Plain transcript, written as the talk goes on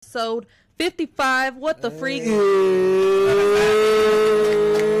episode 55. What the freak?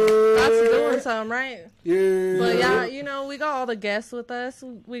 That's doing something, right? Yeah. But yeah, you know, we got all the guests with us.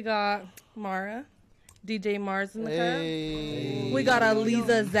 We got Mara, DJ Mars in the car. We got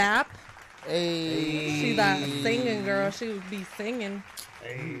Alyza Zap. She's that singing girl. She would be singing.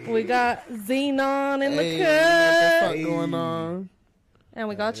 We got Xenon in the cut. What's going on? And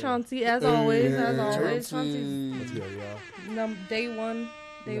we got Chauncey, as always. Chauncey. Let's go, y'all. Day one.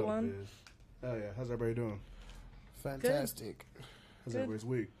 Hell yeah. How's everybody doing? Fantastic. How's everybody's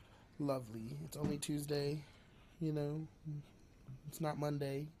week? Lovely. It's only Tuesday. You know, it's not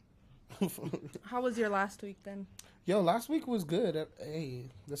Monday. How was your last week then? Yo, last week was good. Hey,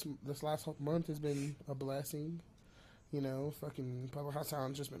 this last month has been a blessing. You know, fucking Public House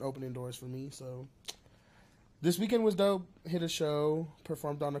Sound's just been opening doors for me. So this weekend was dope. Hit a show,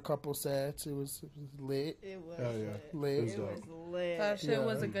 performed on a couple sets. It was lit. It was Hell yeah. Lit. It was lit. That shit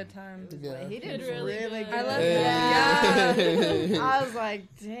was a good time. Yeah. He did really really good. good. I love that. that. Yeah. I was like,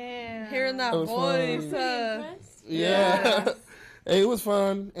 damn. Hearing that It was voice. Impressed? Yeah. Hey, it was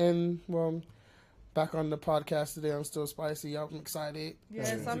fun. And, well, back on the podcast today, I'm still spicy. I'm excited. Yes,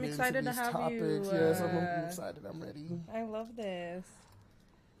 to I'm get into excited to these have topics. you. Yes, I'm excited. I'm ready. I love this.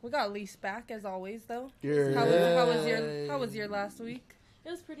 We got Lise back as always, though. Yeah. How was your last week? It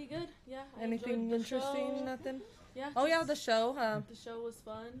was pretty good. Yeah. I Anything enjoyed the interesting? show. Nothing. Yeah. Oh yeah, the show, huh? The show was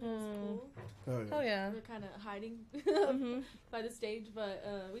fun. It was cool. Hell yeah. Oh yeah. We were kind of hiding Mhm. by the stage, but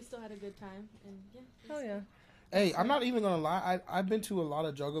we still had a good time. And yeah. it was Oh yeah. good. Hey, I'm not even gonna lie. I've been to a lot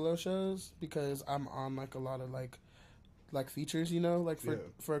of Juggalo shows because I'm on like a lot of like features, you know, like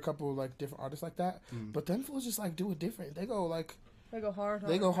for a couple like different artists like that. But them fools just like do it different. They go like They go hard.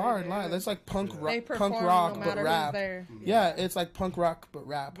 they go hard. Like that's like punk They rock, perform punk rock no but matter who's rap. there. Yeah, it's like punk rock but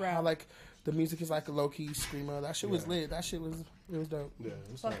rap. Rap. How like the music is like a low key screamo. That shit was lit. That shit was dope. Yeah.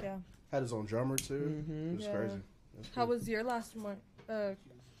 It's Fuck like, yeah. had his own drummer, too. It was Yeah. crazy. That's How cool. was your last month?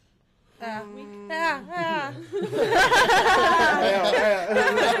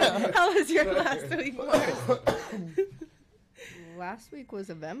 How was your last week, Mars? Last week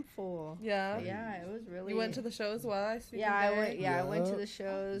was eventful. Yeah. Yeah, it was really. You went to the show as well. I see. Yeah, I went. Yeah, I went to Yeah. the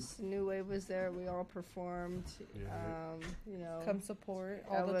shows. New Wave was there. We all performed. Yeah. You know, Come support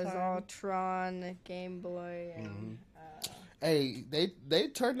that all the was time. all Tron, Game Boy, and. Hey, they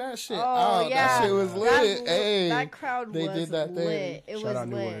turned that shit Oh out. yeah, That shit was lit. Hey, that crowd they was did that thing. lit. It Shout was out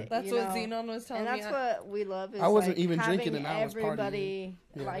New Wave. lit. That's you what know? Xenon was telling And me. that's what we love. Is I wasn't like even having drinking and I was partying. everybody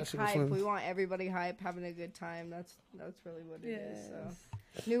Yeah, like that shit was hype. fun. We want everybody hype, having a good time. That's really what it is. Yes.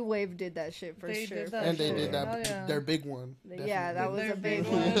 So New Wave did that shit for They sure. did that and they shit. did that. Oh, yeah. Their big one. Yeah, that was Their a big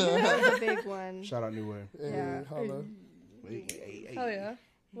big one. one. That was a big one. Shout out New Wave. Yeah. Holla. Hell yeah.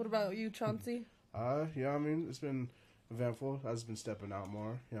 What about you, Chauncey? Yeah, I mean, it's been eventful. I've just been stepping out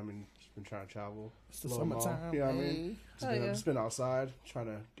more. You know, I mean, just been trying to travel. It's the a little more. summertime. You know what I hey. mean? Hell yeah. Just been outside, trying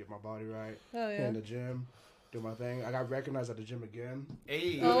to get my body right. Hell Hit yeah. in the gym, do my thing. I got recognized at the gym again.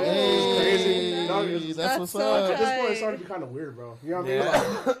 Hey. Oh. It's crazy. Hey, No, it's- that's what's so up. At this point, tight. it's starting to be kind of weird, bro. You know what I mean?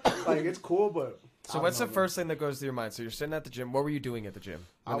 Yeah. Like it's cool, but So what's the first thing that goes through your mind? So you're sitting at the gym. What were you doing at the gym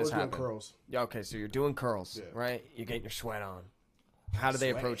when I was this doing happened? curls. Yeah, okay, so you're doing curls, Yeah. right? You're getting your sweat on. How do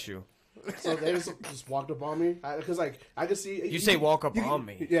they approach you? So they just walked up on me because like I could see. You say walk up on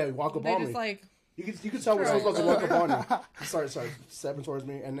me. Yeah, walk up They on just me. like, You could tell when someone's supposed to walk up on you. He started stepping towards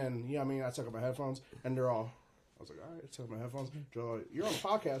me, and then I mean, I took off my headphones, and they're all. I was like, all right, I took off my headphones. They're like, you're on a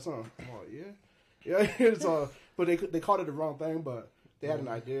podcast, huh? I'm like, yeah. So, but they called it the wrong thing, but they had an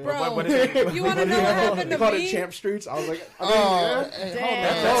idea. bro, what is it? you want to know what happened They to called it me? Champ Streets. I was like, Oh, yeah. hey,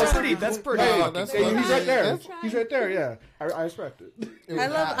 Damn. That's pretty Yeah, fucking that's cool. what- He's right there. That's- He's right there. Yeah, I respect it.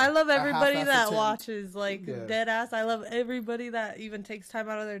 I love everybody half-assed that attempt. watches, like, Yeah. dead ass. I love everybody that even takes time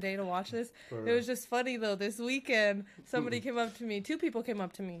out of their day to watch this. For It was just funny, though. This weekend, somebody came up to me. 2 people came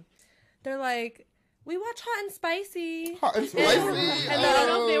up to me. They're like, we watch Hot and Spicy. Hot and spicy. And I don't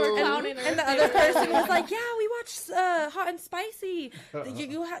know if they were clowning or And the if they other were- person was like, yeah, we watch Hot and Spicy.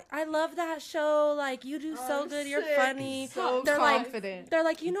 I love that show. Like, you do so good. You're sick. funny. So They're confident. They're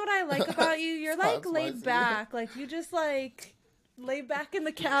like, you know what I like about you? You're Hot like and laid spicy. back. Like, you just like lay back in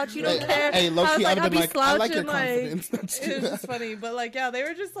the couch. You don't Hey, care. hey, low I was key, like, I'd I'd have be been like, I like your slouching. confidence. It was just funny. But like, yeah, they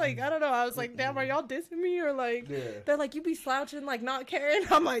were just like, I don't know. I was like, damn, are y'all dissing me? Or like, Yeah. they're like, you be slouching, like not caring.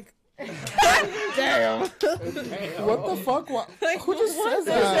 I'm like, Damn. What the fuck? like Who just says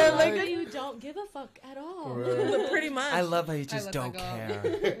they that? said, like, Like, you don't give a fuck at all. pretty much. I love how you I just let don't that go.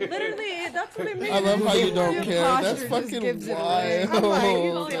 care. Literally, that's what it means. I love how you don't Your care. That's posture just fucking gives it away. wild. I'm like,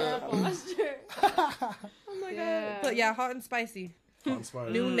 Oh, Yeah. yeah. Posture. Oh my Yeah. god. But yeah, Hot and Spicy. On Spider.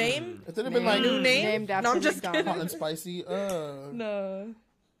 New name? It would have been like New name? Named No, after I'm just McDonald's. hot and spicy. No.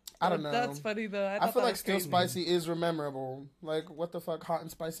 I don't know. That's funny though. I feel like still spicy is memorable. Like, what the fuck, hot and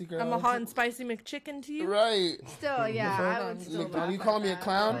spicy girl? I'm a hot and spicy McChicken to you. Right. Still, yeah, I would still. You calling me a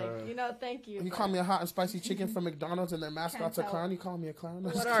clown? Like, thank you. You call me a hot and spicy chicken from McDonald's and their mascot's a clown? You call me a clown?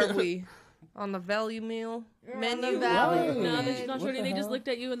 What are we? On the value meal menu? Right. No, they're just not What shorty. the They just hell? looked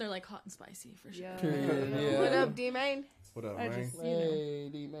at you and they're like hot and spicy for sure. Yeah. What up, D-Main? What up, I man? just- Hey,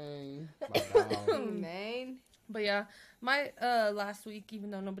 D-Man. D-Main. But yeah, my last week,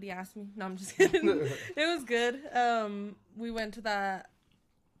 even though nobody asked me, no, I'm just kidding. It was good. We went to that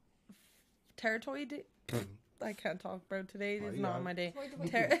territory day. I can't talk, bro. Today is not my day.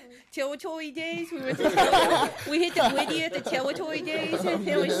 Territory days. We went to we hit the Woody at the territory days, and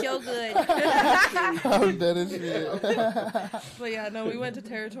it was so good. I'm dead as shit. But yeah, no, we went to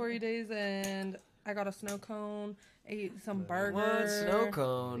territory days, and I got a snow cone, ate some burger. What? Snow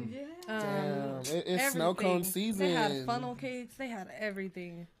cone? Damn, it's snow cone season. They had funnel cakes. They had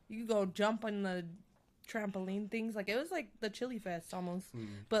everything. You could go jump on the trampoline things. Like, it was like the Chili Fest almost,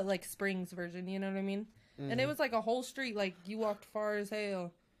 but like Springs version. You know what I mean? And it was like a whole street. Like, you walked far as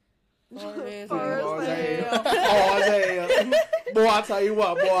hell. Far as hell. Boy, I tell you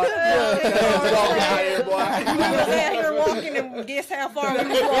what, boy. You're walking, and guess how far we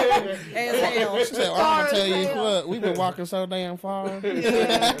was walking? As hell. She said, I'm gonna tell you what, we've been walking so damn far.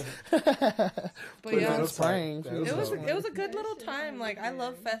 Yeah. But yeah, It's Springs. it was a good little time. Like, I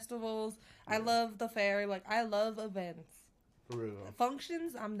love festivals. I love the fair. Like, I love events. For real.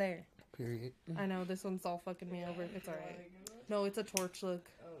 Functions, I'm there. Period. I know this one's all fucking me over. It's alright. No, it's a torch look.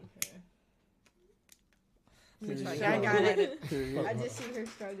 Okay. Let me try I again. got it. Period. I just see her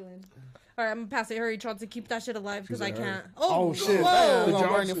struggling. Alright, I'm gonna pass it. Hurry, Chauncey. Keep that shit alive because I Is it can't. Oh, shit. Whoa. You're gonna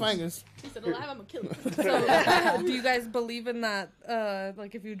burn your fingers. He said, alive, I'm gonna kill you. So, do you guys believe in that?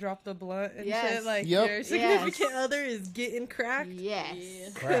 Like, if you drop the blunt and Yes. shit, like Yep. your significant other is getting cracked? Yes.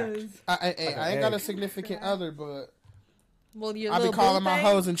 I ain't got a significant other, but Well, your I be little calling boo my thing?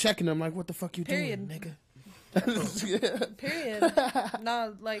 hoes and checking them like, what the fuck you Period. doing, nigga? Period.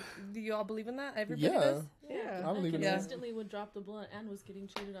 No, like, do you all believe in that? Everybody Yeah. does? Yeah. I believe in Yeah. that. Consistently would drop the blunt and was getting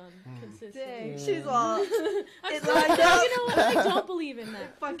cheated on consistently. Dang, she's all I'm It sorry, lined no, up. you know what? I don't believe in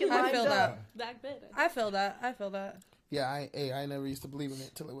that. fucking I lined feel up. that. Back then. I feel that. Yeah, I never used to believe in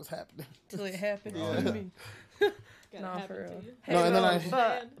it till it was happening. Till it happened Oh, to yeah. me. Gotta Nah, happen for to real. you. Hey, No, and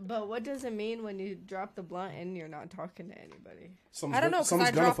then But what does it mean when you drop the blunt and you're not talking to anybody? I don't know, because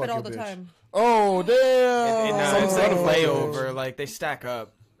I drop it all the time. Oh, damn. It's like a Oh. layover. Like, they stack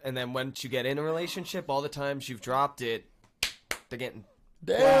up. And then once you get in a relationship, all the times you've dropped it, they're getting...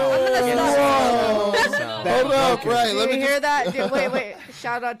 Damn. Whoa. Hold up, right. Do Let you me hear that? Wait.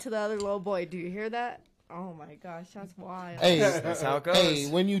 Shout out to the other little boy. Do you hear that? Oh my gosh, that's wild. Hey, That's how it goes. hey,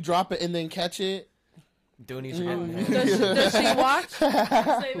 when you drop it and then catch it, Doing these wrong. Does she watch?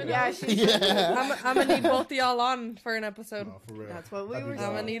 Saving Yeah, up. she. yeah. I'm gonna need both of y'all on for an episode. No, for real. That's what we That'd be were dope.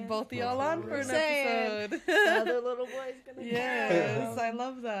 I'm gonna need both of y'all on for an Saying. episode. The other little boy's gonna. Yes, I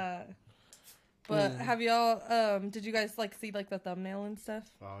love that. But have y'all did you guys like see like the thumbnail and stuff?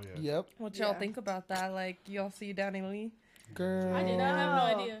 Oh, yeah. Yep. What y'all Yeah. think about that? Like, y'all see Danileigh? Girl. I did not have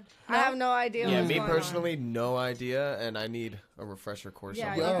no idea. I have no idea. Yeah, what's me going on. personally, no idea, and I need a refresher course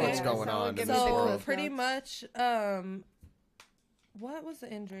Yeah, on yeah, what's yeah. going Someone on give in me this the So world. pretty much, what was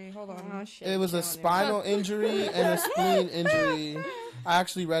the injury? Hold on. Oh, shit, It was a Johnny. spinal injury and a spleen injury. I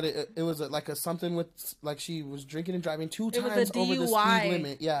actually read it. It was like a something with like she was drinking and driving two It was a times over the DUI. speed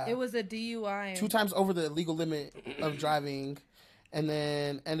limit. Yeah, It was a DUI. 2 times over the legal limit of driving, and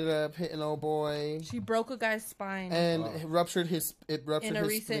then ended up hitting old boy She broke a guy's spine and it ruptured his in a his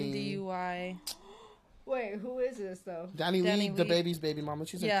recent spleen. DUI. Wait, who is this though? Danileigh, Danileigh. the baby's baby mama.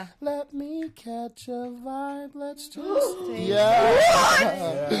 She's Yeah. like, "Let me catch a vibe. Let's just Take-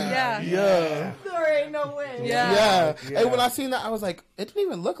 yeah, Yeah. There ain't no way. Yeah. yeah." And when I seen that, I was like, "It didn't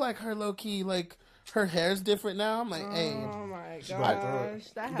even look like her, low key. Like her hair's different now." I'm like, "Hey." Oh my She's going through gosh,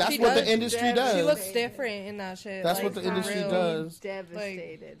 it. that That's She what does. the industry does. She looks different in that shit. That's like, what the for industry real. does.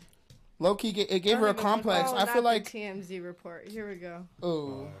 Devastated. Low key, it gave her a complex. Oh, I not feel like, the TMZ report. Here we go.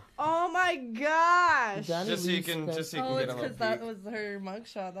 oh, Oh my gosh. Just so you can Oh, get it's a little because that peek. was her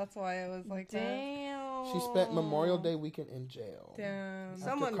mugshot. That's why it was like that. Damn. She spent Memorial Day weekend in jail. Damn. After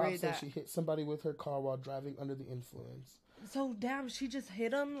Someone cops read said that. she hit somebody with her car while driving under the influence. So damn, she just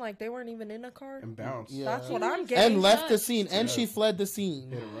hit him like they weren't even in a car. And bounce. Yeah. That's what I'm getting. And left the nuts. scene, and Yeah. she fled the scene.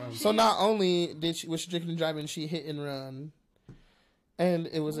 Hit and run. So not only was she drinking and driving, she hit and run, and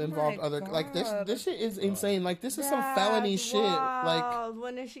it was Oh involved my other like this. God. This shit is insane. Like this is some That's felony shit. Like wild.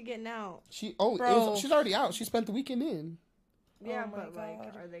 When is she getting out? she's Bro. already out. She spent the weekend in. Yeah, my but like,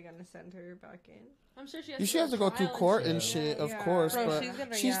 God. are they gonna send her back in? I'm sure she has. She has to go through court and shit, of course, Bro,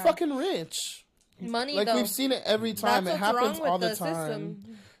 but she's fucking rich. Money, like though. We've seen it every time. That's it what's happens wrong all with the time.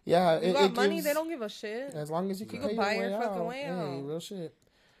 System. Yeah, you got money, gives, they don't give a shit. As long as you can go pay buy your your way fucking out. way Hey, out. real shit.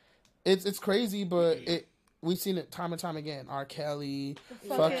 It's crazy, but we've seen it time and time again. R. Kelly,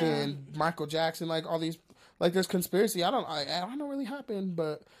 fucking Michael Jackson, like all these, like there's conspiracy. I don't know really happen,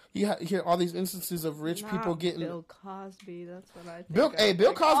 but you hear all these instances of rich people getting. Bill Cosby, that's what I think.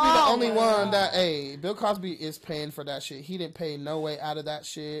 Bill Cosby, the only one that. Bill Cosby is paying for that shit. He didn't pay no way out of that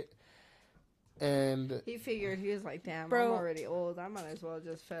shit. And he figured, he was like, damn, bro, I'm already old. I might as well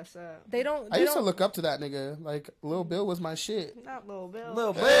just fess up. I used to look up to that nigga. Like, Lil Bill was my shit. Not Lil Bill.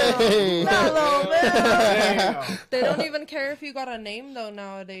 Lil Bill. Hey. Not Lil Bill. They don't even care if you got a name, though,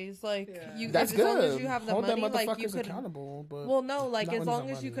 nowadays. Like, that's as good. long as you have the Hold money, them like, you motherfuckers could. Accountable, but well, no, like, as long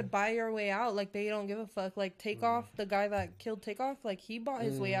as money. you could buy your way out, like, they don't give a fuck. Like, Takeoff, the guy that killed Takeoff, like, he bought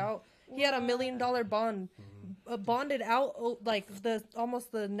his way out. He had $1 million bond, bonded out, like,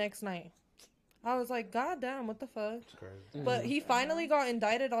 almost the next night. I was like, God damn, what the fuck? But he finally got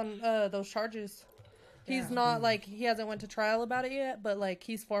indicted on those charges. He's not, like, he hasn't went to trial about it yet, but, like,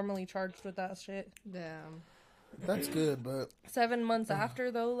 he's formally charged with that shit. Damn. That's good, but 7 months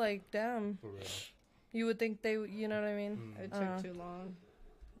after, though, like, damn. You would think they, you know what I mean? It took too long.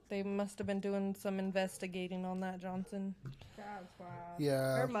 They must have been doing some investigating on that, Johnson. That's wild.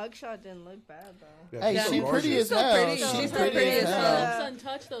 Yeah. Her mugshot didn't look bad, though. Hey, she's she's so pretty as gorgeous. hell. She's She's so pretty pretty as as hell. hell. She's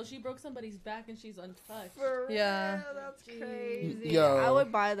untouched though. She broke somebody's back and she's untouched. For Yeah. real? That's crazy. Yo. I would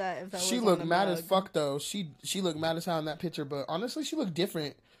buy that if that was She on looked the mad mug. as fuck though. She looked mad as hell in that picture, but honestly, she looked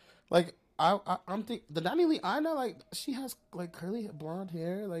different. Like I'm thinking the Danileigh I know, like she has like curly blonde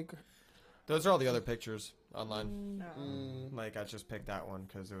hair, like. Those are all the other pictures online. No. Like I just picked that one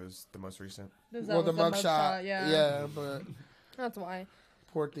because it was the most recent. Well, the mugshot, yeah, but that's why.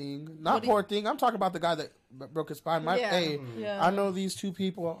 Poor thing, not poor thing. I'm talking about the guy that broke his spine. I know these two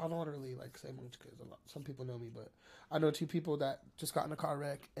people. I don't want to really like say much because some people know me, but I know two people that just got in a car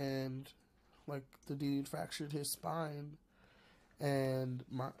wreck and like the dude fractured his spine, and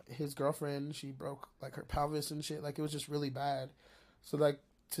his girlfriend, she broke like her pelvis and shit. Like it was just really bad. So like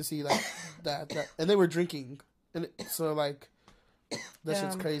to see like that and they were drinking, and so like that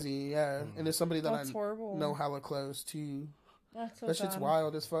shit's crazy. Yeah, and it's somebody that horrible. Know hella close to. That's so that shit's sad.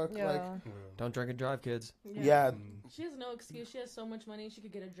 wild as fuck. Yeah. Like, don't drink and drive, kids. Yeah. She has no excuse. She has so much money. She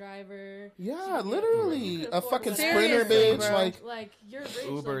could get a driver. Yeah, literally a fucking Seriously, sprinter, bitch. bro. Like you're rich.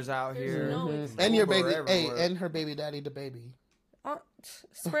 Uber's like, out there's here, no and your Uber baby, everywhere. and her baby daddy, the baby.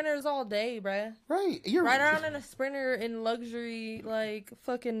 Sprinters all day, bruh. Right, you're right around in a sprinter in luxury, like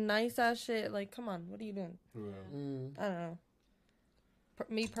fucking nice ass shit. Like, come on, what are you doing? I don't know.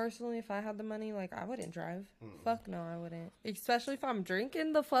 Me personally, if I had the money, like I wouldn't drive. Fuck no, I wouldn't. Especially if I'm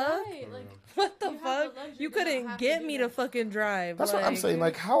drinking. The fuck? Right, like, what the fuck? You couldn't get me to fucking drive. That's what I'm saying.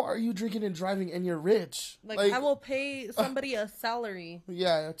 Like, how are you drinking and driving and you're rich? Like I will pay somebody a salary.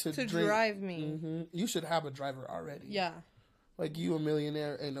 Yeah, to drive me. You should have a driver already. Yeah. Like, you a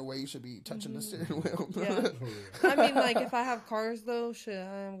millionaire, ain't no way you should be touching the steering wheel. Yeah. I mean, like, if I have cars, though, shit,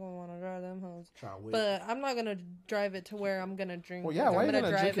 I am going to want to drive them hoes. But I'm not going to drive it to where I'm going to drink. Well, yeah, why are you going to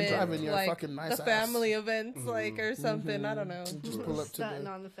drink and drive in your like, fucking nice the family events, like, or something. I don't know. Just pull up to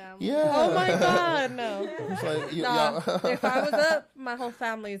on the family. Yeah. Oh, my God, no. It's like, if I was up, my whole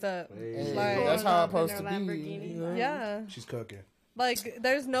family's up. Hey, like, that's how it's supposed to be. Yeah. She's cooking. Like,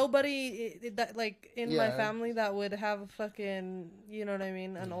 there's nobody that, like, in my family that would have a fucking, you know what I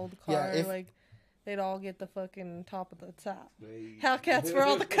mean, an old car. Yeah, like, they'd all get the fucking top of the top. Hellcats for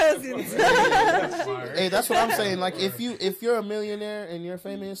all the cousins. Hey, that's what I'm saying. Like, if you're a millionaire and you're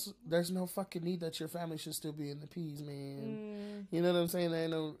famous, there's no fucking need that your family should still be in the peas, man. You know what I'm saying? There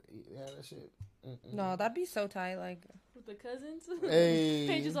ain't no, that shit. No, that'd be so tight. Like, with the cousins. Hey.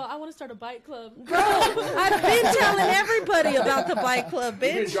 Paige is all, I want to start a bike club. Bro, I've been telling everybody about the bike club,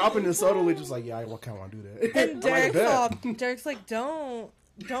 bitch. You've been dropping this subtly, just like, yeah, I kind of want to do that. And Derek's like, don't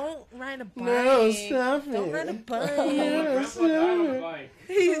ride a bike. No, stop it. Don't ride a bike. No, stop it.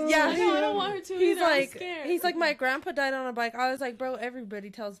 Yeah, I don't want her to. He's either. I'm like, scared. my grandpa died on a bike. I was like, bro, everybody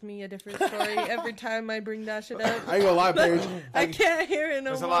tells me a different story every time I bring that shit up. I ain't gonna lie, Paige. I can't hear it no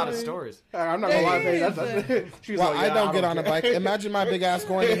There's more. a lot of stories. I'm not gonna lie, Paige. She's Well, like, I don't get on a bike. Imagine my big ass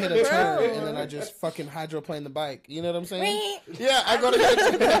going to hit a turn and then I just fucking hydroplane the bike. You know what I'm saying? Yeah, I go to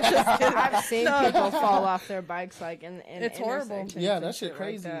hit I've seen people fall off their bikes like in It's horrible. Yeah, that shit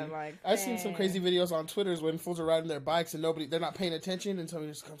crazy. Like, I've seen some crazy videos on Twitters when fools are riding their bikes and they're not paying attention and somebody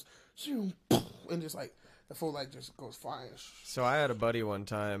just comes zoom, and just like the fool like just goes flying. So I had a buddy one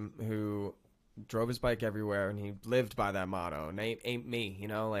time who drove his bike everywhere, and he lived by that motto. And ain't me, you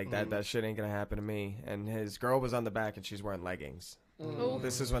know, like that shit ain't gonna happen to me. And his girl was on the back, and she's wearing leggings.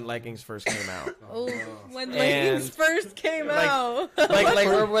 This is when leggings first came out. When leggings first came out.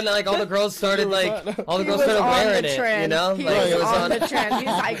 When all the girls started wearing it, you know? He was on the trend. He's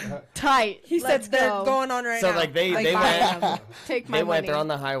like, tight. He said they're going on right now. So like they went, take my money. They're on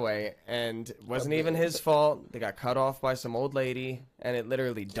the highway, and it wasn't even his fault. They got cut off by some old lady, and it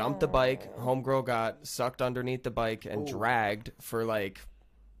literally dumped the bike. Homegirl got sucked underneath the bike and dragged for like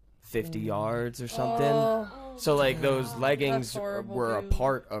 50 yards or something. So like those leggings were a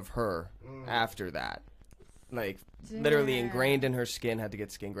part of her after that. Like literally ingrained in her skin, had to get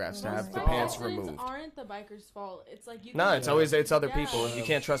skin grafts to have the pants removed. Aren't the biker's fault? It's like you. No, it's other people. You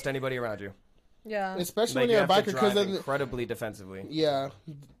can't trust anybody around you. Yeah, especially when you're a biker, because incredibly defensively. Yeah.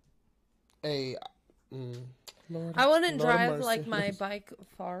 Lord, I wouldn't drive like my bike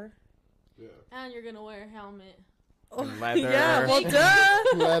far. Yeah. And you're gonna wear a helmet. Leather. Yeah, well, duh.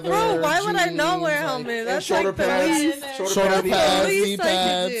 Leather, bro, why jeans, would I not wear a helmet? That's shoulder like pads. Shoulder pads, knee I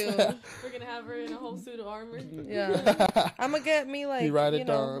pads. could do. We're gonna have her in a whole suit of armor. Yeah. I'm gonna get me like, ride you it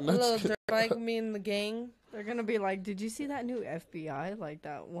know, down. a little dirt bike, me and the gang. They're gonna be like, did you see that new FBI? Like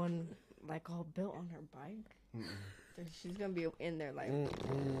that one, like all built on her bike. She's gonna be in there like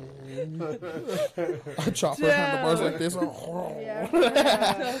a chopper handlebars like this. She's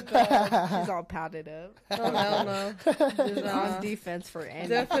all padded up. Oh hell no. She's on defense for anything.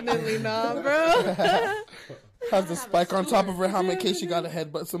 Definitely not, bro. Has the spike on top of her helmet in case she got to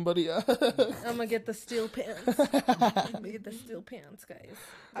headbutt somebody. I'm gonna get the steel pants. I'm gonna get the steel pants, guys.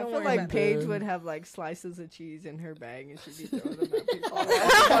 I feel like Paige would have like slices of cheese in her bag and she'd be throwing them at people.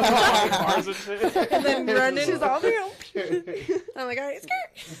 And then running. She's all I'm like, all right,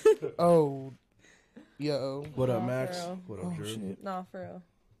 skirt. Oh, yo. What up, Nah, Max? for real. What up, Drew? Shit. Nah, for real.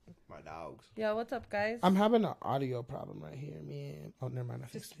 My dogs. Yeah, what's up, guys? I'm having an audio problem right here, man. Oh, never mind. I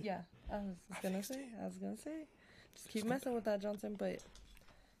fixed it. Yeah, I was gonna say. Just keep messing with that, Johnson. But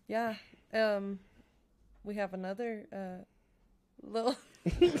yeah, we have another little.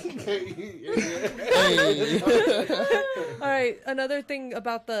 All right, another thing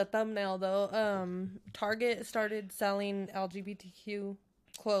about the thumbnail though. Target started selling LGBTQ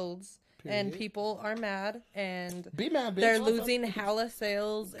clothes. And people are mad, and be mad, bitch. They're losing hella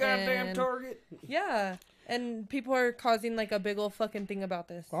sales. Goddamn Target. Yeah, and people are causing like a big old fucking thing about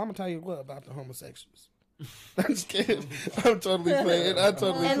this. Well, I'm gonna tell you what about the homosexuals. I'm just kidding. I'm totally playing.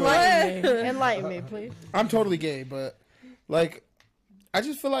 Enlighten me, please. I'm totally gay, but like, I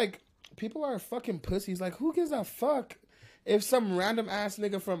just feel like people are fucking pussies. Like, who gives a fuck if some random ass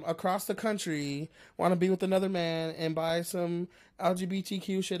nigga from across the country want to be with another man and buy some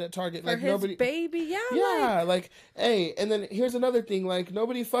LGBTQ shit at Target? For like his nobody, baby, yeah, like, hey, and then here's another thing. Like,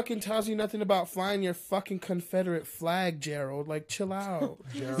 nobody fucking tells you nothing about flying your fucking Confederate flag, Gerald. Like, chill out.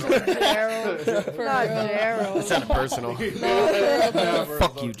 Gerald. Not Gerald. That sounded personal.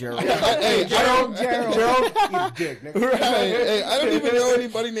 Fuck you, Gerald. Hey, Gerald, you dick, nigga. Right. Hey, I don't even know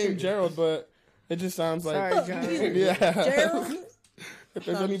anybody named Gerald, but it just sounds like, sorry, Gerald. yeah. Gerald. If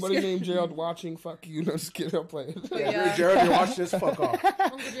there's anybody named Gerald watching, fuck you. No, just kidding. I'm playing. Yeah, Gerald, you're watching this. Fuck off.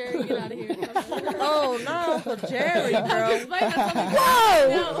 Uncle Jerry, get out of here. Oh no, Uncle Jerry, bro.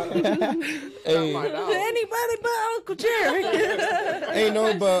 Whoa! Hey, Anybody but Uncle Jerry. hey,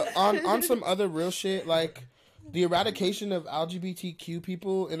 no, but on some other real shit, like, the eradication of LGBTQ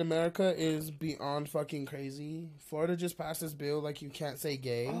people in America is beyond fucking crazy. Florida just passed this bill, like, you can't say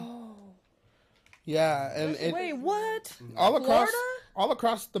gay. Oh. Yeah, and it, Wait, what? all across, Florida? all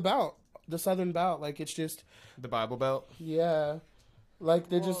across the belt, the Southern Belt, like, it's just, The Bible Belt. yeah, like,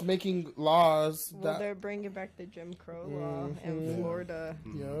 they're just making laws Well, that, they're bringing back the Jim Crow law in Florida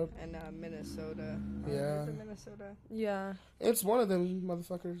yep, and Minnesota. yeah, Is it Minnesota? Yeah. it's one of them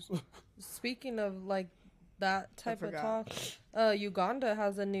motherfuckers. Speaking of like that type of forgot. talk, Uganda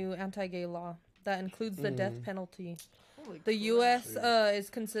has a new anti-gay law that includes the death penalty. Holy The crap. U.S.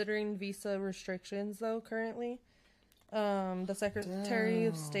 Is considering visa restrictions, though, currently. The Secretary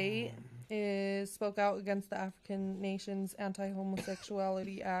of State spoke out against the African Nations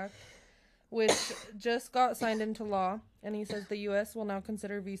Anti-Homosexuality Act, which just got signed into law. And he says the U.S. will now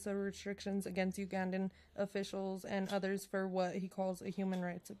consider visa restrictions against Ugandan officials and others for what he calls a human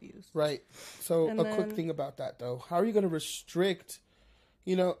rights abuse. Right. So And quick then- thing about that, though. How are you going to restrict,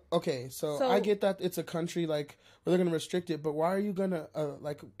 you know, okay, so I get that it's a country, like, where they're going to restrict it, but why are you going to,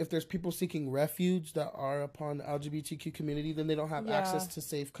 like, if there's people seeking refuge that are upon the LGBTQ community, then they don't have access to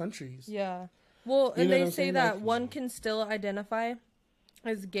safe countries. Yeah. Well, You and know what they I'm say saying? that Like- one can still identify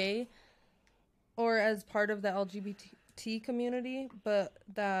as gay or as part of the LGBT LGBT community, but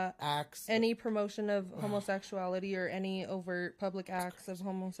that acts, any promotion of homosexuality or any overt public acts of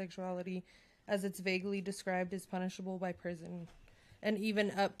homosexuality, as it's vaguely described, is punishable by prison, and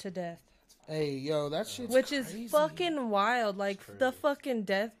even up to death. Hey, yo, that shit's Which crazy. is fucking wild. Like, the fucking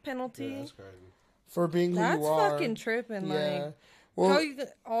death penalty. Yeah, that's crazy. For being who That's you are. fucking tripping. Yeah. Like, Well,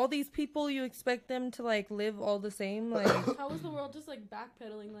 all these people, you expect them to, like, live all the same? Like, How is the world just like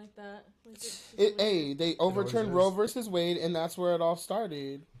backpedaling like that? Like, hey, they overturned is. Roe versus Wade, and that's where it all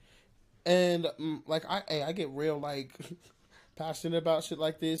started. And like, I get real like passionate about shit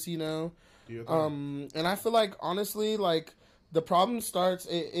like this, you know. And I feel like honestly, like the problem starts.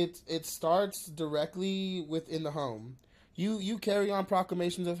 It starts directly within the home. You carry on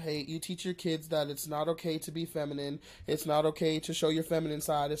proclamations of hate. You teach your kids that it's not okay to be feminine. It's not okay to show your feminine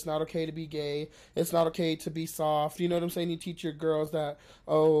side. It's not okay to be gay. It's not okay to be soft. You know what I'm saying? You teach your girls that,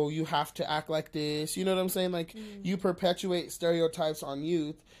 oh, you have to act like this. You know what I'm saying? Like, you perpetuate stereotypes on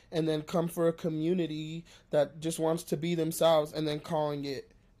youth and then come for a community that just wants to be themselves and then calling it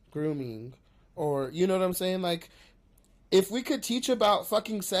grooming. Or, you know what I'm saying? Like, if we could teach about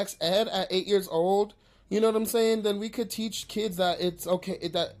fucking sex ed at 8 years old, you know what I'm saying? Then we could teach kids that it's okay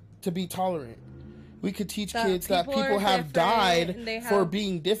that to be tolerant. We could teach kids that people have died for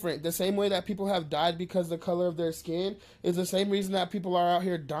being different. The same way that people have died because the color of their skin is the same reason that people are out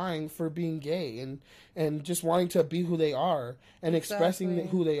here dying for being gay and just wanting to be who they are and expressing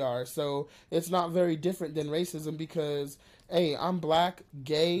who they are. So it's not very different than racism because, hey, I'm black,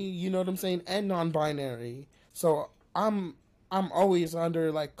 gay, you know what I'm saying, and non-binary. So I'm always under,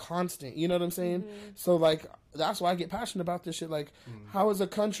 like, constant, you know what I'm saying? So, like, that's why I get passionate about this shit. Like, how is a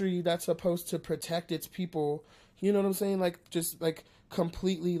country that's supposed to protect its people, you know what I'm saying? Like, just, like,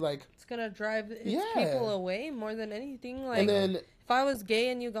 completely, like... It's gonna drive its people away more than anything. Like, and then, if I was gay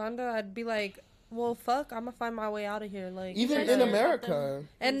in Uganda, I'd be like, well, fuck, I'm gonna find my way out of here. Like, even in America.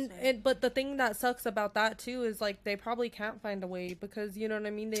 But the thing that sucks about that too is like they probably can't find a way because you know what I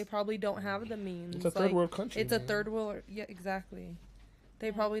mean. They probably don't have the means. It's a third world country. It's a third world. Yeah, exactly.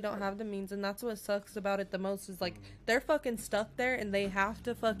 They probably don't have the means, and that's what sucks about it the most. Is like they're fucking stuck there, and they have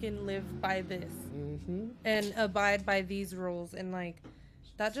to fucking live by this and abide by these rules, and like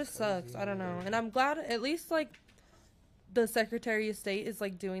that just sucks. I don't know, and I'm glad at least like the Secretary of State is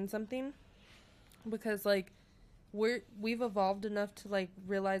like doing something. Because like we've evolved enough to like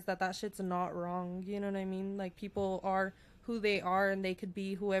realize that shit's not wrong, you know what I mean? Like people are who they are and they could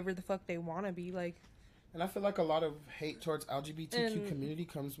be whoever the fuck they want to be. Like, and I feel like a lot of hate towards LGBTQ community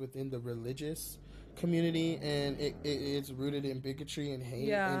comes within the religious community, and it's rooted in bigotry and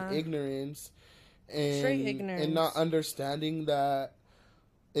hate and ignorance and straight ignorance and not understanding that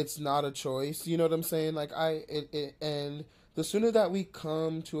it's not a choice, you know what I'm saying? Like and the sooner that we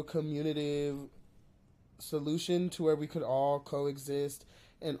come to a communicative solution to where we could all coexist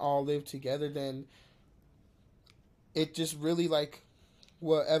and all live together, then it just really, like,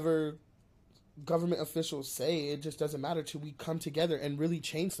 whatever government officials say, it just doesn't matter till we come together and really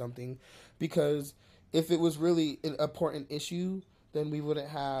change something. Because if it was really an important issue, then we wouldn't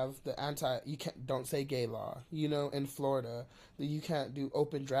have the don't say gay law, you know, in Florida. You can't do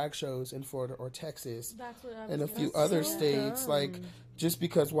open drag shows in Florida or Texas and a few other states. Like, just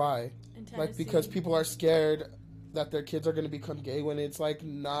because why? Like, because people are scared that their kids are going to become gay when it's, like,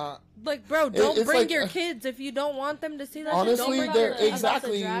 not. Like, bro, don't bring like, your kids if you don't want them to see that. Honestly, they're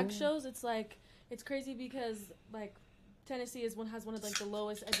exactly. About the drag shows, it's like, it's crazy because, like, Tennessee has one of, like, the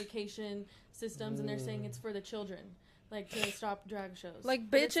lowest education systems, and they're saying it's for the children. Like, to stop drag shows.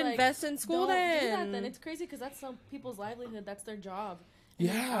 Like, bitch, invest in school don't do that then. It's crazy because that's some people's livelihood. That's their job.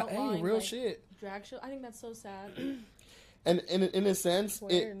 And real like, shit. Drag show. I think that's so sad. And in a sense,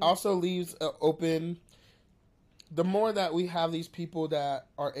 it also leaves open. The more that we have these people that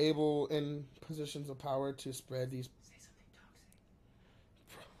are able in positions of power to spread these.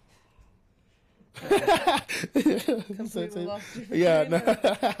 Yeah.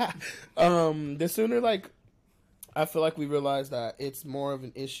 The sooner, like, I feel like we realize that it's more of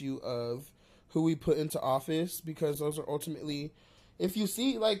an issue of who we put into office, because those are ultimately, if you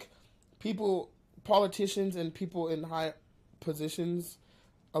see, like, politicians and people in high positions,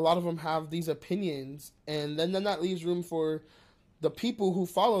 a lot of them have these opinions, and then that leaves room for the people who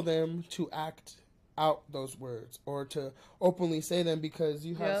follow them to act out those words or to openly say them, because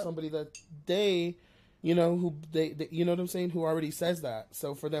you have somebody that they, you know, who they you know what I'm saying, who already says that.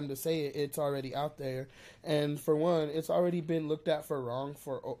 So for them to say it, it's already out there. And for one, it's already been looked at for wrong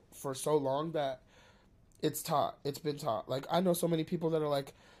for so long that it's been taught. Like, I know so many people that are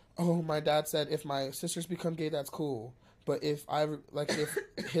like, oh, my dad said if my sisters become gay, that's cool. But if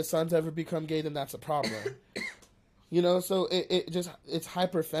his sons ever become gay, then that's a problem. You know, so it's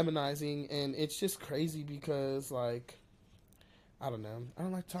hyper feminizing, and it's just crazy because, like, I don't know. I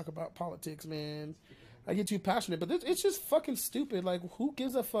don't like to talk about politics, man. I get too passionate, but it's just fucking stupid. Like, who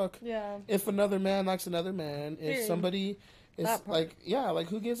gives a fuck if another man likes another man? If somebody is like, like,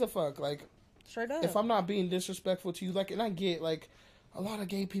 who gives a fuck? Like, straight up. If I'm not being disrespectful to you, like, and I get, like, a lot of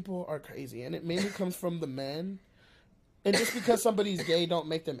gay people are crazy, and it mainly comes from the men. And just because somebody's gay don't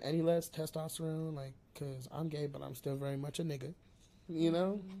make them any less testosterone, like, because I'm gay, but I'm still very much a nigga, you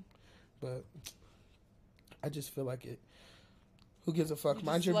know? But I just feel like it. Who gives a fuck?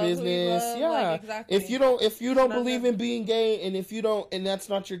 Mind your business. Yeah. Like, exactly. If you don't believe in being gay, and if you don't, and that's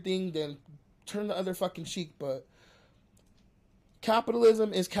not your thing, then turn the other fucking cheek. But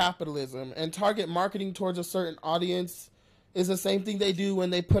capitalism is capitalism, and target marketing towards a certain audience is the same thing they do when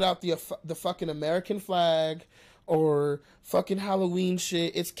they put out the fucking American flag or fucking Halloween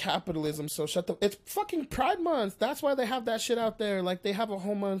shit. It's capitalism. So it's fucking Pride Month. That's why they have that shit out there. Like, they have a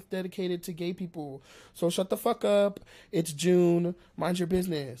whole month dedicated to gay people. So shut the fuck up. It's June. Mind your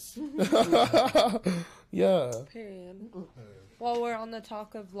business. Yeah. Period. While we're on the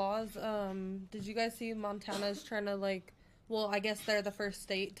talk of laws, did you guys see Montana's trying to, like, well, I guess they're the first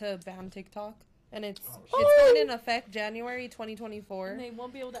state to ban TikTok. And it's going in effect January 2024. And they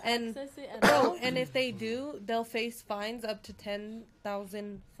won't be able to access it at all. And if they do, they'll face fines up to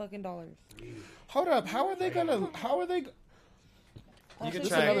 $10,000 fucking dollars. Hold up, how are they? You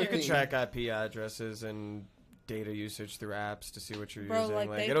can track IP addresses and data usage through apps to see what you're using.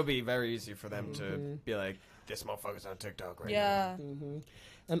 Like, it'll be very easy for them to be like, this motherfucker's on TikTok right now. Yeah.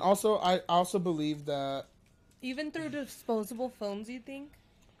 And also, I also believe that even through disposable phones, you think?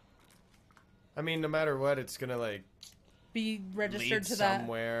 I mean, no matter what, it's gonna, like, be registered to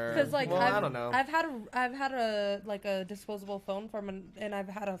somewhere. Because, like, I don't know. I've had a disposable phone and I've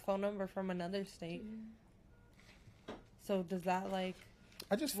had a phone number from another state. So does that, like,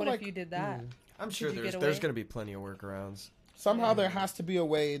 I just feel what like, if you did that? I'm sure there's gonna be plenty of workarounds. Somehow there has to be a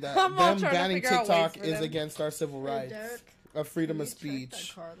way that them banning TikTok is against our civil rights, of freedom of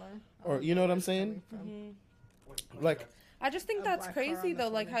speech, or you know what I'm saying? Like, I just think that's crazy though.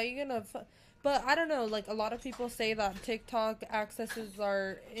 Like, how you gonna? But I don't know. Like, a lot of people say that TikTok accesses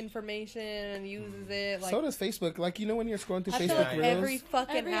our information and uses it. Like, so does Facebook. Like, you know, when you're scrolling through I Facebook feel like Reels, every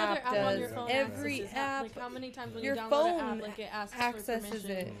fucking app does. On your phone Every app. Like, how many times when your you download phone an app, like, it asks accesses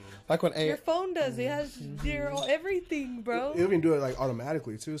for it. Like when your phone does. It has everything, bro. It even do it like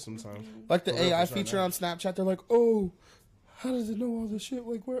automatically too sometimes. Like the AI feature on Snapchat, they're like, oh, how does it know all this shit?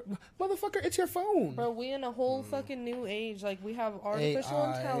 Like, where, motherfucker, it's your phone. Bro, we in a whole fucking new age. Like, we have artificial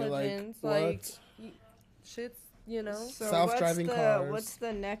AI, intelligence. Like shit's, you know. So self-driving cars. What's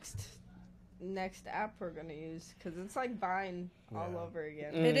the next app we're gonna use? Because it's like Vine all over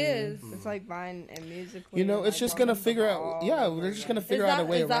again. It is. It's like Vine and Musical.ly. You know, it's just gonna figure out. Yeah, we're just gonna figure out a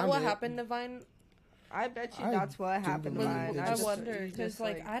way around it. Is that what happened to Vine? I bet you that's what happened to Vine. I wonder, because,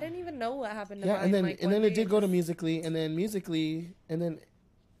 like, I didn't even know what happened to Vine. And then it did go to Musical.ly, and then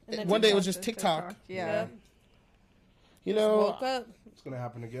one day it was just TikTok. Yeah. You know, woke up. It's gonna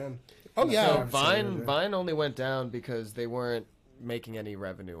happen again. Oh yeah. So Vine only went down because they weren't making any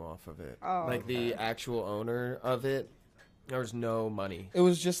revenue off of it. Oh, like the actual owner of it, there was no money. It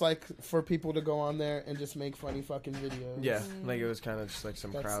was just like for people to go on there and just make funny fucking videos. Yeah, like it was kind of just like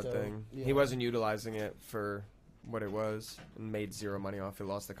some crowd thing. Yeah. He wasn't utilizing it for what it was and made zero money off it.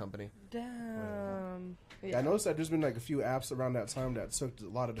 Lost the company. Damn. Yeah, I noticed that there's been like a few apps around that time that took a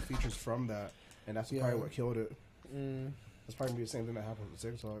lot of the features from that, and that's probably what killed it. That's probably gonna be the same thing that happened with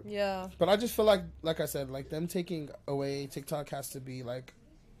TikTok. Yeah. But I just feel like I said, like them taking away TikTok has to be like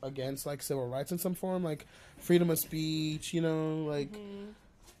against like civil rights in some form, like freedom of speech, you know, like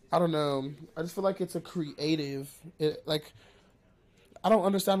I don't know. I just feel like it's a creative. Like I don't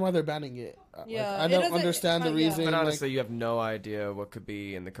understand why they're banning it. Yeah, like, I don't understand the reason. But honestly, you have no idea what could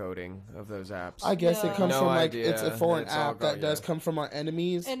be in the coding of those apps. I guess it comes from like it's a foreign app that does come from our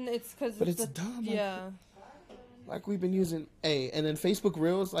enemies, and it's because it's dumb. Yeah. Like we've been using and then Facebook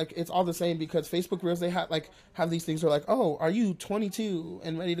Reels, like it's all the same because Facebook Reels they have these things where like, oh, are you 22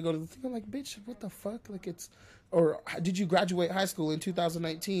 and ready to go to the thing? I'm like, bitch, what the fuck? Like or did you graduate high school in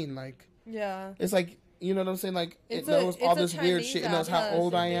 2019? Like, yeah, it's like, you know what I'm saying? Like it knows all this weird shit. It knows how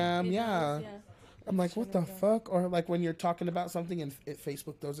old I am. Yeah. I'm like, what the fuck? Or like when you're talking about something and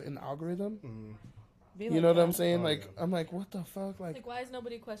Facebook throws it in the algorithm. You know what I'm saying? Like, I'm like, what the fuck? Like, why is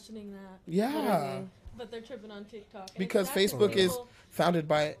nobody questioning that? Yeah. But they're tripping on TikTok. Because Facebook is founded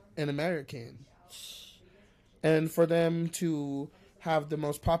by an American. And for them to have the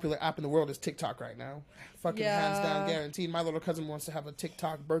most popular app in the world is TikTok right now. Fucking hands down guaranteed. My little cousin wants to have a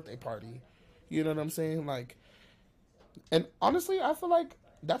TikTok birthday party. You know what I'm saying? Like, And honestly, I feel like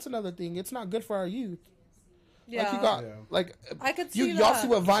that's another thing. It's not good for our youth. Yeah. Like you got, I could see y'all that. see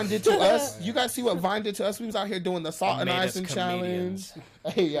what Vine did to us. You guys see what Vine did to us. We was out here doing the salt and Made ice us and challenge. comedians.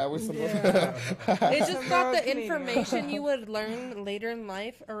 Hey, yeah, we're some. It just got the Comedian. information you would learn later in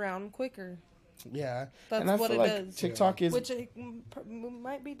life around quicker. Yeah, That's and I what feel it like does. TikTok is. Which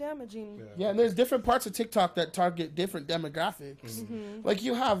might be damaging. Yeah, and there's different parts of TikTok that target different demographics. Like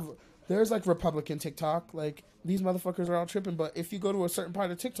there's like Republican TikTok, like these motherfuckers are all tripping. But if you go to a certain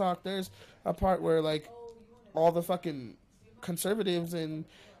part of TikTok, there's a part where like all the fucking conservatives and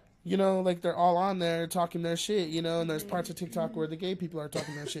like they're all on there talking their shit, and there's parts of TikTok where the gay people are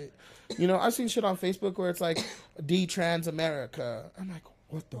talking their shit. I've seen shit on Facebook where it's like D-Trans America. I'm like,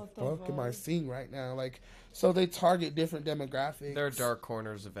 what the fuck am I seeing right now? Like, so they target different demographics. There are dark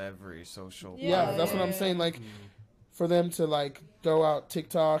corners of every social. Yeah, that's what I'm saying. Like, for them to like throw out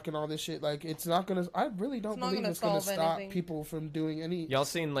TikTok and all this shit, like it's not gonna. I really don't believe it's gonna stop people from doing any. Y'all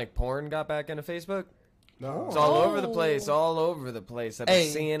seen like porn got back into Facebook? No. It's all over the place, all over the place. I've been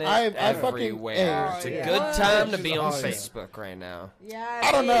seeing it everywhere. It's a good time to be on Facebook right now. Yeah,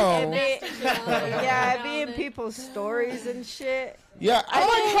 I don't know. I be in people's stories and shit. Yeah, I'm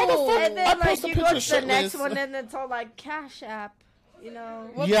like, how the fuck? And then I like post a you go picture to the next shitless. one and it's all like Cash App,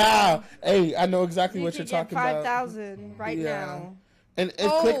 Yeah, hey, I know exactly You what can you're get talking about. 5,000 right now. And it's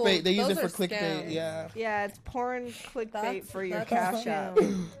clickbait. They use those it for are clickbait. scams. Yeah, Yeah, it's porn clickbait for your that's Cash a App.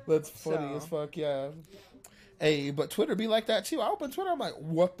 that's funny So. as fuck. Yeah. Hey, but Twitter be like that too. I open Twitter, I'm like,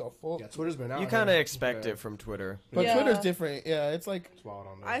 what the fuck? Yeah, Twitter's been out. You kind of expect it from Twitter. But Yeah. Twitter's different. Yeah, it's like It's wild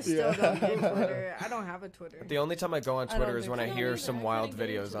on there. I still don't get Twitter. I don't have a Twitter. The only time I go on I don't Twitter is think when I so. hear I some couldn't wild get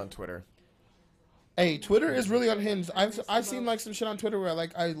into videos it. on Twitter. Hey, Twitter is really unhinged. I've seen like some shit on Twitter where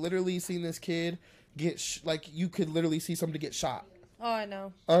like I literally seen this kid get like you could literally see somebody get shot, Oh, I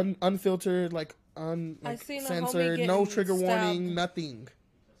know. unfiltered, like I seen a homie censored, getting no trigger warning, stabbed. nothing.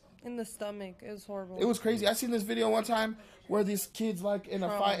 In the stomach. It was horrible. It was crazy. I seen this video one time where this kid's like in a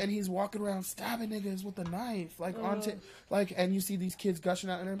Trauma. fight and he's walking around stabbing niggas with a knife, like like, and you see these kids gushing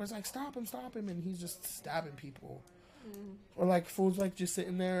out and everybody's like, stop him, and he's just stabbing people. Or like fools like just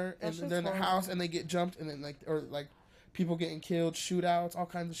sitting there and That they're in the shit's house and they get jumped and then like people getting killed, shootouts, all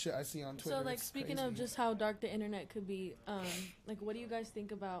kinds of shit I see on Twitter. So, like, It's speaking crazy. of just how dark the internet could be, like, what do you guys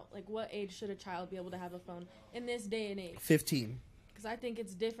think about, like, what age should a child be able to have a phone in this day and age? 15. Because I think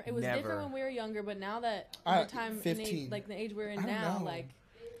it's different. It was Never. different when we were younger, but now that I- the time and 15. age, like the age we're in I don't now, know. like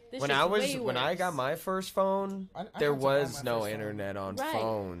this When shit's I way I got worse. my first phone, I there had to buy was my no first phone. internet on Right,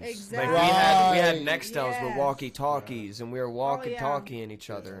 phones. exactly. Like we had Right. Nextels with Yes. walkie-talkies, and we were walkie-talkieing each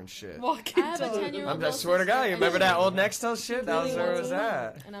other and shit. I have a 10-year-old. I swear to God, you remember that old Nextel shit? That was where it was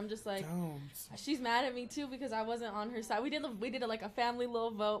at. And I'm just like, Don't. she's mad at me too because I wasn't on her side. We did like a family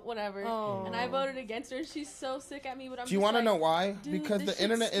little vote, whatever. Oh. And I voted against her, and she's so sick at me. But I'm. Do you want to know why? Dude, Because this the shit's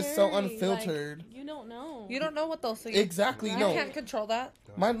internet is so scary. unfiltered. Like, you don't know. You don't know what they'll see. Exactly, You no. can't control that.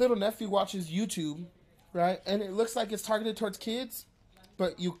 My little nephew watches YouTube, right? And it looks like it's targeted towards kids,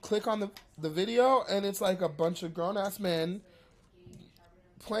 but you click on the video and it's like a bunch of grown-ass men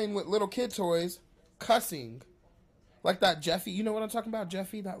playing with little kid toys, cussing. Like that Jeffy, you know what I'm talking about?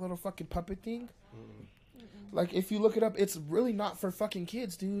 Jeffy, that little fucking puppet thing? Like, if you look it up, it's really not for fucking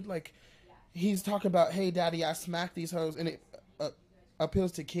kids, dude. Like, he's talking about, hey, daddy, I smacked these hoes, and it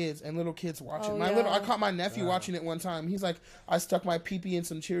appeals to kids, and little kids watch it. Oh, I yeah. caught my nephew watching it one time. He's like, I stuck my pee-pee in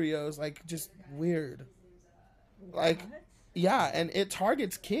some Cheerios, like, just weird. Like, yeah, and it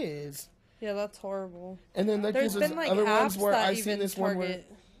targets kids. Yeah, that's horrible. And then like, There's there's been like other ones apps where that I even seen this one where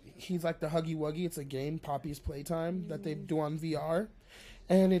target. he's like the Huggy Wuggy. It's a game, Poppy's Playtime, that they do on VR.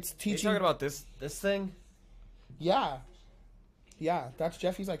 And it's Are you teaching... talking about this thing? Yeah. Yeah, that's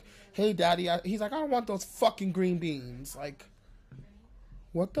Jeff. He's like, hey, daddy. He's like, I don't want those fucking green beans. Like,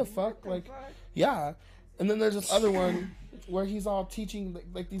 what the fuck? Like, yeah. And then there's this other one where he's all teaching,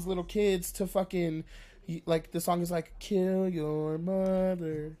 like these little kids to fucking, like, the song is like, kill your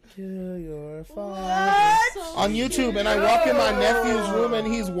mother, kill your father. On YouTube. And I walk in my nephew's room and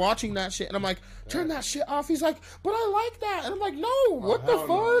he's watching that shit. And I'm like, turn that shit off. He's like, but I like that. And I'm like, no, what the hell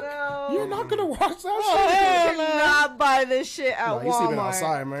fuck? no. You're not going to watch that You shit. cannot buy this shit at He's sleeping Walmart.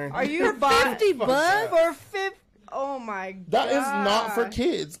 outside, man. Are you buying $50? for 50? Oh my god. That is not for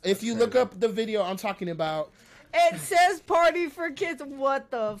kids. If you look up the video I'm talking about, It says party for kids. What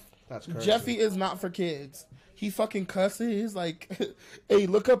the? That's crazy. Jeffy is not for kids. he fucking cusses. Like, hey,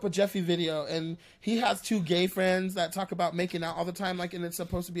 look up a Jeffy video, and he has 2 gay friends that talk about making out all the time. Like, and it's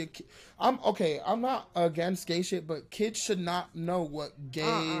supposed to be I'm not against gay shit, but kids should not know what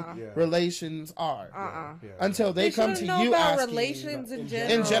gay relations are until they come to know you about asking. relations in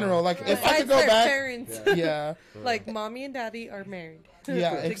general, like if I could go their back, parents. Like mommy and daddy are married.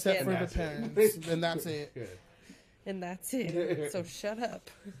 Yeah, except for the parents, and that's it. And that's it. So shut up.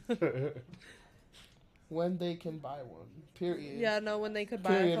 When they can buy one. Period. Yeah, no, when they could buy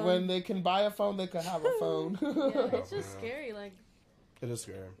Period. a phone. When they can buy a phone, they could have a phone. Yeah, it's just scary. Like, it is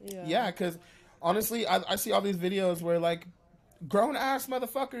scary. Yeah, because honestly, I see all these videos where like grown ass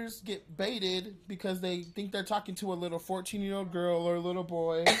motherfuckers get baited because they think they're talking to a little 14-year-old girl or a little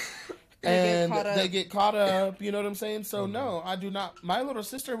boy. And they get caught up, you know what I'm saying? So no, I do not. My little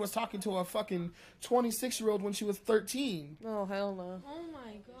sister was talking to a fucking 26-year-old when she was 13. Oh hell no! oh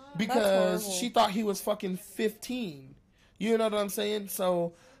my god. Because she thought he was fucking 15. You know what I'm saying?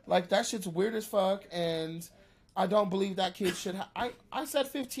 So like that shit's weird as fuck, and I don't believe that kid should have. I said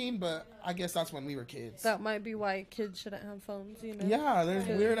 15, but I guess that's when we were kids. That might be why kids shouldn't have phones, you know? Yeah, there's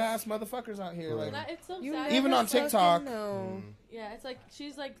weird ass motherfuckers out here. Like, It's so you sad. even on TikTok. Yeah, it's like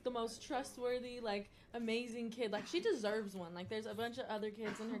she's like the most trustworthy, like amazing kid. Like she deserves one. Like there's a bunch of other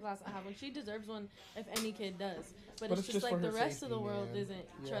kids in her class that have one. She deserves one if any kid does. But it's just like the rest of the world isn't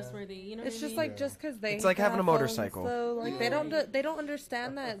trustworthy. You know, it's what I just mean? like just because they. It's like having a motorcycle. So like they don't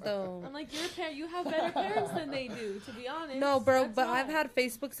understand that though. I'm like, your parent, you have better parents than they do. To be honest. No, bro, That's but why. I've had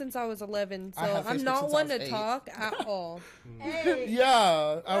Facebook since I was 11, so had I'm Facebook not since one I to was 8. talk at all.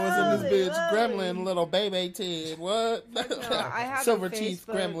 Yeah, I was in this bitch gremlin, little baby Ted. What? I had Silver a teeth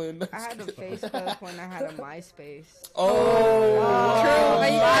Facebook. gremlin. I had a Facebook when I had a MySpace.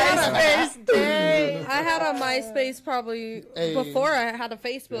 MySpace day. I had a MySpace probably before I had a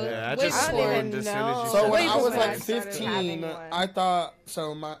Facebook. Yeah, I Way just before. formed as soon as you So said when that. I was when like I started 15, having one. I thought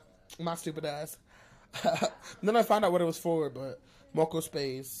my stupid ass. Then I found out what it was for, but Moco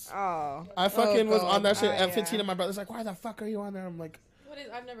Space. Oh. I fucking was God. on that shit Oh, at 15, yeah. and my brother's like, "Why the fuck are you on there?" I'm like, What is?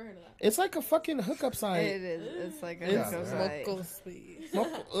 I've never heard of that. "It's like a fucking hookup site." It is. It's like a It's- hookup site. Moco Space.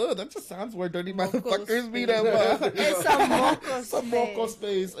 Ugh, that just sounds where dirty Moco motherfuckers meet Space. up. It's a Moco Some Moco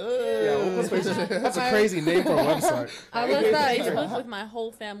Space. Space. Yeah, Local Space is- that's a crazy name for a website. I was that. Facebook with my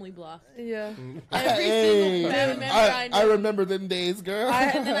whole family blocked. Yeah. Every Hey, single family member I I know. remember them days, girl.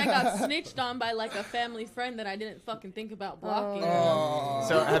 And then I got snitched on by like a family friend that I didn't fucking think about blocking. Oh.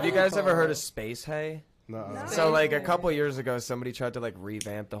 So have you guys ever heard of Space Hay? No. So like a couple years ago, somebody tried to like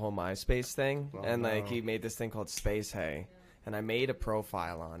revamp the whole MySpace thing, and like no. he made this thing called Space Hay, and I made a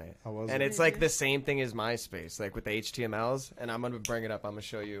profile on it, How was and it? it's like the same thing as MySpace, like with the HTMLs, and I'm gonna bring it up. I'm gonna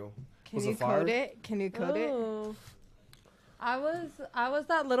show you. Can Was you it fire? code it? Can you code it? Oh. I was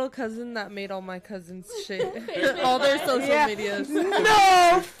that little cousin that made all my cousins shit. all their social Yeah. medias.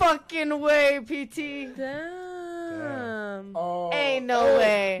 No fucking way, PT. Damn. Oh. Ain't no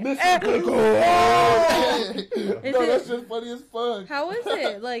way. Mr. Pickle. Is No, it- that's just funny as fuck. How is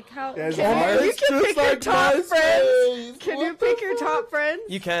it? Like how? Yeah, it's Can fire. you can pick your top MySpace. friends. Can you What pick the your fuck? top friends?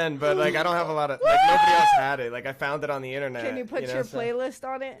 You can, but like I don't have a lot of like nobody else had it. Like I found it on the internet. Can you put know, your so- playlist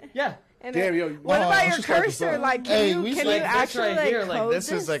on it? Yeah. And Damn, then- yo. What about I your should start this cursor? up. Like, Hey, can we you should- Like this actually right like here, code like this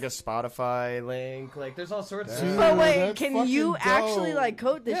this? is like a Spotify link. Like there's all sorts Dude, of. But wait, that's can you fucking actually dope. like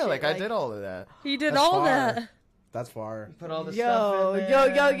code this? Yeah, shit? like I did all of that. He did That's all fire. that. That's fire. Put all the Yo, stuff in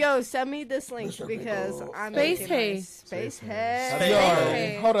yo, there. yo, send me this link Mr. because Pickle. I'm Space making Hay. my Space Space Hay. Yo,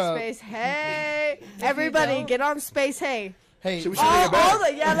 Hey. hold up. Space Hay. Everybody, don't- get on Space Hay. Hey, Should we bring it back?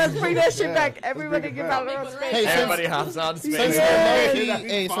 Let's bring that shit Yeah, back. let's Everybody bring it get back. on Space Hey, Hay. Everybody hops on Space. since Hay. we're low-key, That'd be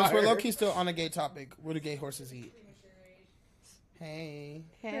since we're fire. low-key still on a gay topic, what do gay horses eat? Hey.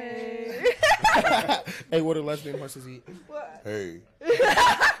 Hey. Hey, what do lesbian horses eat? Hey.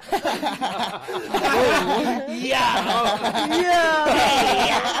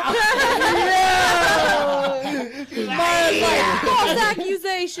 False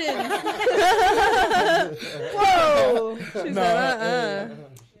accusations. Whoa. She No, said,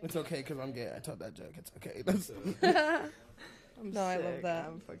 It's okay because I'm gay. I told that joke. It's okay. That's, No, I love that.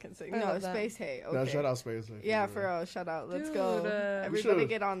 I'm fucking sick. I No, love that. Space Hay. Okay. No, shout out Space. Yeah, for real. Shout out. Let's go. Dude, Everybody should.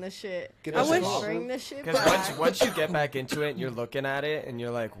 get on this shit. Get I that shit wish- off. Bring this shit Because back. once you get back into it and you're looking at it and you're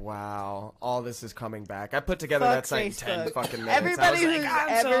like, wow, all this is coming back. I put together Fuck that site in 10 Facebook. fucking minutes. Everybody I was who's like,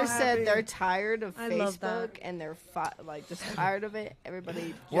 I'm so ever happy. said they're tired of I love Facebook that. and they're like just tired of it,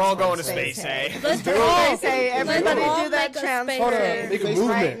 everybody. We're all going to Space Space Hay. Hay. Let's Space Hay. Everybody all do that make a transfer Space Hay. Make a Facebook- movement.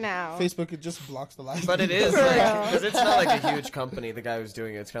 right now. Facebook, it just blocks the live. But it is, like, because it's not like a huge huge company. The guy who's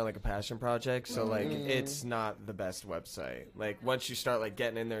doing it's kind of like a passion project. So like, it's not the best website. Like once you start like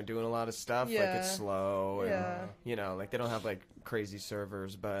getting in there and doing a lot of stuff, like it's slow. And, you know, like they don't have like crazy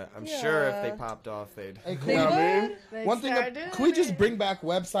servers, but I'm sure if they popped off, they'd. Hey, one thing, can we just bring back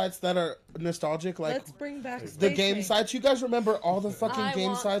websites that are nostalgic? Like, let's bring back the game sites. You guys remember all the fucking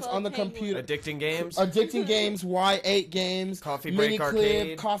game sites on the computer? Addicting Games, Y8 Games, Coffee Break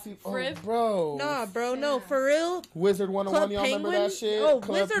Arcade, Coffee. Friv? Oh, bro. Nah, bro, no, for real. Wizard 101. Club Y'all remember Penguin? that shit? Oh,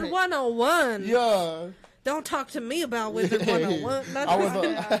 Wizard 101. Yeah. Don't talk to me about Wizard 101. I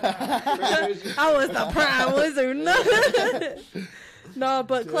was the prime wizard. No,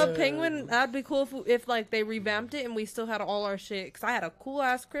 but Club Penguin, that'd be cool if like they revamped it and we still had all our shit. Cause I had a cool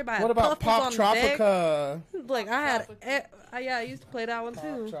ass crib. I had what about Pop Tropica? Like I had, I used to play that one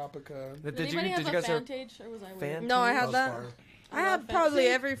too. Pop Tropica. Did you guys have Fantage, or was I weird? No, I had that. I had probably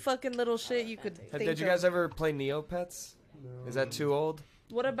every fucking little shit you could think Did you guys ever play Neopets? No. Is that too old?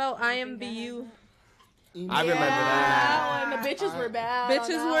 What about IMVU? I remember that. And the bitches were bad.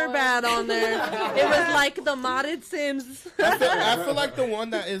 Bitches were bad on there. It was like the modded Sims. I feel like the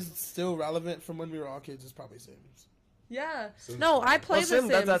one that is still relevant from when we were all kids is probably Sims. Yeah. No, I play the Sims.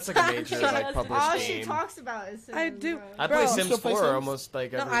 That's like a major like published all game. she talks about is Sims. I do. Bro. I play Sims 4 almost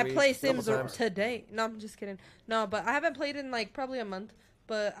like every I week, play Sims today. No, I'm just kidding. No, but I haven't played in like probably a month.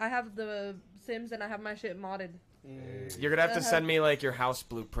 But I have the Sims and I have my shit modded. You're gonna have to send me like your house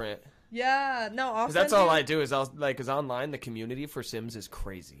blueprint. Yeah, no, I'll Because that's all I do is because online the community for Sims is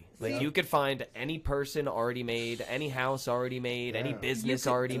crazy. Like you could find any person already made, any house already made, any business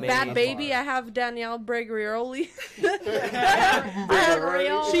already made. Bad baby, I have Danielle Bregrioli.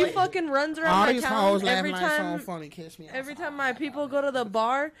 She fucking runs around my town every time. So funny. Kiss me every time my people go to the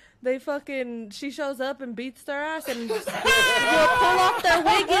bar, she shows up and beats their ass and will pull off their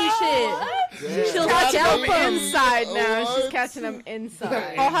wig and shit. She'll catch scalp them them inside now. She's catching them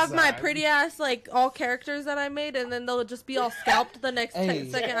inside. I'll have my pretty ass like all characters that I made, and then they'll just be all scalped the next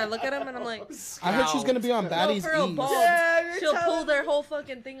second. I look at them and I'm like, I heard she's gonna be on Baddies Ease. She'll pull their whole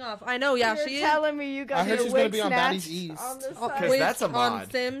fucking thing off. I know, yeah, she is. Telling me you got I heard she's gonna be on Baddies Ease. Because that's a mod. On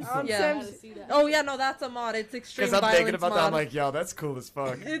Sims, on Sims. Oh yeah, no, that's a mod. It's extreme violence. Because I'm thinking about mod. that, I'm like, yo, that's cool as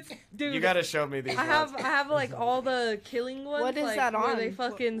fuck. Dude, you gotta show me these. I have like all the killing ones. What is like, that on? Where they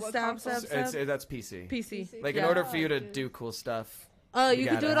fucking stab. That's PC. PC. Like in order for you to do cool stuff. You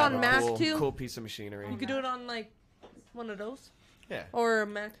could do it on Mac too. Cool piece of machinery. You could do it on like one of those. Yeah. Or a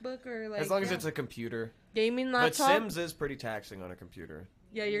MacBook or like. As long as it's a computer. Gaming laptop. But Sims is pretty taxing on a computer.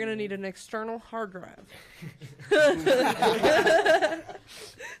 Yeah, you're gonna need an external hard drive. No,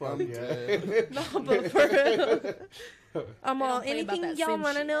 but for real. Anything y'all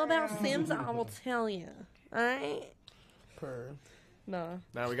want to know about Sims, I will tell you. All right. No.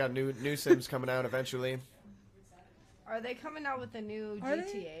 Now we got new Sims coming out eventually. Are they coming out with a new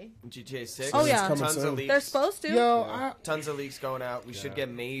GTA? GTA 6. Oh yeah, tons of leaks. They're supposed to. Yo, tons of leaks going out. We should get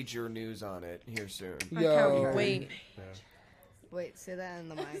major news on it here soon. I can't wait. Wait, say that in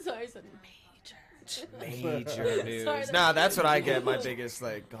the mic. Sorry, I said major news. Nah, that's what I get my biggest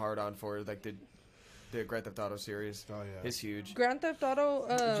like hard on for, like the Grand Theft Auto series. Oh yeah, it's huge. Grand Theft Auto.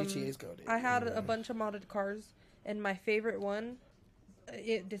 GTA's goated. I had a bunch of modded cars, and my favorite one,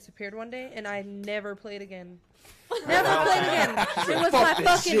 it disappeared one day, and I never played again. Never played again. It was my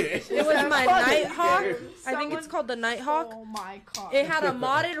fucking. It was my Nighthawk. I think it's called the Nighthawk. Oh my god! It had a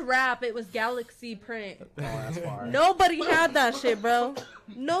modded wrap. It was Galaxy print. Oh, that's fire. Nobody had that shit, bro.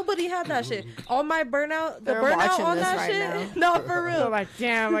 Nobody had that shit. All my burnout, the burnout on that shit. No, for real. They're like,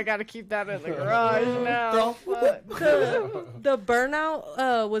 damn, I gotta keep that in the garage now. The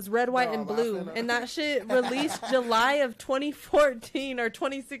burnout was red, white, and blue, and that shit released July of 2014 or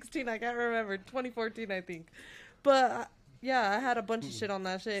 2016. I can't remember. 2014, I think. But yeah, I had a bunch of shit on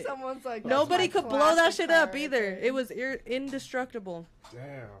that shit. Someone's like, nobody could blow that shit up either. It was indestructible.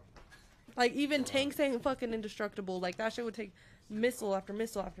 Damn. Like even tanks ain't fucking indestructible. Like that shit would take missile after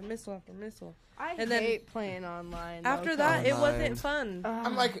missile after missile after missile. I hate playing online. After that, it wasn't fun.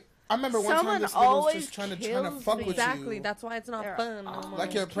 I'm like, I remember one time this nigga was just trying to fuck with you. Exactly, that's why it's not fun.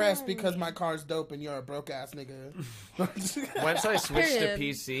 Like you're pressed because my car's dope and you're a broke ass nigga. Once I switched to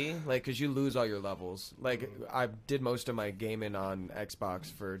PC, like, cause you lose all your levels. Like, I did most of my gaming on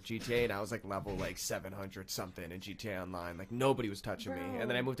Xbox for GTA, and I was like level like 700 something in GTA Online. Like nobody was touching me, and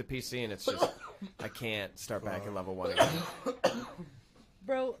then I moved to PC, and it's just I can't start back in level 1 again.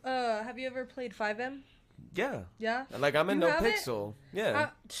 Bro, have you ever played 5M? Yeah. Yeah. Like I'm in No Pixel.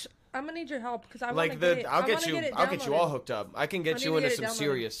 Yeah. I'm gonna need your help because I like want to get it. I'll get you all hooked up. I can get you into some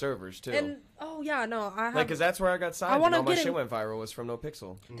serious servers too. And Oh yeah, no, I have. Like, cause that's where I got signed. I And wanna all my get shit in- went viral was from No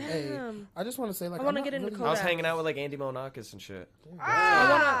Pixel. Hey, Damn. I just want to say, like, I wanna I'm get not into really- I was Kodak. hanging out with like Andy Milonakis and shit.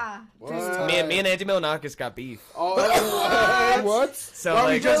 What? Me and Andy Milonakis got beef. Oh, What? So Bro,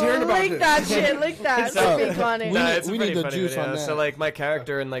 we like, just hearing about Lick this. that shit. Lick that. So- That'd be funny. We- nah, it's a we pretty need the funny juice video. on that. So like my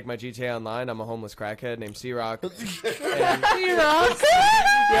character in like my GTA Online, I'm a homeless crackhead named C-Rock. Yo,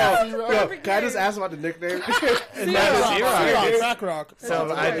 can I just ask about the nickname? And that's C-Rock. Crack rock.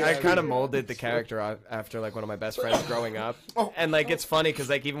 So I kind of molded the character after like one of my best friends growing up, and like it's funny because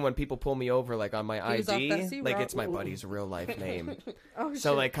like even when people pull me over like on my He was off that ID, C-Rock. like it's my buddy's real life name. Oh,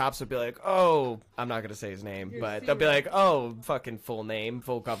 So shit. like cops would be like, oh, I'm not gonna say his name, You're but they'll be C-Rock. like, oh, fucking full name,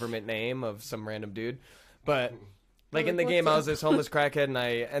 full government name of some random dude, but. Like in the game, I was this homeless crackhead, and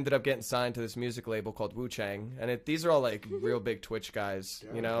I ended up getting signed to this music label called Wu Chang, and these are all like real big Twitch guys,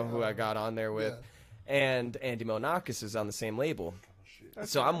 you know, who I got on there with, and Andy Milonakis is on the same label.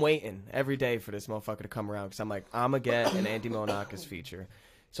 So I'm waiting every day for this motherfucker to come around because I'm like, I'm gonna get an Andy Milonakis feature.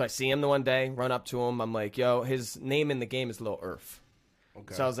 So I see him the one day, run up to him, I'm like, yo, his name in the game is Lil Urf.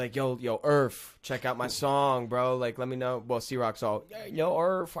 Okay. So I was like, yo, Urf, check out my song, bro. Like, let me know. Well, C-Rock's all, yo,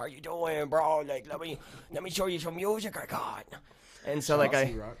 Urf, how you doing, bro? Like, let me show you some music I got. And so, like,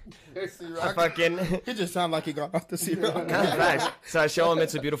 I fucking... He just sounded like he got off the C-Rock. So I show him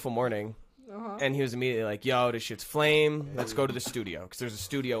It's a Beautiful Morning. And he was immediately like, yo, this shit's flame. Let's go to the studio. Because there's a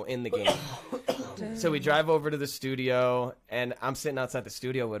studio in the game. So we drive over to the studio. And I'm sitting outside the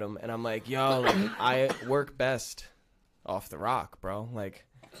studio with him. And I'm like, yo, like, I work best off the rock, bro. Like,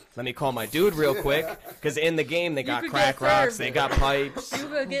 let me call my dude real quick. Because in the game, they got could crack get rocks. served. They got pipes. You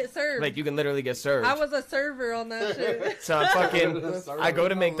could get served. Like, you can literally get served. I was a server on that shit. So I go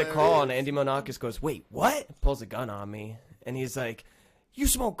to make the call, and Andy Milonakis goes, wait, what? Pulls a gun on me. And he's like, you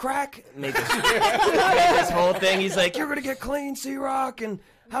smoke crack? Made this whole thing. He's like, you're going to get clean, C-Rock, and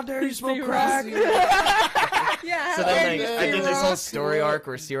how dare you smoke crack? Yeah. So then, like, I did this whole story arc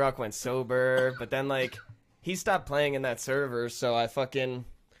where C-Rock went sober, but then, like, he stopped playing in that server, so I fucking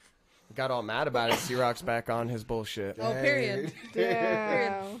got all mad about it. C-Rock's back on his bullshit. Oh, period.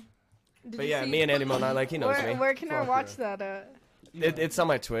 Damn. But yeah, me and Andy Milonakis, like, he knows me. Where can I watch that at? It's on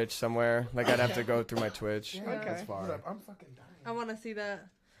my Twitch somewhere. Like, I'd have to go through my Twitch. Okay. That's fine. I'm fucking dying. I want to see that.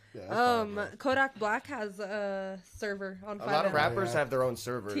 Yeah, that's fine. Kodak Black has a server on A lot of 5M. rappers have their own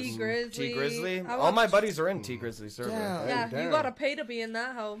servers. T Grizzly. T Grizzly. I All my watched- buddies are in T Grizzly server. Damn. Yeah, Damn. you gotta pay to be in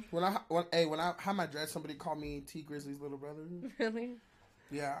that hoe. When I had my dreads, somebody called me T Grizzly's little brother. Really?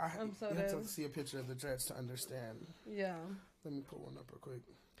 Yeah, I'm so you have dead. to see a picture of the dreads to understand. Yeah. Let me pull one up real quick.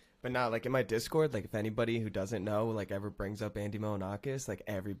 But now, like in my Discord, like if anybody who doesn't know, like ever brings up Andy Milonakis, like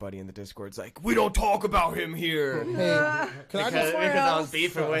everybody in the Discord's like, we don't talk about him here. Hey, can I just Because I was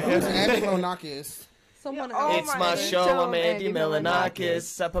beefing with Who's him. Andy Milonakis? Someone Yeah, else. oh It's my my show, show, I'm Andy Andy Milonakis.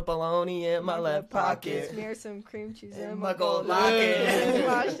 Milonakis. I put bologna in my left pocket. Smear some cream cheese in My my gold gold locket.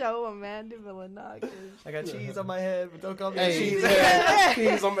 My show, Amanda Milonakis. I got cheese on my head, but don't call me Hey. cheese.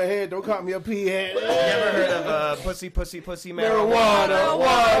 Cheese on my head. Don't call me a pea head. You ever heard of pussy marijuana? Marijuana.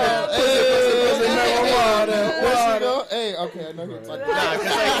 Water. Pussy, marijuana. There she go. Hey, okay, I know who you're talking Nah, about. 'cause,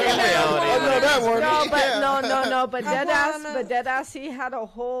 like, in reality, I know that one. No, but Yeah. no. But Deadass, he had a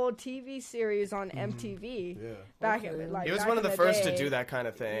whole TV series on MTV. Yeah. Back Okay. like he was back one of in the first day. to do that kind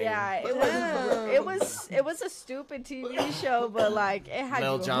of thing. Yeah, it was a stupid TV show, but like it had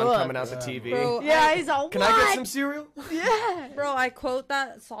Lil you Jon hooked. coming out the TV. Bro, Yeah, he's all, Can what? I get some cereal? Yeah. Bro, I quote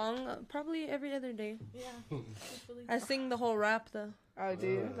that song probably every other day. Yeah. Hopefully. I sing the whole rap though. Oh,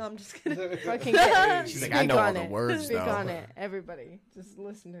 dude. No, I'm just kidding. Fucking get She's speak like, I know all on the it. words, Speak though. on it. Everybody, just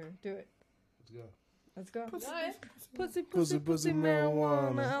listen to her. Do it. Let's go. Let's go. Alright. Pussy, Pussy, pussy,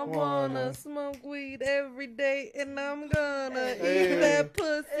 marijuana. I wanna smoke weed every day, and I'm gonna Hey. eat that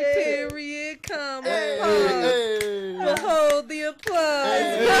pussy. Period, comma, Hey, pause. hey, Behold the applause.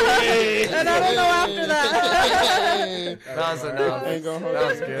 hey. And I don't know after that. Hey. That was enough. Ain't gonna hold That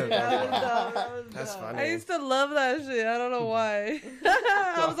was it. good. That's I funny. used to love that shit. I don't know why.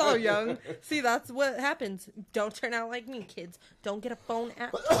 I was all young. See, that's what happens. Don't turn out like me, kids. Don't get a phone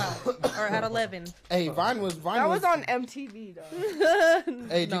at 12 or at 11. Hey, Vine was That was on MTV though.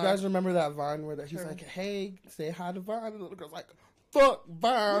 Hey, do you No. guys remember that Vine where he's like, "Hey, say hi to Vine," and the little girl's like, "Fuck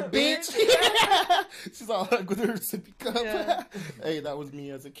Vine, bitch." She's all like with her sippy cup. Yeah. Hey, that was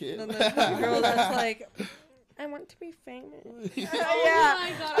me as a kid. And then the girl that's like, I want to be famous. Oh my god, I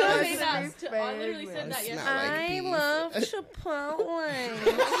That's say that. the I literally said that It's not yesterday. like I beef. love Chipotle.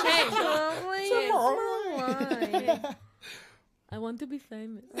 Chipotle is my life. I want to be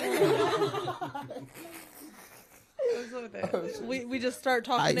famous. That's with it. We just start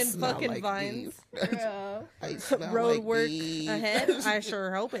talking in fucking like vines. Bro. Road like work beef. ahead. I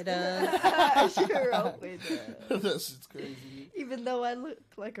sure hope it does. I sure hope it does. That shit's crazy. Even though I look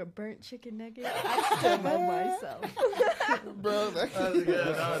like a burnt chicken nugget, I still love myself. Bro, that's good.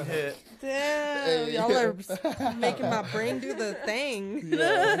 That hit. Damn, Hey. y'all are making my brain do the thing.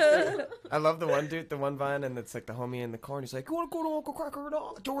 Yeah. I love the one dude, the one vine, and it's like the homie in the car, and he's like, "You want to go to Uncle Cracker at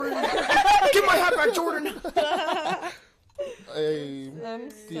all, Jordan? Get my hat back, Jordan." Hey, I'm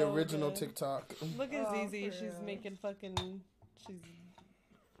the so original good. TikTok. Look at Oh, Zizi. for She's real. making fucking. She's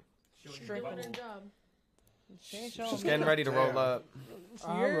Doing stripping. her job. She ain't showing She's me. getting ready to roll up.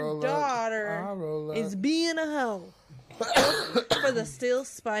 I'll Your roll up. daughter I'll roll up. is being a hoe for the still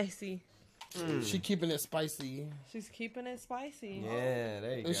spicy. She keeping it spicy. She's keeping it spicy. Yeah,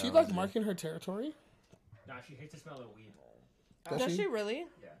 there you go. Is she like marking her territory? Nah, she hates the smell of weed. Does she really?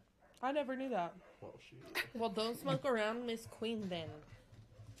 Yeah. I never knew that. Well, shit. Well, don't smoke around Miss Queen then.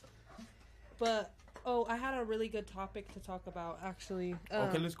 But I had a really good topic to talk about actually.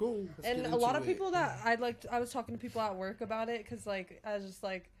 Okay, let's go. And a lot of people that I was talking to people at work about it because like I was just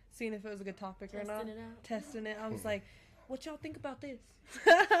like seeing if it was a good topic or not. Testing it out. Testing it. I was like, what y'all think about this?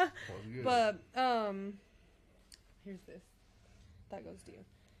 Well, good. But here's this. That goes to you.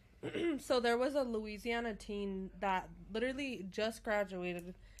 So there was a Louisiana teen that literally just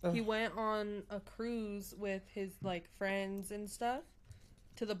graduated. He went on a cruise with his like friends and stuff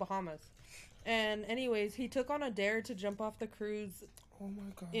to the Bahamas. And anyways, he took on a dare to jump off the cruise Oh my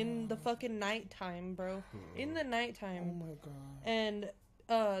god. in the fucking nighttime, bro. In the nighttime. Oh my god. And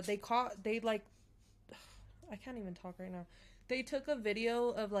I can't even talk right now. They took a video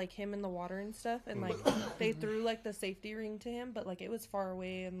of like him in the water and stuff, and like they threw like the safety ring to him, but like it was far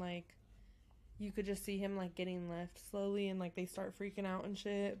away, and like you could just see him like getting left slowly, and like they start freaking out and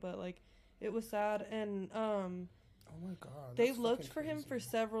shit. But like it was sad, and Oh my god. they that's looked fucking for him crazy. for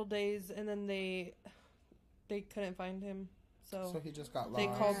several days, and then they couldn't find him. So he just got They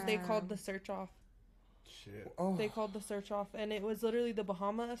lost. called the search off. Shit. Oh. They called the search off, and it was literally the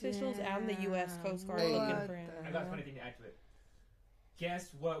Bahama officials and the U.S. Coast Guard Hey. looking for him. I got a funny thing to add to it.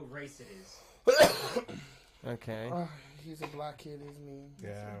 Guess what race it is? Okay. Oh, he's a black kid, isn't he?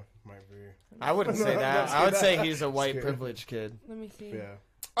 Yeah, might be. I wouldn't say that. I would say he's a white privileged kid. Let me see. Yeah.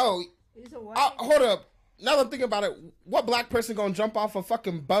 Oh, He's a white. hold up. Now that I'm thinking about it, what black person gonna jump off a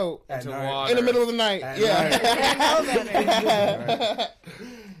fucking boat At Into night. water. in the middle of the night? At Yeah.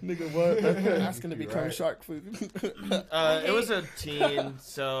 Nigga, what? Asking to become right. shark food. It was a teen,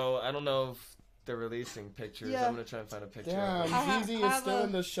 so I don't know if they're releasing pictures. Yeah. I'm gonna try and find a picture. Damn, of it. I Zizi is have still a-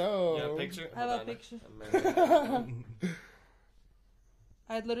 in the show. You have a picture? I have Hold a on. picture. I'm gonna-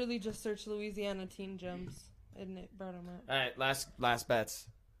 I literally just searched Louisiana teen jumps, and it brought him up. All right, last bets.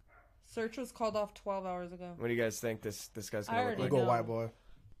 Search was called off 12 hours ago. What do you guys think this guy's I gonna look already like? Go know. white boy.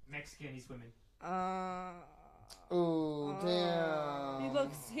 Mexican, he's swimming. Ooh, damn.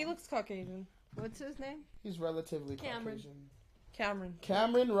 He looks Caucasian. What's his name? He's relatively Cameron. Caucasian. Cameron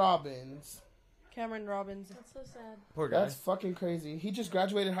Cameron Robbins. Cameron Robbins. That's so sad. Poor guy. That's fucking crazy. He just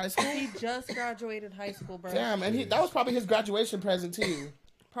graduated high school. He just graduated high school, bro. Damn, and that was probably his graduation present too.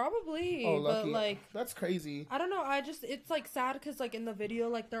 Probably, Oh, but lucky. like That's crazy. I don't know. It's like sad because like in the video,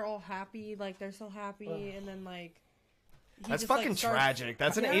 like they're all happy, like they're so happy, and then like he That's just, like, fucking starts- tragic.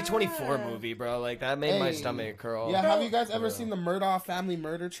 That's an Yeah. A24 movie, bro. Like that made my Hey. stomach curl. Yeah, Bro. have you guys ever seen the Murdaugh family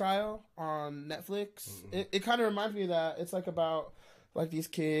murder trial on Netflix? It kind of reminds me of that. It's like about like these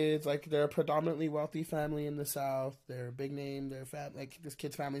kids, like they're a predominantly wealthy family in the South. They're a big name. They're like this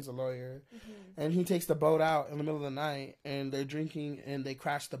kid's family's a lawyer, and he takes the boat out in the middle of the night, and they're drinking, and they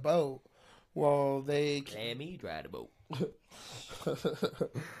crash the boat. Well, they Damn, he drive the boat.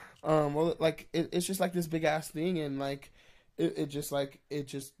 well, like it's just like this big ass thing, and like it just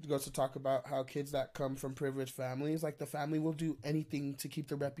goes to talk about how kids that come from privileged families, like the family will do anything to keep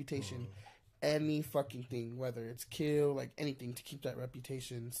their reputation, any fucking thing, whether it's kill, like anything to keep that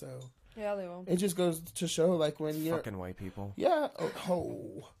reputation. So Yeah, they will. it just goes to show, like when you're Fucking white people. yeah, I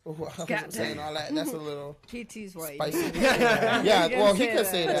wasn't saying all that. That's a little PT's white. spicy. Yeah, Yeah, you well, can he say could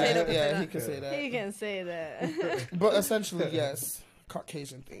that. say Potato, that. Yeah, potato. he could say that. He can say that. But essentially, yes,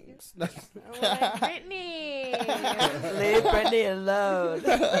 Caucasian things. I'm like, Brittany. Leave Brittany alone.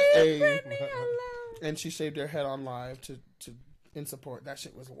 Hey. And she shaved her head on live to in support. That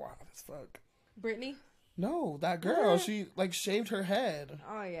shit was wild as fuck. Brittany. No, that girl, she like shaved her head.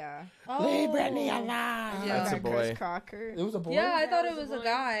 Oh yeah. Oh. Leave Brittany alive. Yeah. That's a That boy. Chris Crocker. It was a boy. Yeah, I thought it it was was a a boy.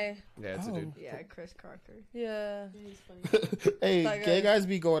 guy. Yeah, it's a dude. Yeah, Chris Crocker. Yeah, He's funny. Hey, That gay guy. guys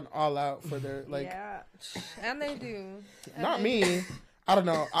be going all out for their like. Yeah. and they do. And Not they me. do. I don't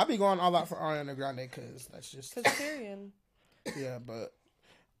know. I'll be going all out for Ariana Grande because that's just... Because Tyrion. Yeah, but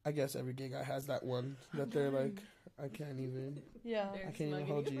I guess every gay guy has that one that they're like, I can't even... Yeah. I can't even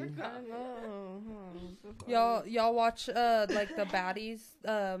hold you. Y'all watch like the baddies,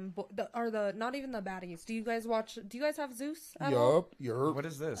 not even the baddies. Do you guys have Zeus at all? Yup. What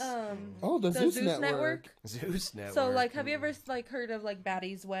is this? The Zeus Network. Zeus Network. So like, have you ever like heard of like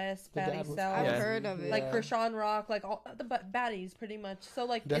Baddies West, Baddies South? I've heard of it. Like Krishan Rock, like all the baddies pretty much. So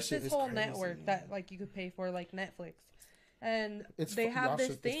like That it's shit this is whole crazy. network that like you could pay for like Netflix, and It's they have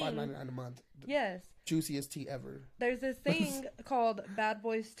this It's thing. $5.99 a month. Yes. Juiciest tea ever. There's this thing called Bad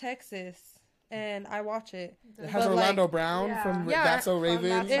Boys Texas, and I watch it. It has But, Orlando like, Brown from Yeah. That's So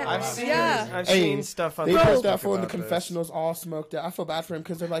Raven. Yeah. I've Hey, seen stuff on They Facebook post that fool in the about this. confessionals all smoked out. I feel bad for him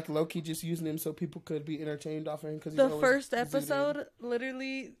because they're like low key just using him so people could be entertained off of him. Cause The first episode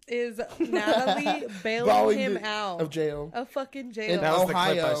literally is Natalie bailing Bawling him the- out of jail of fucking jail. in That was the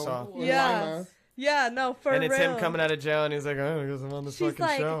Ohio. clip I saw. in Yeah. Lima. Yeah, no, for And real. it's him coming out of jail, and he's like, "Oh, because I'm on this She's fucking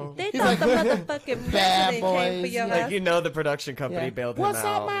like, show." they He's thought the like, motherfucking Bad president came for boys. your Like, ass. you know, the production company Yeah. bailed What's him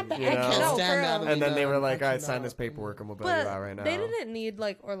up, out. my you bad? I know? can't No, stand for that. real. And then they were I like, "All right, cannot. sign this paperwork, and we'll bail But you out right now." they didn't need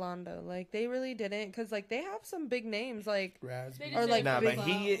like Orlando, like they really didn't, because like they have some big names, like Raspberry. or like Nah, big, but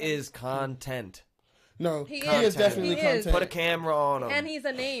he is content. No, He he is. is definitely He is. content. Put a camera on him. and he's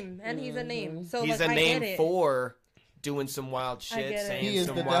a name, So He's like, a I name get it. for doing some wild I shit, get it. saying He is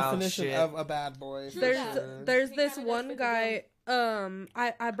some the wild definition shit. of a bad boy. for There's sure. there's He this kinda does one fit the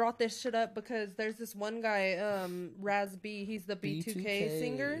guy. I brought this shit up because there's this one guy, Raz B. He's the B2K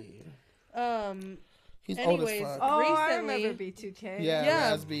singer. He's old as anyways, fuck. Oh, I Recently- remember B2K. Yeah, Yeah.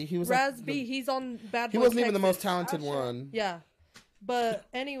 Raz B. He was Raz like B. He's on Bad Boys he wasn't even the most Texas. talented Oh, shit. one. Yeah. But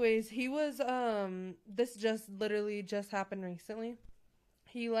anyways, he was this just literally just happened recently.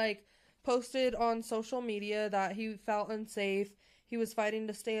 He like posted on social media that he felt unsafe. He was fighting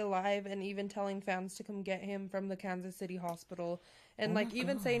to stay alive and even telling fans to come get him from the Kansas City hospital. And like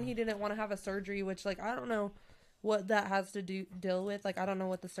even saying he didn't want to have a surgery, which like I don't know what that has to deal with. Like I don't know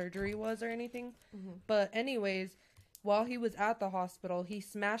what the surgery was or anything. But anyways, while he was at the hospital, he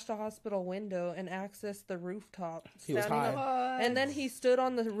smashed a hospital window and accessed the rooftop. He was standing high. And then he stood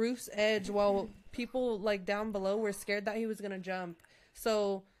on the roof's edge while people like down below were scared that he was gonna jump.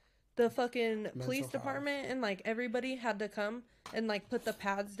 So the fucking police health. department and like everybody had to come and like put the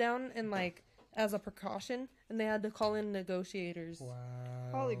pads down and like as a precaution, and they had to call in negotiators. Wow.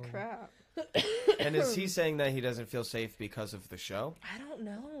 Holy crap. And is he saying that he doesn't feel safe because of the show? I don't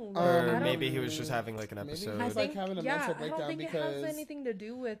know. I Or don't- maybe he was just having like an Maybe episode. he was like having a mental I breakdown don't think it because has anything to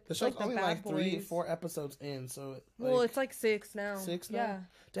do with the show's like, the only Bad like Boys. 4 episodes in, so Well, it's like 6 now. 6 now? Yeah.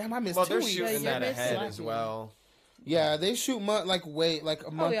 Damn, I missed Well, 2 they're weeks. shooting Yeah, that you missed ahead it. as well. Yeah, they shoot a month a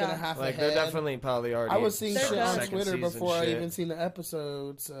month yeah. and a half Like ahead. they're definitely probably already. I was seeing They're shit done. on second Twitter season before I shit. even seen the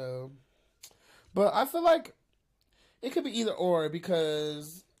episode, so. But I feel like it could be either or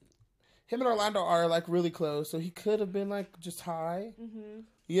because him and Orlando are like really close, so he could have been like just high. Mm-hmm.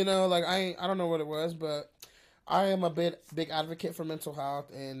 You know, like I don't know what it was, but I am a big advocate for mental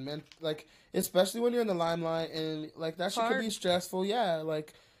health and like especially when you're in the limelight and like that shit could be Hard. stressful. Yeah,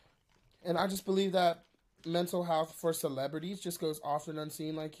 like, and I just believe that mental health for celebrities just goes often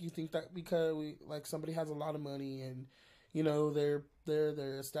unseen. Like you think that because somebody has a lot of money and you know they're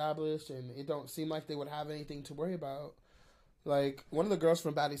established and it don't seem like they would have anything to worry about. Like one of the girls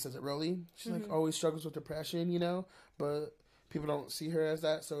from Baddies says it really. She's like always struggles with depression, you know, but people don't see her as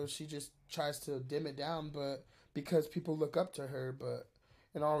that, so she just tries to dim it down. But because people look up to her, but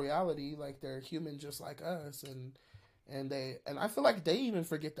in all reality, like they're human just like us, and I feel like they even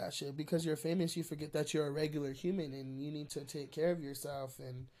forget that shit because you're famous. You forget that you're a regular human and you need to take care of yourself.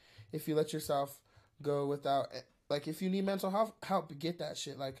 And if you let yourself go without, like, if you need mental health help, get that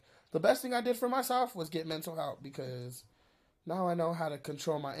shit. Like the best thing I did for myself was get mental help because now I know how to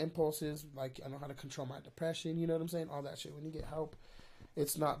control my impulses. Like I know how to control my depression. You know what I'm saying? All that shit. When you get help,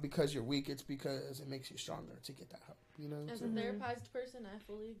 it's not because you're weak. It's because it makes you stronger to get that help. You know. As a therapized person, I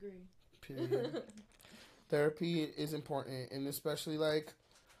fully agree. Period. Therapy is important, and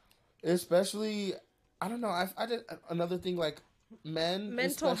especially I don't know. I did another thing like men.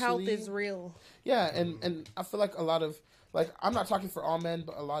 Mental health especially- is real. Yeah, and I feel like a lot of I'm not talking for all men,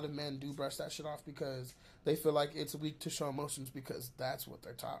 but a lot of men do brush that shit off because they feel like it's weak to show emotions because that's what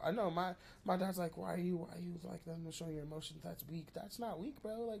they're taught. I know my dad's like, why are you like them showing your emotions? That's weak. That's not weak,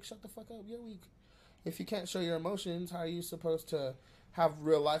 bro. Like shut the fuck up. You're weak. If you can't show your emotions, how are you supposed to have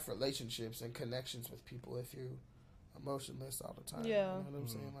real life relationships and connections with people if you're emotionless all the time? Yeah. You know what I'm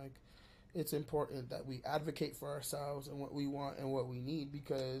saying? Like it's important that we advocate for ourselves and what we want and what we need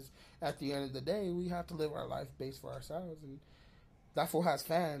because at the end of the day, we have to live our life based for ourselves. And that fool has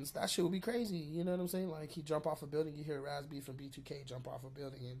fans. That shit would be crazy. You know what I'm saying? Like, he jump off a building, you hear Razby from B2K jump off a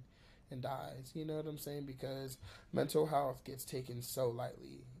building and dies. You know what I'm saying? Because mental health gets taken so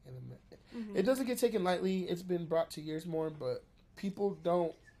lightly. It doesn't get taken lightly. It's been brought to years more, but people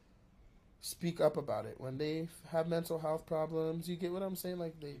don't speak up about it. When they have mental health problems, you get what I'm saying?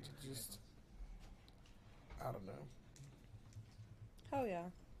 Like, they just, I don't know. Hell yeah.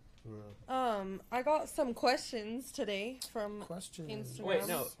 I got some questions today from Instagram. Wait,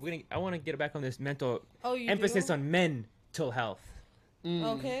 no, I want to get back on this mental emphasis on mental health.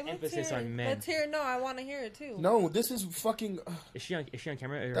 Okay, emphasis on men. Let's hear it. No, I want to hear it too. No, this is fucking. Is she on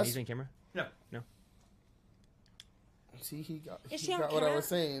camera? Or he's on camera? No. See, he got what I was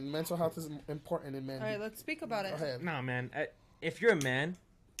saying. Mental health is important in men. All right, let's speak about it. Go ahead. No, man. If you're a man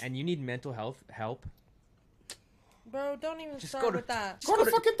and you need mental health help, bro, don't even start with that. Go to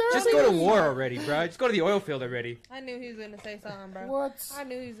fucking therapy. Just go to war already, bro. Just go to the oil field already. I knew he was gonna say something, bro. What? I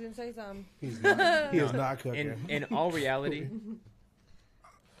knew he was gonna say something. He's not. He is not cooking. In all reality,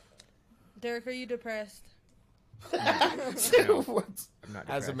 Derek, are you depressed? no, I'm not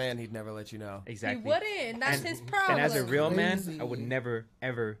As a depressed. man, he'd never let you know. Exactly. He wouldn't. That's his problem. And as a real man, Crazy. I would never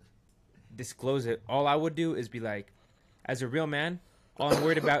ever disclose it. All I would do is be like, as a real man, all I'm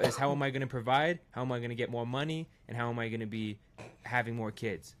worried about is how am I going to provide, how am I going to get more money, and how am I going to be having more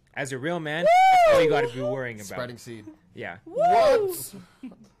kids. As a real man, that's all you got to be worrying about. Spreading seed. Yeah. What?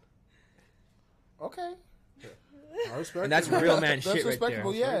 Okay. I respect And that's it. real man That's shit right there.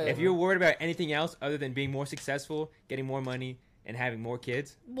 respectable, yeah. If you're worried about anything else other than being more successful, getting more money, and having more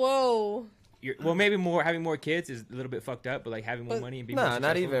kids, Whoa. maybe having more kids is a little bit fucked up, but like having more money and being more Nah, successful.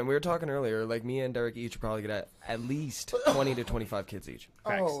 not even. We were talking earlier. Like, me and Derek each would probably get at least 20 to 25 kids each.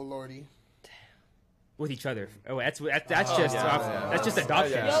 Facts. Oh lordy. With each other. Oh, that's just yeah. that's just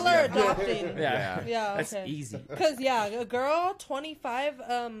adoption. Yeah. Y'all are adopting. Yeah. Yeah, That's okay. easy. Because, yeah, a girl, 25,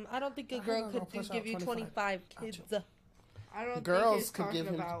 I don't think a girl don't know, could push give out you 25 kids. I don't Girls think could he's give talking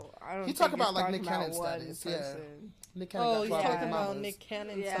him- about. I don't He think talk he's about, like, talking Nick Cannon about one status, yeah. person. Nick Cannon Oh, got he's 12 talking baby about mamas. Nick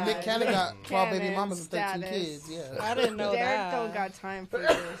Cannon. Yeah. side. Nick Cannon got 12 baby Cannon mamas and 13 status. kids. Yeah. I didn't know Derek that. don't got time for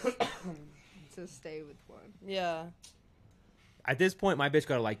this. To stay with one. Yeah. At this point, my bitch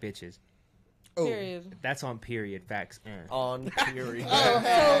gotta like bitches. Oh. Period. That's on period. Facts. On period. Oh,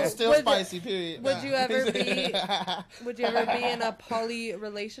 hell, So, still would- spicy. Period. would Nah. you ever be- Would you ever be in a poly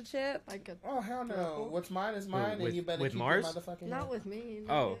relationship? Like a, Oh hell no! What's mine is mine, With- and you better with keep Mars? your motherfucking. not hand. with me.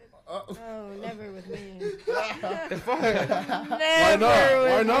 Oh. Oh. No, never with me. Why not?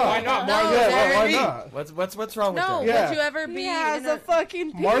 Why not? Why not? No, Yeah, Derek. why not? What's wrong with No, that? Yeah. would you ever be He has in a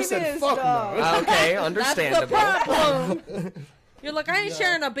fucking penis, Mars said fuck no. dog. Okay, That's the understandable. problem. You're like, I ain't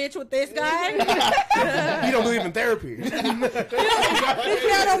sharing a bitch with this guy. You don't believe in therapy. This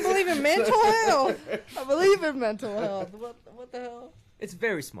guy don't believe in mental health. I believe in mental health. What the hell? It's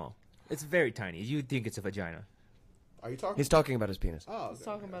very small. It's very tiny. You think it's a vagina. Are you talking? He's talking about his penis. Oh, He's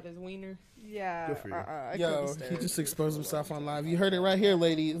talking about his wiener. Yeah. Good for you. I Yo, couldn't he stand just it. exposed himself on live. You heard it right here,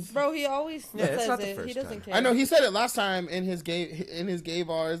 ladies. Bro, he always Yeah, it's says not the it. He first doesn't time. care. I know he said it last time in his gay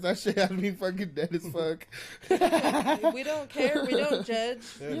bars. That shit had me fucking dead as fuck. We don't care. We don't judge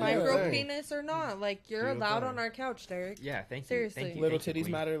Yeah, micro yeah. penis or not. Like, you're Yeah, allowed fine. on our couch, Derek. Yeah, thank you. Seriously. Thank you. Little thank you, titties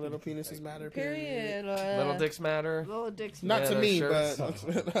queen. matter. Little penises matter. Period. Little dicks matter. Little dicks. Not Yeah, to their me, shirts.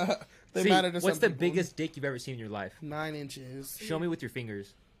 but they See, matter to what's some the people. biggest dick you've ever seen in your life? 9 inches. Show me with your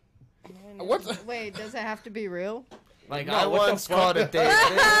fingers. What's the... Wait, does it have to be real? Like, No, I what the once fuck? caught a dick.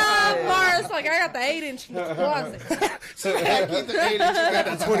 Mars, like, I got the 8-inch in the closet. So I keep the 8 inches.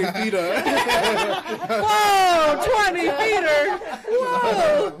 That's 20 feet up. Whoa, 20 feeder.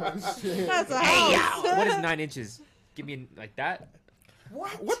 Whoa. That's a house. What is 9 inches? Give me like that.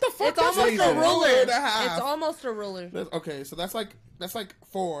 What the fuck? It's almost a That's ruler. and a half. It's almost a ruler. Okay, so that's like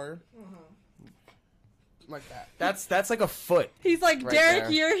 4. Like that. That's like a foot. He's like, Right Derek,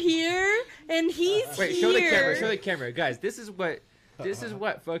 there. you're here, and he's Wait, here. show the camera. Show the camera, guys. This is what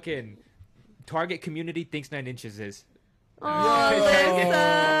fucking Target community thinks 9 inches is. Oh,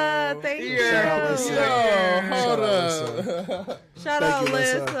 Alyssa, thank you. Shout out, Alyssa. Yo, hold Shout up. Shout Thank out, you,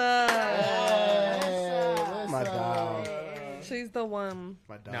 Alyssa. Alyssa. My dog. She's the one.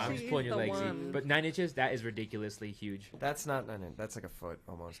 My dog. No, I'm just She's pulling your the legs. See? one. But 9 inches, that is ridiculously huge. That's not 9 inches. That's like a foot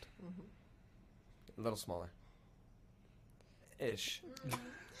almost. A little smaller. Ish.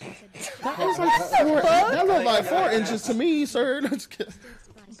 That looked like 4 inches to me, sir. Let's get...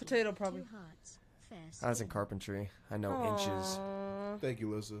 Potato, probably. I was in carpentry. I know inches. Aw, Thank you,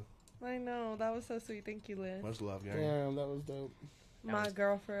 Alyssa. I know. That was so sweet. Thank you, Liz. Much love, gang. Damn, that was dope. My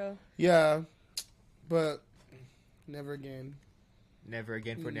girl, for real. Yeah, but never again. Never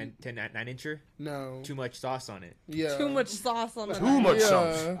again for 9-incher. No. Too much sauce on it. Yeah. Too much sauce on the Too much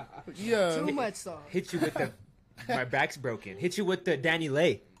sauce. Yeah. Too much sauce. Hit you with the. My back's broken. Hit you with the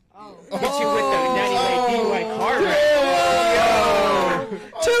Danileigh. Oh. Hit you with the Danileigh DUI car wreck.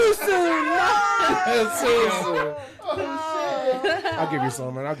 Too soon. Too soon. I'll give you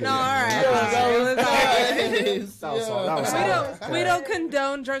some, man. I'll give No, you all some. right. We don't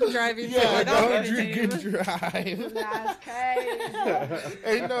condone drunk driving. so Yeah, we're not don't gonna drink do- and drive. That's crazy.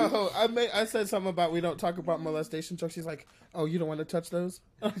 Hey, no, I said something about we don't talk about molestation jokes. She's like, oh, you don't want to touch those?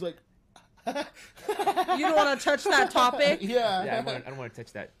 I was like, You don't want to touch that topic? yeah. Yeah, I don't want to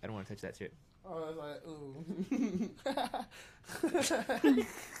touch that. I don't want to touch that shit. I was like, ooh.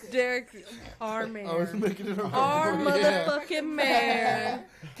 Derek, our I was mayor. making it Our motherfucking mayor.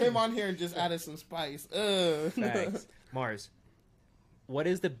 Came on here and just added some spice. Facts. Mars, what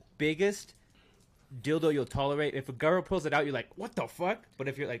is the biggest dildo you'll tolerate? If a girl pulls it out, you're like, what the fuck? But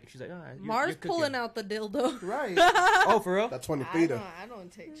if you're like, she's like, Mars pulling out the dildo. Right. Oh, for real? That's 20 I feet.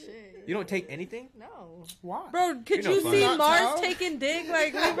 don't take shit. You don't take anything? No. Why? Bro, could You're you no see fun. Mars Not taking dick?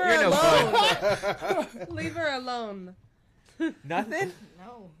 Like, leave her You're no alone. fun. Leave her alone. Nothing?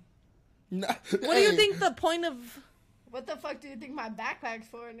 No. No. What do you think the point of... What the fuck do you think my backpack's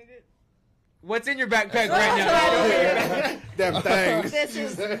for, nigga? What's in your backpack right now? Them things. This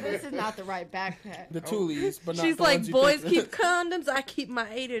is not the right backpack. The toolies, but not She's the like, ones you boys think- keep condoms, I keep my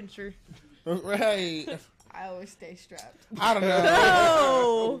 8-incher. Right. I always stay strapped. I don't know.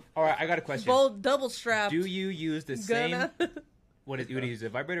 Oh! All right, I got a question. Bold double strap. Do you use the same... Gonna. What is, you would use a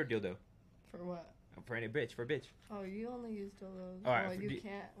vibrator or dildo? For what? For any bitch, for a bitch. Oh, you only use dildos. All right, Well, for you d-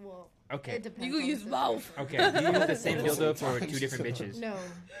 can't. Well, Okay. it depends. You can on use the both. Okay, do you use the same dildo for 2 different bitches? No.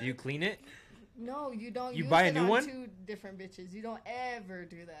 Do you clean it? No, you don't. You use buy a it new on one? 2 different bitches. You don't ever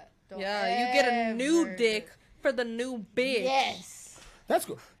do that. Don't Yeah, you get a new ever dick do- for the new bitch. Yes. That's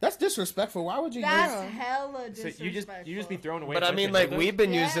cool. That's disrespectful. Why would you That's use? hella So disrespectful. you just be throwing away. But a I bunch mean, of like, dildos? we've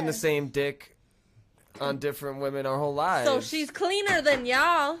been using the Yes. same dick on different women our whole lives. So she's cleaner than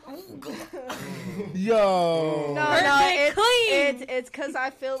y'all. Yo. No, Her dick it's clean. It's because I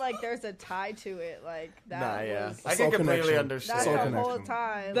feel like there's a tie to it. Like that. Nah, yeah. was, I Soul can completely connection. understand. that's Soul the connection. whole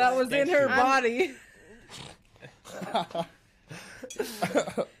time. That like, was in her I'm- body.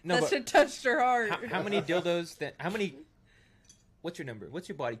 No, That but shit touched her heart. how many dildos? How many? What's your number? What's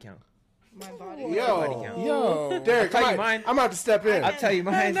your body count? My body. Body Yo. count. Yo. Derek, I'll tell I'm you mine. I'm about to step in. I'll tell you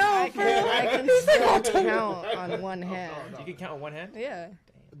mine. I can still count on one hand. You can count on one hand. Yeah.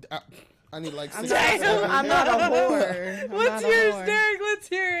 I need like I'm 6 I'm not a whore. I'm What's not a yours, whore. Derek? Let's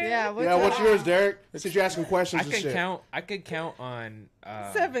hear it. Yeah. Yeah, what's yours, Derek? Since you're asking I questions and can shit. count. I could count on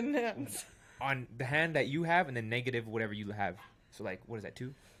 7 hands. on the hand that you have and then negative whatever you have. So like, what is that?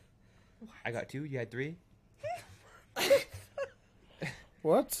 2? I got 2. You had 3.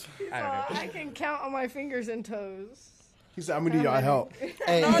 What? I don't know. I can count on my fingers and toes. He said, I'm gonna need y'all help.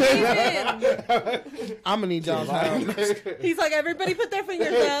 Hey, Not even. I'm gonna need y'all's help. He's like, everybody put their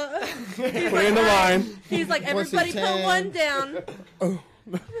fingers out. Put it in the line. He's like, What's it, everybody put 10? one down.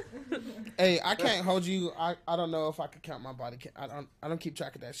 Hey, I can't hold you. I don't know if I could count my body. I don't keep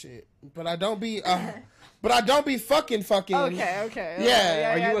track of that shit. But I don't be fucking. Okay.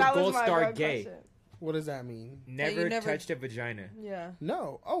 Yeah. Are you a that was gold my star real gay? question. What does that mean? Never, never- touched a vagina. Yeah.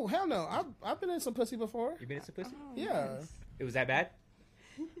 No. Oh hell no. I've been in some pussy before. You been in some pussy? Yeah. It was that bad?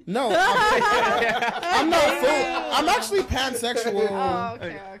 No. I'm not full. I'm actually pansexual. Oh,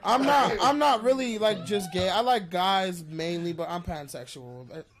 okay. I'm not really like just gay. I like guys mainly, but I'm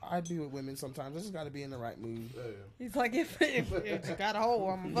pansexual. I be with women sometimes. I just got to be in the right mood. He's like, if you got a hole,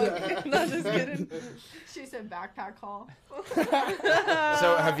 I'm fucking. Not just kidding. She said backpack haul.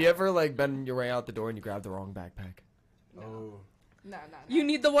 So have you ever like been your way out the door and you grabbed the wrong backpack? Oh. No. You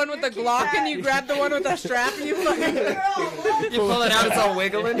need the one with the Glock and you grab the one with the strap and you fucking. You pull it out, it's all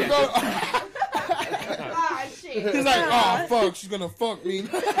wiggling. Ah, shit. He's like, oh fuck, she's gonna fuck me.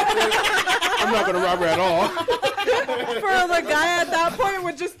 I'm not gonna rob her at all. For the guy at that point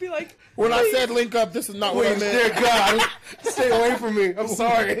would just be like, When I said link up, this is not what I Please, meant. dear God, stay away from me. I'm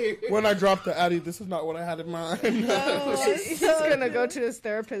sorry. When I dropped the Addy, this is not what I had in mind. He's gonna go to his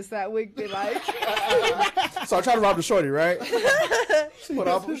therapist that week. Be like, So I tried to rob the shorty, right? She put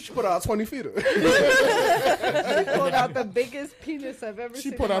out 20 feet. pulled out the biggest penis I've ever She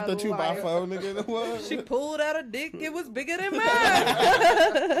seen. put in out my the 2x4, life. nigga. What? she pulled out a dick, it was bigger than mine.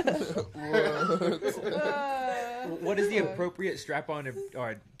 What is the appropriate strap-on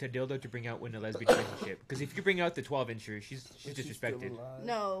or to dildo to bring out in a lesbian relationship? Because if you bring out the 12-incher, she's disrespected.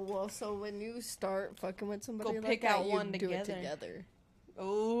 No, well, so when you start fucking with somebody Go like pick that, out you one do it together. together.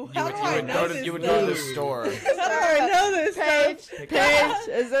 Oh, how do I know this? You would go to the store. How do I know this? Paige,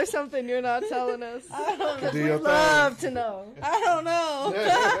 is there something you're not telling us? I don't know. Do your We'd love to know. I don't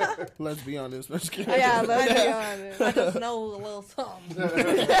know. Let's be honest. Let's get Yeah, let's be honest. I just know a little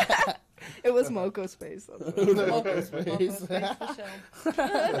something. It was Moco Space. Moco space for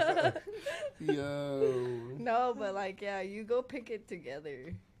sure. Yo. No, but like, yeah, you go pick it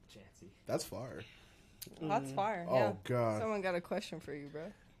together. That's fire. That's fire. Oh Yeah. god. Someone got a question for you, bro.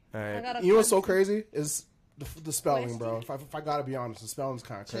 All I right. got a You know what's so question. crazy is the spelling, bro. If I gotta be honest, the spelling's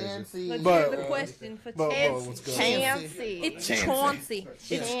kind of crazy. Chancy. Let's But- hear the question for But Chance. what's good? Fancy. It's Chauncey.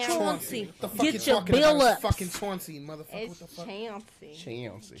 It's Chauncey. The fuck Get you your talking bill about? up. Fucking Chauncey, motherfucker. What It's the fuck? Chancy.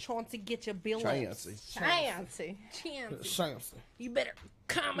 Chancy. Chauncey, get your bill up. Chancy. Chancy. Chance. Chauncey. You better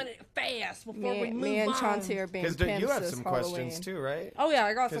comment it fast before we Me, move me and on. Chauncey are being Because pimps you have this some Halloween. questions too, right? Oh yeah,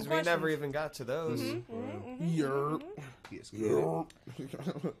 I got some Because we questions. never even got to those. Yerp. Yes, Yerp. All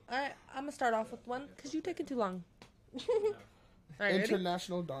right, I'm gonna start off with one because you're taking too long. All right, ready?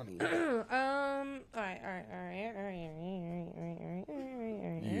 International Donnie. All right.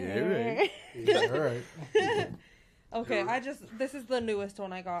 Yeah, all right. Okay, this is the newest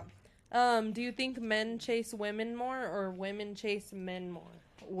one I got. Do you think men chase women more or women chase men more?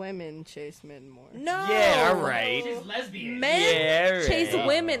 Women chase men more. No. Yeah, right. Men Yeah, right. chase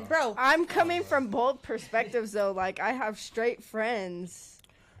women, bro. I'm coming from both perspectives though. Like I have straight friends,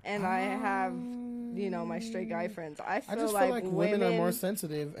 and I have, my straight guy friends. I I feel just like, feel like women are more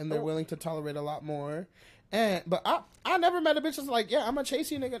sensitive and they're willing to tolerate a lot more. But I never met a bitch that's like, yeah, I'm gonna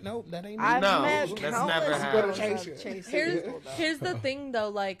chase you, nigga. Nope, that ain't me. I've No, met that's countless never girls happened. of chasing Here's people, though. here's the thing though,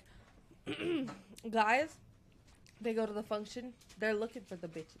 like guys, they go to the function, they're looking for the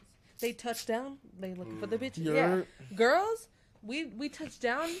bitches. They touch down, they looking for the bitches. Yerp. Girls, we touch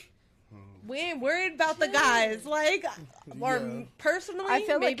down. We ain't worried about the guys. Like, or Yeah. personally, I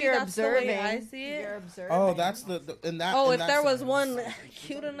feel like maybe you're that's the way observing. I see it. You're observing. Oh, that's the in that. Oh, in if that there was sense. one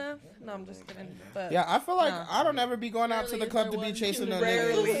cute enough. No, I'm just kidding. But Yeah, I feel like No. I don't ever be going out to Rarely the is club there to be one chasing cute no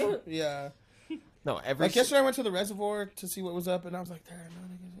Rarely. niggas. Yeah. No, every Like yesterday I went to the reservoir to see what was up and I was like, there are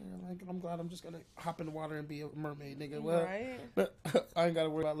no niggas here. Like, I'm glad I'm just gonna hop in the water and be a mermaid, nigga. Well, right. I ain't gotta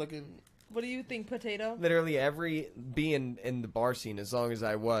worry about looking. What do you think, Potato? literally every being in the bar scene, as long as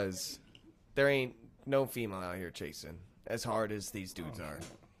I was, there ain't no female out here chasing as hard as these dudes are.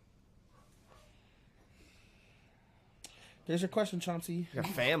 There's your question, Chauncey. Your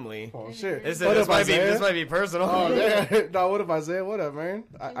family. Oh shit. This, What this, if might be, Isaiah? this might be personal. Oh yeah. No, what if Isaiah? What up, man?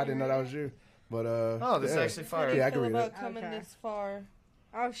 I didn't know that was you. But Oh, this is yeah. actually How fire. do you Yeah, I feel can read about it. coming Okay. this far?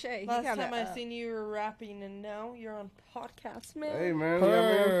 Oh shit! He Last got time I it. seen you were rapping, and now you're on podcast, man. Hey man.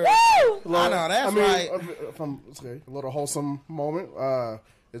 Purr. Yeah, man. I know, that's right. From okay, a little wholesome moment.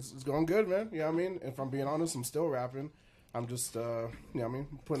 It's going good, man. You know what I mean? If I'm being honest, I'm still rapping. I'm just, you know what I mean,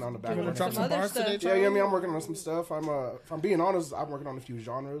 putting on the back You wanna burner. drop some other bars stuff. today, Yeah, you know what I Charlie? mean? I'm working on some stuff. If I'm being honest, I'm working on a few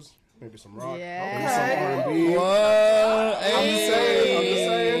genres. Maybe some rock. Yeah. Maybe some R&B. What? I'm just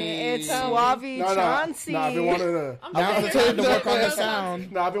saying. It's Suave Chauncey. No, I've been wanting to. Now's the time to work on the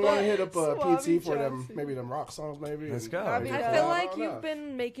sound. No, I've been wanting to hit up Suave PT for them, Chauncey. maybe them rock songs, maybe. Let's go. That'd be I Yeah. feel I like don't know. you've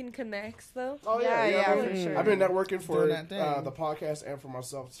been making connects though. Oh Yeah, yeah, yeah, I mean, for sure. I've been networking for Doing that thing. the podcast and for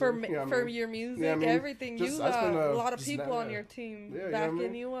myself too. For you know what I for mean? your music, Yeah, I mean, everything. just- You I spend, got a lot of just people that- on your team Yeah, you know what I backing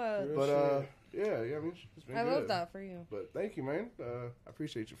mean? you up. But yeah, I mean, it's been I good. love that for you. But thank you, man. I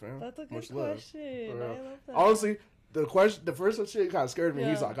appreciate you, fam. That's a good Much love. question. For I real. love that. Honestly, the first shit kind of scared me.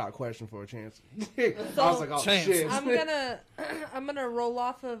 Yeah. He's like, I got a question for a chance. I So, was like, oh Chance. shit. I'm gonna roll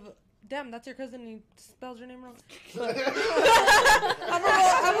off of. Damn, that's your cousin. He spells your name wrong. But, I'm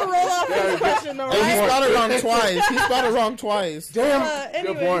gonna roll off his question though, Hey, he right? spelled it wrong twice. He spelled it wrong twice. Damn.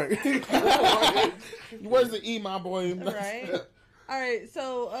 Anyways. Good point. Where's the E, my boy? Right. All right.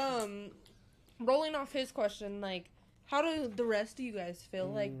 So, rolling off his question, like, how do the rest of you guys feel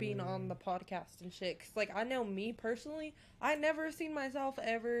like being on the podcast and shit? 'Cause, like, I know me personally, I never seen myself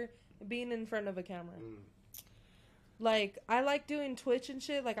ever being in front of a camera. Like, I like doing Twitch and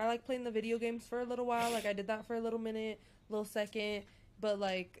shit. Like, I like playing the video games for a little while. Like, I did that for a little minute, little second. But,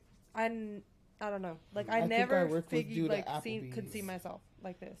 like, I don't know. Like, I think I never worked with you figured, at like, could Applebee's. see myself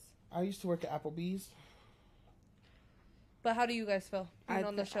like this. I used to work at Applebee's. But how do you guys feel being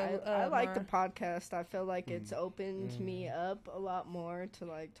on the show? I like the Mara? podcast. I feel like it's opened me up a lot more to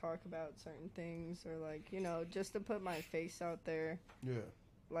like talk about certain things or like just to put my face out there. Yeah.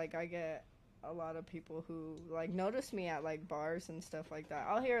 Like I get a lot of people who like notice me at like bars and stuff like that.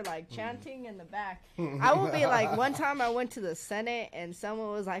 I'll hear like chanting in the back. I will be like, one time I went to the Senate and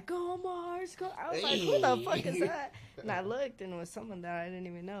someone was like, "Go Mars, go!" I was like, "Who the fuck is that?" And I looked and it was someone that I didn't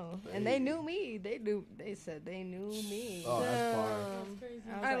even know, and they knew me. They said they knew me. Oh, that's fire. That's crazy.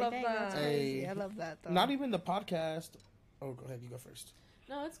 I love that. That's crazy. I love that though. Not even the podcast. Oh, go ahead. You go first.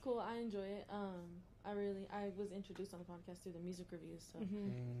 No, it's cool. I enjoy it. I was introduced on the podcast through the music reviews, so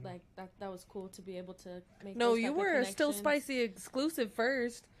like that was cool to be able to make. No, those you type of were Still connections. Spicy exclusive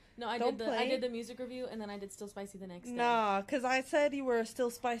first. No, I did the music review, and then I did Still Spicy the next day. Nah, because I said you were a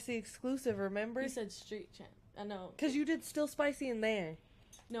Still Spicy exclusive. Remember? You said Street Champ. I know. Because you did Still Spicy in there.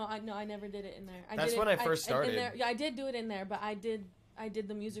 No, I never did it in there. That's when I first started. Yeah, I did do it in there, but I did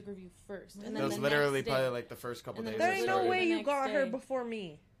the music review first, and then That was the literally next day- probably like the first couple days. There I ain't no started. way The you next got her day. before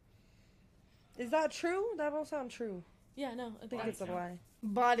me. Is that true? That don't sound true. Yeah, no, I think I think it's a lie.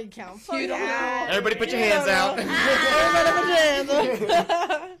 Body count. You don't Yeah. know. Everybody, put your hands out.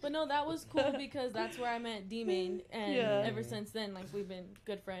 But no, that was cool because that's where I met D-Main, and Yeah. ever since then, like, we've been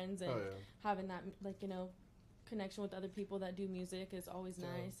good friends, and Oh, yeah. having that, like, you know, connection with other people that do music is always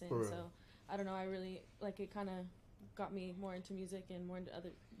nice, and for real. so, I don't know, I really, like, it kind of got me more into music and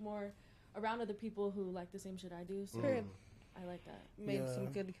more around other people who like the same shit I do, so Period. I like that. Made Yeah.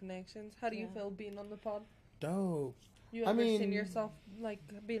 some good connections. How do you Yeah. feel being on the pod? Dope. You I ever seen mean- yourself, like,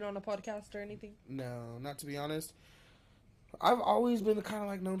 being on a podcast or anything? No, not to be honest. I've always been kind of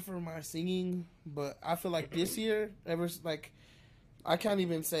like known for my singing, but I feel like this year, I can't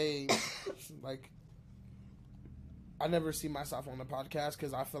even say, like, I never see myself on the podcast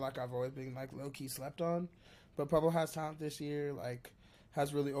because I feel like I've always been like low key slept on. But Purple Has Talent this year, like,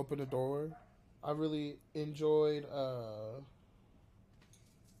 has really opened the door. I really enjoyed.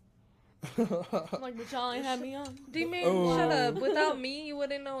 Like, but y'all ain't had me on. D-Man, Oh. shut up. Without me, you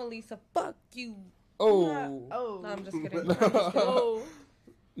wouldn't know Alyza. Fuck you. Oh. Oh. No, I'm just kidding. Oh,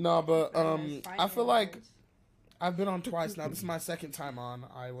 No, but Goodness, I feel like words. I've been on twice now. This is my second time on.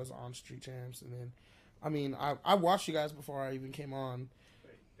 I was on Street Champs, and then, I mean, I watched you guys before I even came on.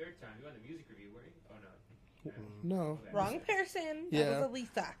 Wait, third time. You on the music review, were you? Oh, no. No. Okay. Wrong person. Yeah. That was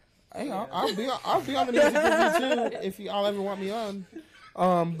Alyza. Hey, I'll be on the music review too if y'all ever want me on.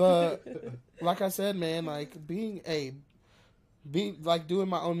 But like I said, man, like being like doing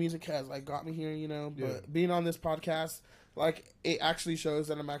my own music has like got me here, you know. But being on this podcast, like it actually shows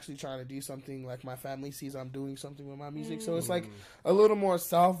that I'm actually trying to do something. Like my family sees I'm doing something with my music, so it's like a little more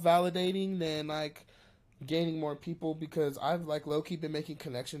self-validating than like gaining more people, because I've like low-key been making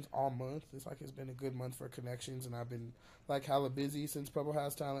connections all month. It's like it's been a good month for connections, and I've been like hella busy since Purple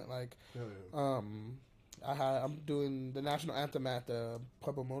Has Talent. Like I'm doing the national anthem at the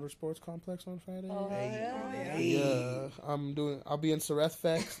Pueblo Motorsports Complex on Friday. Oh, yeah. Yeah, I'll be in Sereth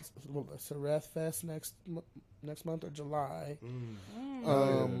Fest next month or July.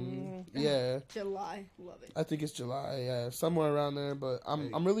 Yeah, July. Love it. I think it's July. Yeah, somewhere around there. But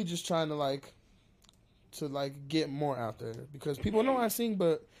I'm really just trying to get more out there, because people know I sing,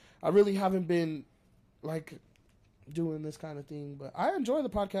 but I really haven't been like doing this kind of thing. But I enjoy the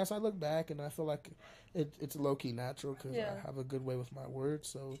podcast. I look back and I feel like it's low key natural because Yeah. I have a good way with my words,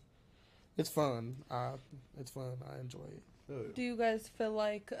 so it's fun. It's fun. I enjoy it. Do you guys feel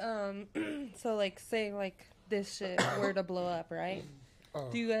like, so like, say like this shit were to blow up, right?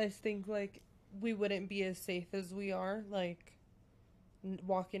 Do you guys think like we wouldn't be as safe as we are, like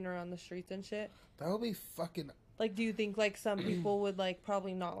walking around the streets and shit? That would be fucking. Like, do you think like some people would like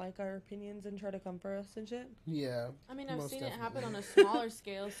probably not like our opinions and try to come for us and shit? Yeah. I mean, I've Most seen definitely. it happen on a smaller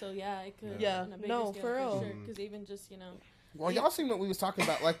scale, so yeah, it could. Yeah. On a bigger No, scale, for real. sure. Because even just, you know, Well, y'all seen what we was talking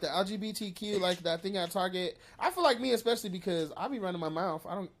about, like the LGBTQ, like that thing at Target. I feel like me, especially because I be running my mouth.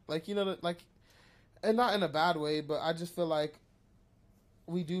 I don't like, you know, like, and not in a bad way, but I just feel like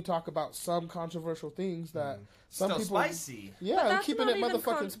we do talk about some controversial things that some Still people. spicy. Yeah, But I'm that's keeping not it even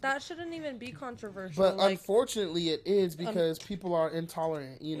motherfucking. that shouldn't even be controversial. But like, unfortunately, it is because people are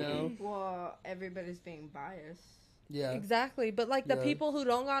intolerant. You know. Well, everybody's being biased. Yeah. exactly. But like the Yeah. people who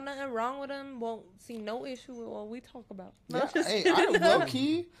don't got nothing wrong with them won't see no issue with what we talk about. Yeah, Just hey, kidding.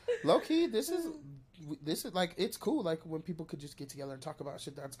 low key. This is like, it's cool. Like when people could just get together and talk about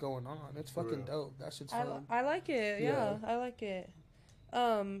shit that's going on. It's fucking dope. That shit's fun. I like it. Yeah. Yeah, I like it.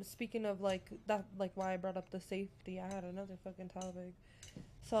 Speaking of like that, like why I brought up the safety, I had another fucking topic.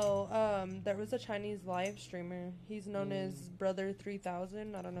 So, there was a Chinese live streamer. He's known as Brother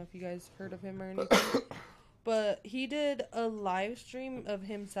 3000. I don't know if you guys heard of him or anything. But he did a live stream of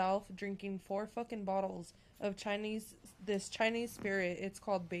himself drinking 4 fucking bottles of this Chinese spirit. It's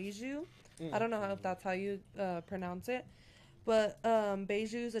called Beiju. I don't know if that's how you pronounce it. But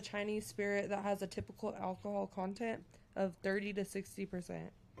Beiju is a Chinese spirit that has a typical alcohol content of 30 to 60%.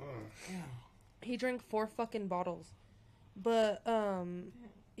 He drank 4 fucking bottles. But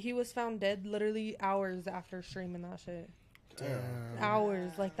he was found dead literally hours after streaming that shit. Damn.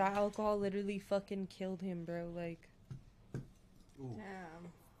 Hours. Like, that alcohol literally fucking killed him, bro. Like,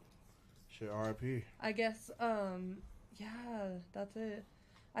 Damn. Shit, R.I.P. I guess, yeah, that's it.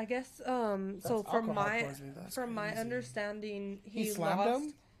 I guess, so from my understanding, he slammed lost.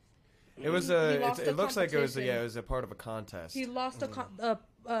 him? It was it looks like it was a part of a contest. He lost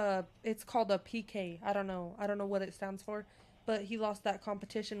it's called a PK. I don't know what it stands for, but he lost that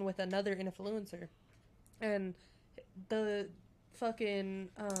competition with another influencer, and the fucking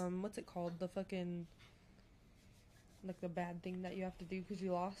what's it called? The fucking like the bad thing that you have to do because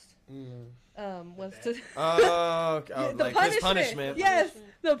you lost. Was to the like his punishment. Yes,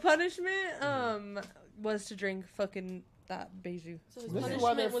 the punishment was to drink fucking that Beiju. So his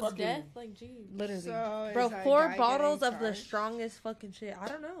punishment was death? Like, geez. Literally. So bro, is that 4 guy bottles getting of the charged? strongest fucking shit. I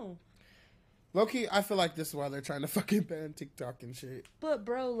don't know. Low-key, I feel like this is why they're trying to fucking ban TikTok and shit. But,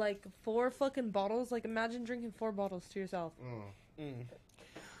 bro, like, 4 fucking bottles? Like, imagine drinking 4 bottles to yourself.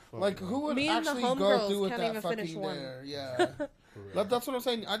 Like, who would Me and the actually go homegirls through with can't that even finish fucking one. dare? Yeah. That's what I'm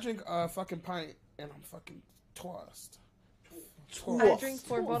saying. I drink a fucking pint and I'm fucking tossed. I drink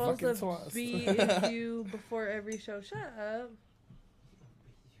 4 bottles Fucking of tossed. Beiju before every show. Shut up.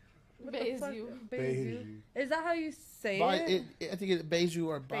 What the fuck? Beiju. Beiju. Is that how you say I it? think it's Beiju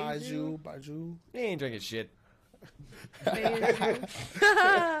or Beiju? Baiju. He ain't drinking shit. Beiju.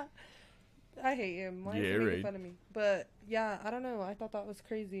 I hate him. Why is he making fun of me? But, yeah, I don't know. I thought that was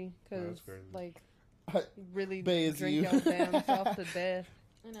crazy. Because, like, really Beiju. drink y'all damn self to death.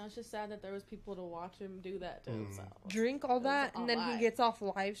 I know, it's just sad that there was people to watch him do that to himself. Drink all that, and then he gets off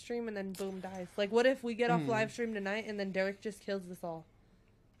live stream, and then boom, dies. Like, what if we get off live stream tonight, and then Derek just kills us all?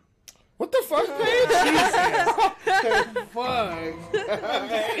 What the fuck,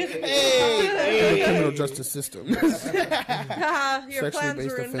 Fuck. Hey. Criminal justice system. Your Sexually plans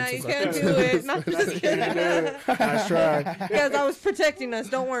based ruined. Now you offenses can't are do it. No, I'm just kidding. I tried. Guys, I was protecting us.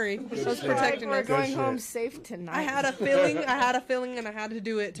 Don't worry. I was protecting We're us. going home safe tonight. I had a feeling, and I had to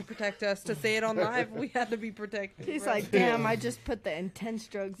do it to protect us. To say it on live, we had to be protected. He's bro. like, damn, I just put the intense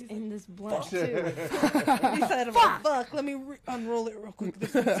drugs in this blunt too. He said, fuck, let me unroll it real quick.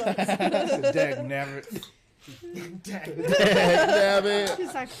 This one sucks. Dag never. Damn it.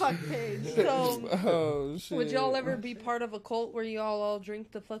 He's like, fuck Paige. So, Oh, shit. would y'all ever be part of a cult where y'all all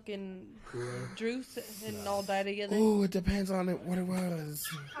drink the fucking juice and all die together? Ooh, it depends on what it was.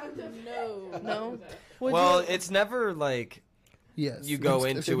 No? Well, it's never like Yes. you go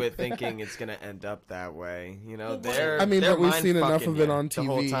into it thinking it's gonna end up that way. You know, Well, they're I mean, they're but we've seen enough mind-fucking of it you on the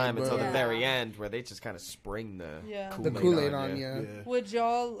whole TV, time until the but- very end, where they just kind of spring the The Kool-Aid on you. you. Would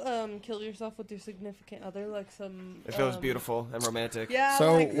y'all kill yourself with your significant other, like some? If it was beautiful and romantic. Yeah.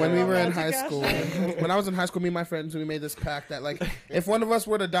 So like when we were in romantic high ass school, shit. when I was in high school, me and my friends, we made this pact that like if one of us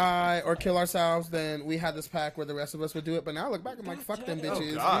were to die or kill ourselves, then we had this pact where the rest of us would do it. But now I look back, I'm like, fuck them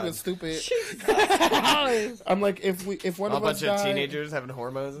bitches. God. We was stupid. I'm like, if one A of us bunch of died, teenagers having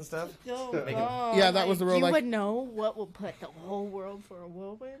hormones and stuff. Oh, Make it- God. yeah, that was the rule. You Like, would know what will put the whole world for a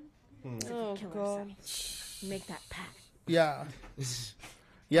whirlwind. Oh Kill God. ourselves. Make that pact. yeah,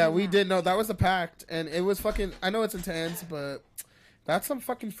 yeah, we did know that was the pact, and it was fucking. I know it's intense, but that's some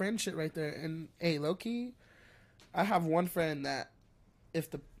fucking friend shit right there. And hey, low key, I have one friend that if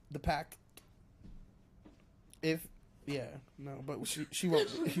the pact, if yeah, no, but she won't.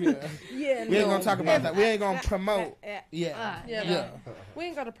 Yeah, Yeah. we ain't gonna talk about that. We ain't gonna promote. Yeah. Yeah, Yeah. We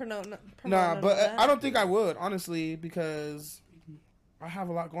ain't got to promote. Nah, none but of that. I don't think I would, honestly, because I have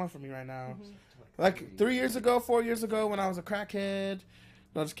a lot going for me right now. Like 3 years ago, 4 years ago, when I was a crackhead.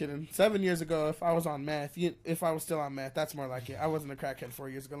 No, just kidding. 7 years ago, if I was on meth, if I was still on meth, that's more like it. I wasn't a crackhead 4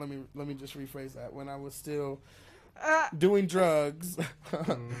 years ago. Let me just rephrase that. When I was still doing drugs,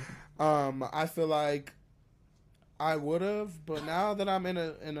 I feel like I would have, but now that I'm in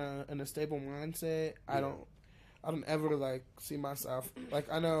a stable mindset, I don't ever like see myself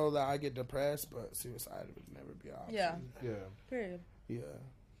like I know that I get depressed, but suicide would never be an option. Yeah. Yeah. Period. Yeah.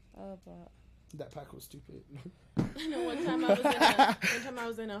 I love that. That pack was stupid. I know one time I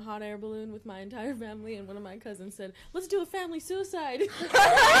was in a hot air balloon with my entire family, and one of my cousins said, "Let's do a family suicide." See,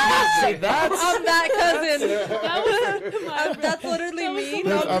 that's I'm that cousin. That was my That's literally that was me.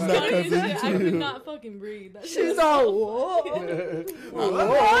 some of the I'm that funniest cousin, shit. I could too. not fucking breathe. That shit She's was all, whoa. like,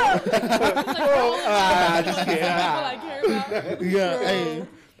 all just kidding. the people I care about. Yeah, hey.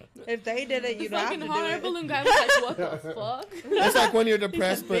 If they did it, you'd have fucking to hot do air it. balloon guy was like, what the fuck? It's like when you're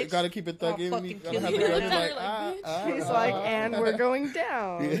depressed, but "Bitch, gotta keep it I'll thugging. You fucking gotta kill have you the gun. right You're now." like, He's like, and we're going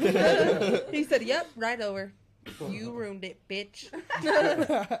down. He said, "Yep, right over. You ruined it, bitch."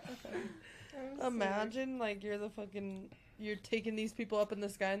 Imagine, like, you're taking these people up in the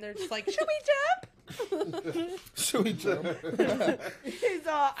sky, and they're just like, "Should we jump?" Should we jump? He's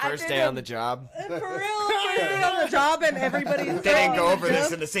all, First day on the job. For real, first day on the job, and everybody's. They didn't go over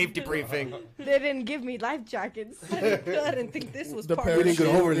this in the safety briefing. They didn't give me life jackets. I didn't think this was The part of We didn't the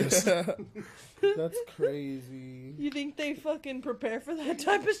go shit. over this. That's crazy. You think they fucking prepare for that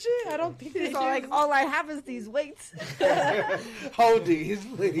type of shit? I don't think they He's do. all like, all I have is these weights. Hold these,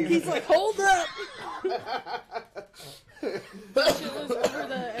 please. He's like, hold up. That shit was over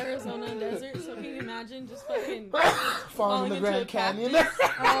the Arizona desert, so can you imagine just fucking Falling in the into Grand a Canyon. cactus?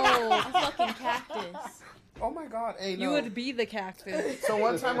 Oh, a fucking cactus. Oh my god. Hey, no. You would be the cactus. So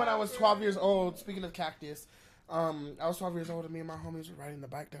one time when I was 12 years old, speaking of cactus, I was 12 years old and me and my homies were riding the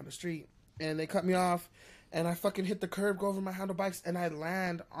bike down the street. And they cut me off. And I fucking hit the curb, go over my handlebikes, and I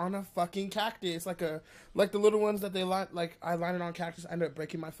land on a fucking cactus. Like the little ones that they I landed on cactus. I ended up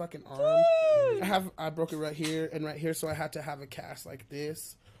breaking my fucking arm. I broke it right here and right here, so I had to have a cast like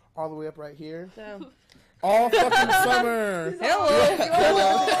this. All the way up right here. Damn. All fucking summer.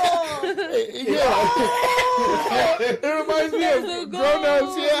 Hello. Yeah. It reminds me of The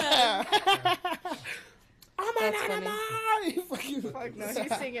grown-ups, goal. yeah. I'm an That's funny. animal. Fucking Fuck no,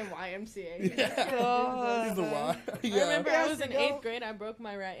 he's singing YMCA. God. He's the why. I Yeah. remember I was in Yes, to go. 8th grade. I broke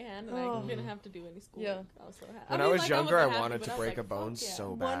my right hand, and I didn't have to do any school. Yeah. I was so happy. When I mean, was like, younger, I wasn't happy, wanted but to I was break like, a bone fuck yeah. so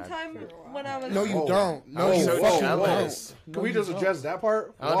One bad. time when I was No, you Oh. don't. No, I was you so fucking jealous. don't. Can we just address that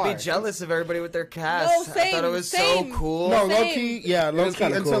part? I would Why? be jealous of everybody with their casts. No, I thought it same, was same. so cool. No, Same. low key, yeah, low is key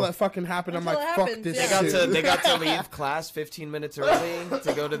kinda until cool. it fucking happened. I'm Until like, it fuck happens, this yeah. shit. They got to leave class 15 minutes early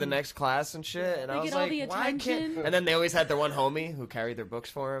to go to the next class and shit. And I They was get all like, the why can't? attention. And then they always had their one homie who carried their books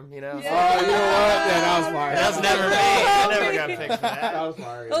for him. You know, Oh, you know what? Yeah, that was fire. that was never me. I never got picked for That that. was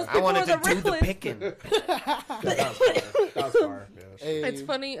fire. Those Yeah. I wanted to people were do the the picking. That was fire. That was fire. Yeah. Hey, It's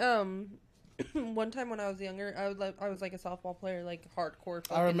funny. One time when I was younger, I was like a softball player, like hardcore.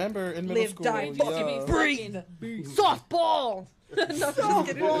 I remember in middle live, school. die, yeah. breathe, softball. No, I'm just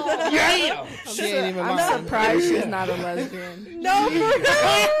kidding. Yeah, she ain't even I'm lying. surprised she's not a lesbian. No, for real.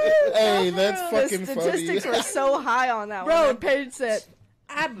 Hey, that's The fucking statistics funny. were so high on that Bro, one. And Paige said,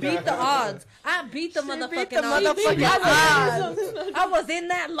 I beat the odds. I beat the She motherfucking beat the odds. motherfucking odds. I was in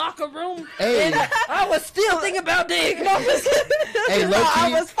that locker room. Hey, And I was still thinking about dick. No, I'm just kidding. hey, low I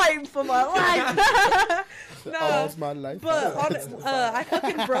key. was fighting for my life. No. All's my life. But I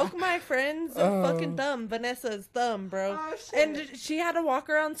fucking broke my friend's fucking thumb, Vanessa's thumb, bro. Oh, shit. And she had to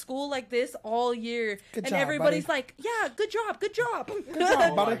walk around school like this all year. Good and job, everybody's buddy. like, yeah, good job, good job. Good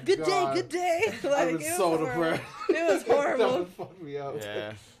job, buddy. Good day, God. good day. I Like, was it so was horrible. depressed. It was That horrible. would fuck me up.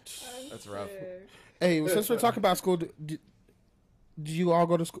 Yeah, that's rough. Hey, since we're talking about school, did you all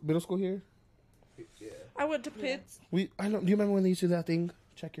go to school, middle school here? I went to Pitts. Do you remember when they used to do that thing?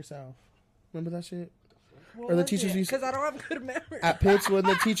 Check yourself. Remember that shit? Or the teachers used Because I don't have good memory. at Pitts when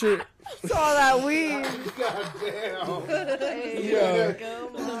the teacher. Saw that weed. God damn. Yeah.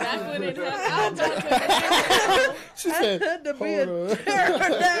 Back when it happened. She said, had to be hold a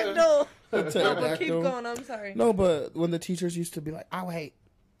pterodactyl. on. No, but keep going. I'm sorry. No, but when the teachers used to be like, I'll wait.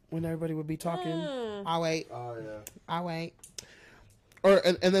 When everybody would be talking, I'll wait. Oh, yeah. I'll wait.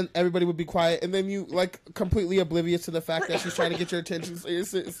 And then everybody would be quiet, and then you like completely oblivious to the fact that she's trying to get your attention. So you're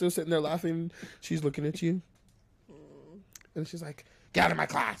still sitting there laughing. She's looking at you, and she's like, "Get out of my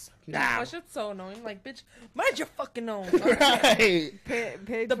class now!" That shit's so annoying. Like, bitch, mind your fucking own. Right?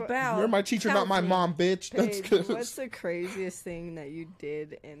 Paige, The bow. You're my teacher, not my counseling. mom, bitch. That's Paige, good. what's the craziest thing that you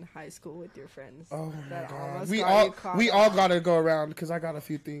did in high school with your friends? Oh my that god, almost we got all you caught we up? all gotta go around because I got a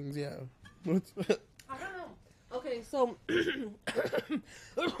few things. Yeah. What's- I don't know. Okay, so I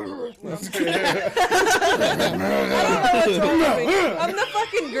don't know what's wrong with me. I'm the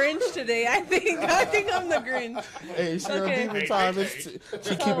fucking Grinch today. I think I'm the Grinch. Hey, she Okay. on demon time.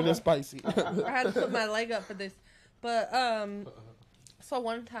 She keeping it spicy. I had to put my leg up for this. But so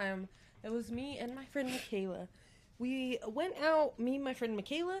one time it was me and my friend Michaela. We went out, me, my friend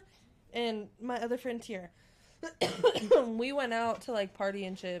Michaela, and my other friend Tiara. We went out to like party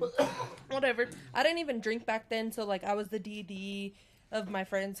and shit. Whatever. I didn't even drink back then, so like I was the DD of my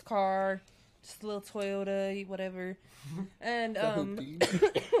friend's car, just a little Toyota, whatever. And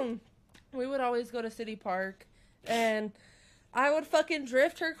we would always go to City Park, and I would fucking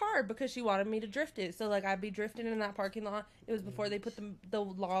drift her car because she wanted me to drift it. So like I'd be drifting in that parking lot. It was before they put the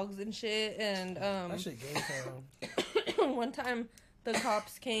logs and shit. And That shit game time. one time the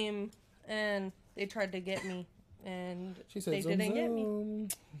cops came and they tried to get me, and She said, they didn't get me. You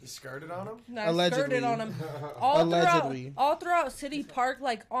skirted on him? And I Allegedly. skirted on him Allegedly. all throughout City Park,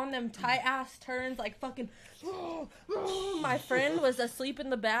 like on them tight ass turns, like fucking. My friend was asleep in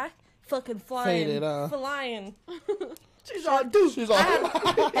the back, fucking flying, Faded, flying. She's all dude. She's all.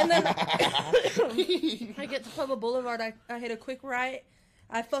 And then I get to Pueblo Boulevard. I hit a quick right.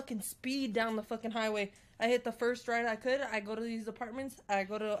 I fucking speed down the fucking highway. I hit the first right I could. I go to these apartments. I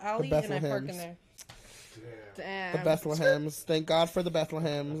go to alley and I park in there. Damn. The Bethlehems. Thank God for the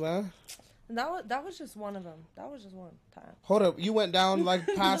Bethlehems, huh? And that was just one of them. That was just one time. Hold up. You went down, like,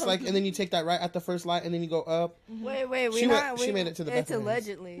 past, like, and then you take that right at the first light, and then you go up. Wait, She made it to the It's Bethlehems.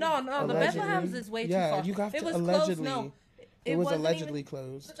 allegedly. No, Allegedly. the Bethlehems is way too far. Yeah, you got it to was allegedly. close. No, It was wasn't allegedly even,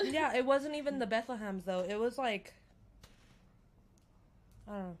 closed. Yeah, it wasn't even the Bethlehems though. It was like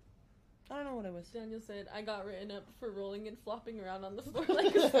I don't know what it was. Daniel said, I got written up for rolling and flopping around on the floor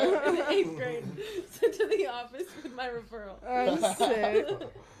like a squirrel in the 8th grade. Sent to the office with my referral. I'm sick.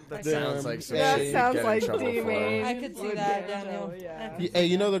 That Damn. sounds like some That shit you'd sounds get in like trouble for. demon. I could see Would that, get in Daniel. trouble, yeah. Hey,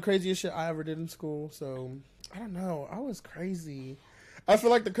 you know the craziest shit I ever did in school? So, I don't know. I was crazy. I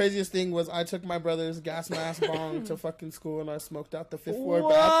feel like the craziest thing was I took my brother's gas mask bong to fucking school and I smoked out the 5th floor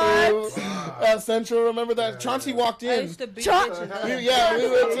bathroom at Central. Remember that? Chauncey walked I in. used to beat bitches. We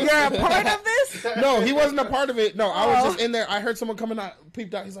went to- You're a part of this? No, he wasn't a part of it. No, I was just in there. I heard someone coming out,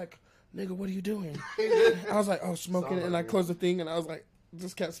 peeped out. He's like, nigga, what are you doing? I was like, oh, smoking. And I closed the thing and I was like,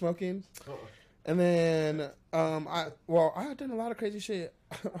 just kept smoking. And then, I had done a lot of crazy shit.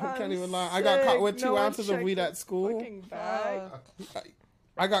 I can't even lie. I got caught with 2 ounces of weed at school. Fucking bag.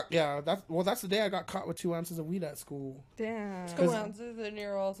 That's the day I got caught with 2 ounces of weed at school. Damn. 2 ounces and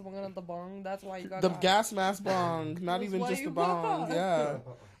you're all smoking at the bong. That's why you got The caught. gas mask bong, not That's even why just you the bong. got caught. Yeah,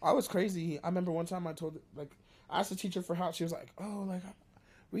 I was crazy. I remember one time I asked the teacher for help. She was like, "Oh, like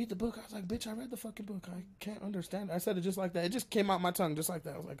read the book." I was like, "Bitch, I read the fucking book. I can't understand it." I said it just like that. It just came out my tongue just like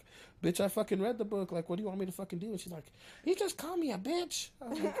that. I was like, "Bitch, I fucking read the book. Like, what do you want me to fucking do?" And she's like, "You just call me a bitch." I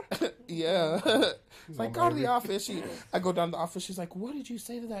was like, "Yeah." It's like, go to the office. I go down to the office. She's like, "What did you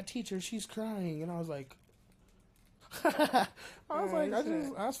say to that teacher? She's crying." And I was like, I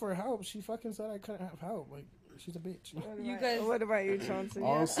just asked for help. She fucking said I couldn't have help. Like, she's a bitch. You guys, What about you, Chauncey?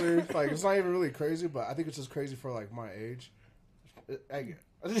 Honestly, like it's not even really crazy, but I think it's just crazy for like my age.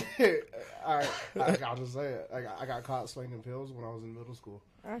 I'll just say it. I got caught slinging pills when I was in middle school.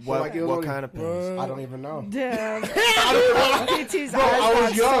 What, Like, it was what only- kind of pills? I don't even know. Damn. PT's Bro, eyes I was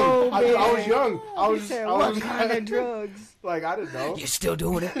got young. so I was big. young. I He was. said, I what was kind of drugs? like I didn't know. You still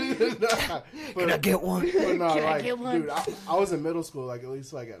doing it? But, Can I get one? but no, Can I like, get one? dude, I was in middle school, like at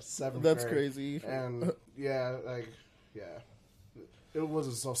least like at 7th That's grade. crazy. And yeah, it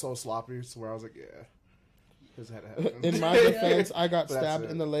wasn't so sloppy. So where I was like, yeah, this had to happen. In my defense, I got That's stabbed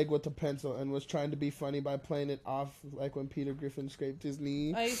it. in the leg with a pencil and was trying to be funny by playing it off like when Peter Griffin scraped his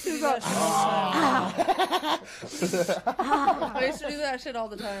knee. I used to do that shit all the time. I used to do that shit all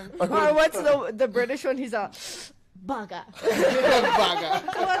the time. Or what's the British one? He's a bugger.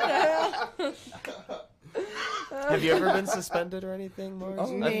 Have you ever been suspended or anything, Mars?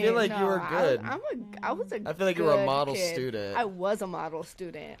 Oh, I feel like you were good. I was a I feel like you were a good model kid. student. I was a model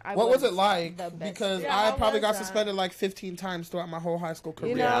student. What was it like? the best Because Yeah, I how probably was got that? suspended like 15 times throughout my whole high school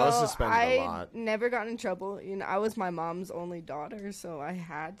career. You know, Yeah, I was suspended a I lot. never got in trouble. You know, I was my mom's only daughter, so I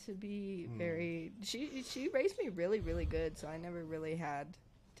had to be very. She raised me really, really good, so I never really had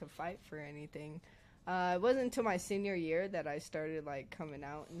to fight for anything. It wasn't until my senior year that I started like coming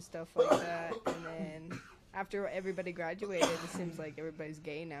out and stuff like that, and then after everybody graduated, it seems like everybody's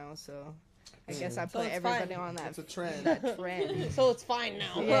gay now. So I guess I put it's everybody fine. on that It's a trend. that trend. So it's fine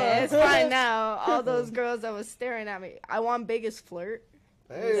now. Yeah, it's fine now. All those girls that was staring at me. I won biggest flirt.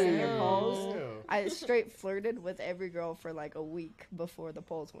 Hey, polls. yeah. I straight flirted with every girl for like a week before the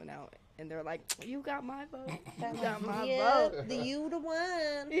polls went out, and they're like, "You got my vote. You got my vote." you the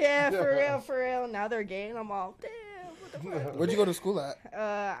one. Yeah, for real. Now they're gay, and I'm all, damn. What the fuck? Where'd you go to school at?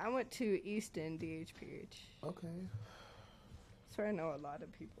 I went to Easton DHPH. Okay. That's where I know a lot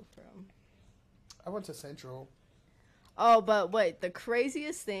of people from. I went to Central. Oh, but wait, the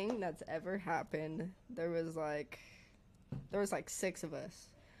craziest thing that's ever happened, there was like 6 of us.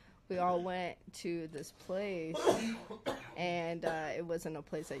 We all went to this place, and it wasn't a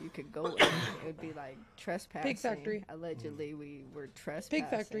place that you could go in. It would be like trespassing. Pig Factory. Allegedly, we were trespassing. Pig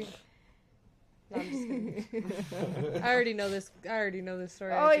Factory. No, I'm just kidding. I I already know this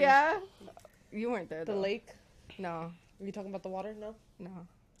story. Oh, I think. yeah? You weren't there, The though. lake. No, Are you talking about the water? No. no.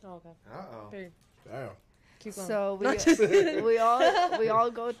 Oh, okay. Uh-oh. Period. Damn. Keep going. So we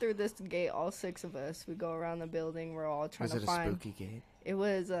all go through this gate, all 6 of us. We go around the building. We're all trying to find. Was it a spooky gate? It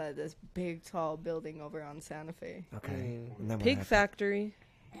was this big, tall building over on Santa Fe. Okay. And then what Pig happened? factory.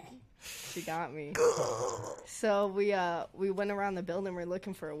 She got me. So we went around the building. We're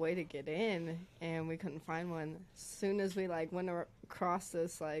looking for a way to get in, and we couldn't find one. As soon as we like went across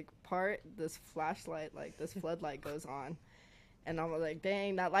this like part, this flashlight, like this floodlight goes on, and I was like,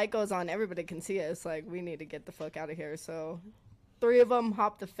 "Dang, that light goes on. Everybody can see us. Like, we need to get the fuck out of here." So 3 of them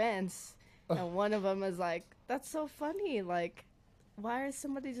hopped the fence, and one of them is like, "That's so funny. Like, why is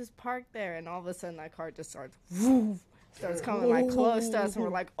somebody just parked there?" And all of a sudden, that car just starts coming like close to us, and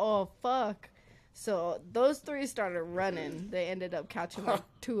we're like, "Oh fuck!" So those 3 started running. They ended up catching like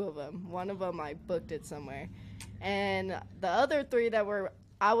 2 of them. One of them like booked it somewhere, and the other 3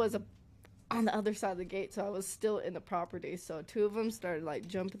 I was on the other side of the gate, so I was still in the property. So 2 of them started like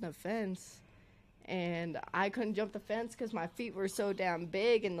jumping the fence, and I couldn't jump the fence because my feet were so damn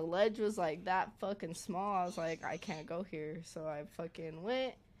big, and the ledge was like that fucking small. I was like, I can't go here, so I fucking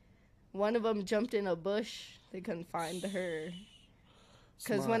went. One of them jumped in a bush. They couldn't find her.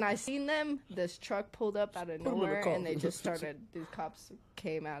 Because when I seen them, this truck pulled up out of nowhere, and they just started, these cops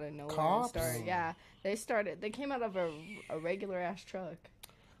came out of nowhere. Cops? And they came out of a regular-ass truck,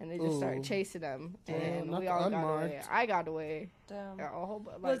 and they just started chasing them, and we all got away. I got away. Damn. A whole,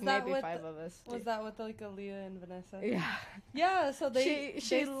 like, maybe 5 of us. Was that with like Aaliyah and Vanessa? Yeah. Yeah, so they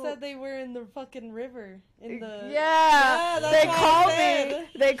She said they were in the fucking river. In the that's they what called I said.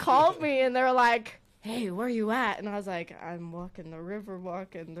 They called me, and they're like, "Hey, where you at?" And I was like, "I'm walking the river,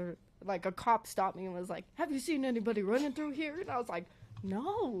 walking." Like, a cop stopped me and was like, "Have you seen anybody running through here?" And I was like,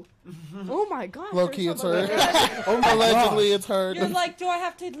 "No." Oh my god. Low key, it's her. Allegedly, it's her. You're like, do I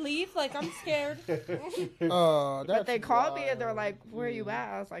have to leave? Like, I'm scared. But they called me and they're like, "Where you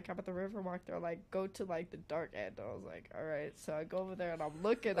at?" I was like, "I'm at the river walk." They're like, "Go to like the dark end." I was like, "All right." So I go over there and I'm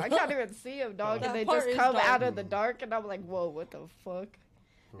looking. I can't even see them, dog. And they just come out of the dark, and I'm like, "Whoa, what the fuck?"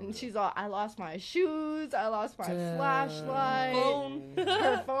 And she's all, "I lost my shoes, I lost my flashlight,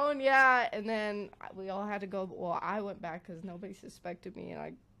 her phone, yeah." And then we all had to go. Well, I went back because nobody suspected me, and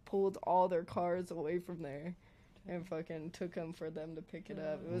I pulled all their cars away from there and fucking took them for them to pick it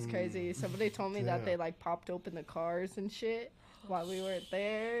up. It was crazy. Somebody told me that they like popped open the cars and shit while we weren't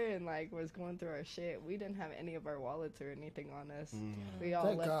there, and like was going through our shit. We didn't have any of our wallets or anything on us. We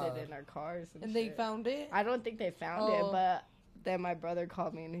all left it in our cars and shit. They found it? I don't think they found it, but then my brother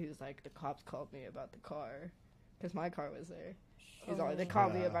called me, and he was like, "The cops called me about the car," because my car was there. He's all, "They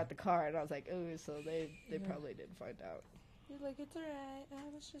called me about the car," and I was like, "Ooh," so they probably didn't find out. He's like, "It's alright, I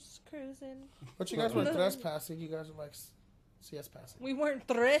was just cruising." But you guys were trespassing. You guys were like CS passing. We weren't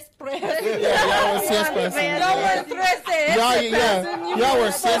trespassing. Y'all were CS passing. Y'all were trespassing.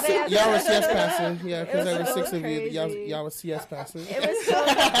 Y'all were CS passing. Yeah, because there were 6 of you. Y'all were CS passing. It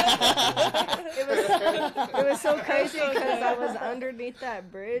was so crazy because I was underneath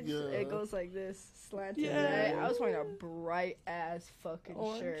that bridge. Yeah. It goes like this, slanted. Yeah. Right? I was wearing a bright ass fucking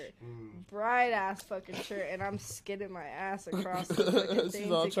shirt, and I'm skidding my ass across the fucking thing.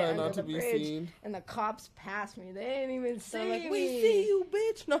 She's all to trying get not to be bridge. seen. And the cops passed me. They didn't even see like, me. "We see you,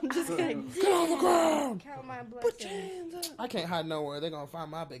 bitch." No, I'm just kidding. Get on the ground. Count my blessings. Put your hands up. I can't hide nowhere. They're gonna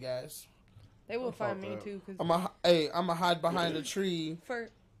find my big ass. They will find me too. Cause I'ma hide behind a tree.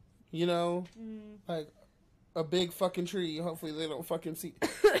 You know, like a big fucking tree. Hopefully they don't fucking see.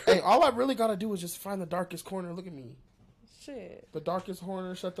 Hey, all I really gotta do is just find the darkest corner. Look at me. Shit. The darkest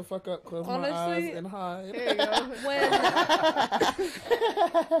corner. Shut the fuck up. Close my eyes and hide. There you go.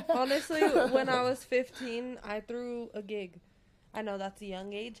 Honestly, when I was 15, I threw a gig. I know that's a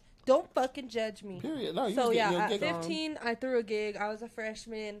young age. Don't fucking judge me. Period. No, you so yeah, your at gig 15, I threw a gig. I was a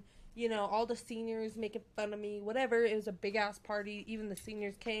freshman. You know, all the seniors making fun of me. Whatever. It was a big ass party. Even the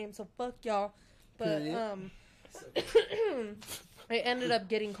seniors came. So fuck y'all. But I ended up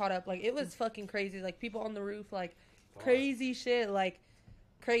getting caught up. Like, it was fucking crazy. Like, people on the roof, like, crazy shit. Like,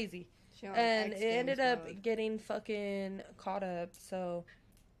 crazy. And it ended up getting fucking caught up. So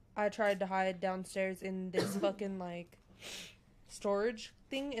I tried to hide downstairs in this fucking, like, storage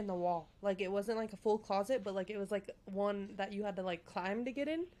thing in the wall. Like, it wasn't like a full closet, but like it was like one that you had to like climb to get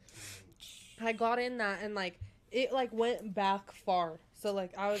in. I got in that, and like it like went back far, so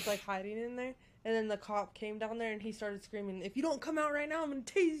like I was like hiding in there, and then the cop came down there and he started screaming, "If you don't come out right now, I'm gonna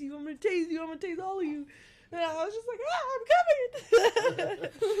tase you, I'm gonna tase you, I'm gonna tase all of you." And I was just like, "I'm coming."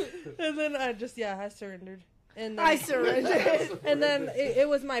 And then I surrendered. And then, I surrendered. And then it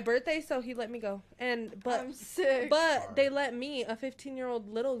was my birthday, so he let me go. But I'm sick. But they let me, a 15-year-old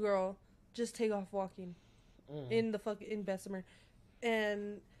little girl, just take off walking in Bessemer,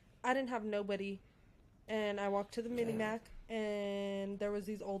 and I didn't have nobody. and I walked to the mini Mac, and there was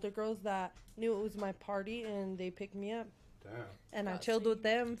these older girls that knew it was my party, and they picked me up. Damn. And I chilled with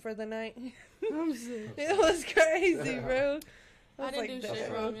them for the night. I'm sick. It was crazy, bro. I didn't do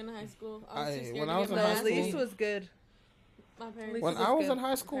shit wrong in high school. I was too scared when to I was get in my high At ass school- least beat. was good. My parents. When was I was good. in high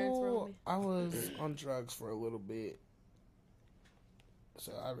Parents were on school, me. I was on drugs for a little bit.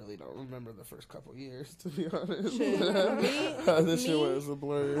 So I really don't remember the first couple years, to be honest. This shit was a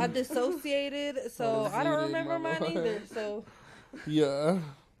blur. I dissociated, so I don't Deleted remember my mine mind. either. So Yeah.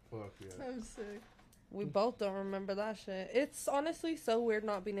 Fuck yeah. I'm sick. we both don't remember that shit. It's honestly so weird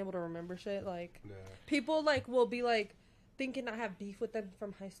not being able to remember shit. Like people like will be like thinking I have beef with them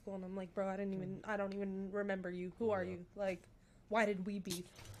from high school, and I'm like, bro, I don't even remember you. Who are you? Like, why did we beef?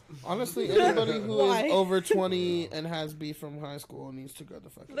 Honestly, anybody who Why? is over 20 and has beef from high school needs to go the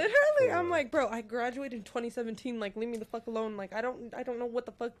fuck. Literally, I'm like, bro, I graduated in 2017. Like, leave me the fuck alone. Like, I don't know what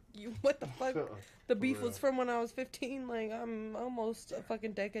the fuck the beef was from when I was 15. Like, I'm almost a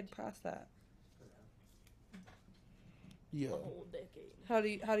fucking decade past that. Yeah. A whole decade.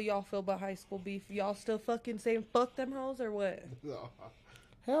 How do y'all feel about high school beef? Y'all still fucking saying fuck them hoes or what?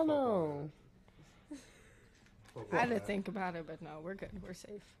 Hell no. I had to think about it, but no, we're good. We're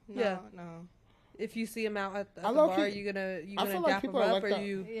safe. No, Yeah. no. If you see them out at the I bar, low-key- you gonna I feel dap like them people up are like or that.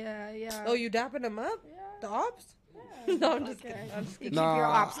 you? Yeah, yeah. Oh, you dapping them up? Yeah. The ops? Yeah. No, I'm just Okay. kidding. I'm just You kidding. keep your Nah,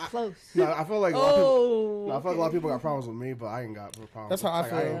 ops close. No, I feel like a lot of people. Oh, No, I feel like a lot of people got problems with me, but I ain't got problems. That's how I Like,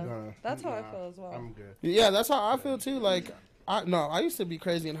 feel. ain't gonna, That's how I feel as well. I'm good. Yeah, that's how I feel too. Like, I used to be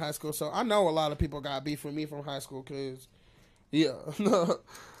crazy in high school, so I know a lot of people got beef with me from high school, cause, yeah.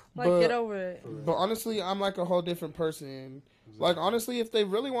 Like, get over it. But honestly, I'm like a whole different person. Like, honestly, if they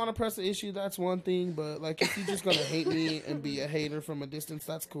really want to press the issue, that's one thing. But, like, if you're just going to hate me and be a hater from a distance,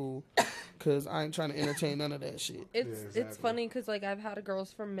 that's cool. Because I ain't trying to entertain none of that shit. It's Yeah, exactly. it's funny because like I've had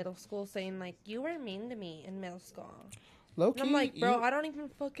girls from middle school saying like you were mean to me in middle school. Low-key, And I'm like, bro, I don't even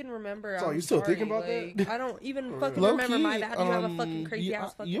fucking remember. So, I'm you still sorry. thinking about Like, that? I don't even For fucking real. remember my bad. You have a fucking crazy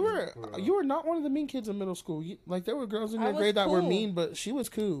ass fucking. you were not one of the mean kids in middle school. Like, there were girls in I your was grade that were cool. mean, but she was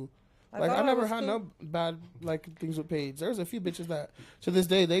cool. Like, thought I never was had cool. no bad, like, things with Paige. There's a few bitches that, to this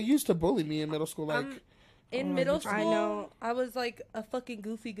day, they used to bully me in middle school. Like, In Oh, middle bitch. school, I know. I was like a fucking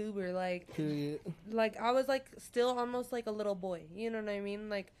goofy goober. Like period. I was like still almost like a little boy. You know what I mean?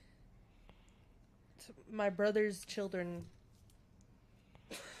 Like my brother's children.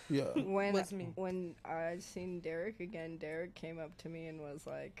 Yeah. Was me. When I seen Derek again, Derek came up to me and was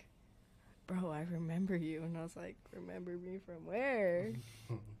like, "Bro, I remember you," and I was like, "Remember me from where?"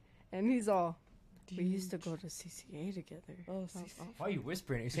 And he's all, "We used to go to CCA together." Oh, Why are you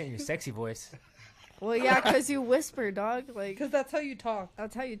whispering? You're saying in your sexy voice. Well, yeah, because you whisper, dog. Like because that's how you talk.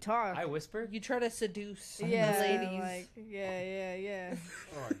 that's how you talk. I whisper? You try to seduce yeah, the ladies. like yeah.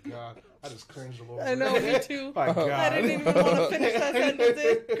 Oh my god, I just cringed a little bit. I know, me too. My god. I didn't even want to finish that sentence.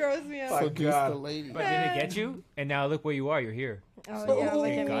 It gross me out. My Seduce God. the lady. But did it get you? And now look where you are. You're here. Oh yeah, look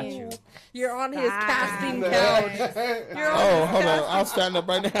It at got me. you. You're on his casting Nice. couch. You're on Oh, his hold on. casting I'll stand up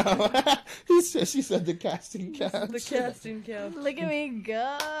right now. She said the casting couch. The casting couch. Look at me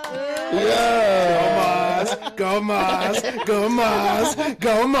go. Yeah. Go Mars, go Mars,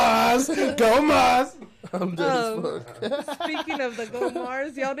 go Mars, go Mars. I'm dead as fuck. Speaking of the Go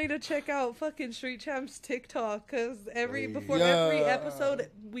Mars, y'all need to check out fucking Street Champs TikTok because before every Yeah. episode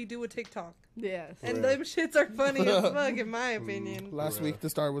we do a TikTok. Yes. And them shits are funny as fuck in my opinion. Last week the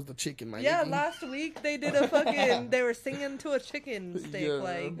star was the chicken, my Yeah, nigga. last week they did a fucking. They were singing to a chicken steak, Yeah.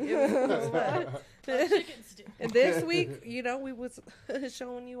 like. It was cool. Chicken stew. And this week, we was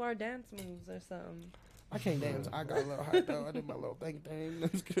showing you our dance moves or something. I can't dance. I got a little hype though. I did my little thing.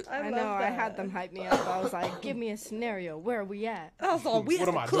 That's good. I love know. I that. had them hype me up. I was like, "Give me a scenario. Where are we at?" I was all, we What at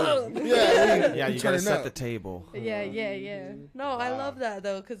am the I club. doing? Yeah, Yeah, you turn gotta set up. the table. Yeah. No, I love that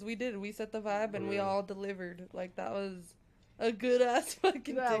though, because we did. We set the vibe and we all delivered. Like that was a good ass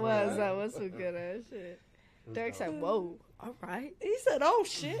fucking. That TikTok. was some good ass shit. Derek said, "Whoa, all right." He said, "Oh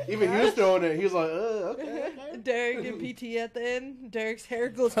shit." Even he was throwing it. He was like, okay. Derek and PT at the end. Derek's hair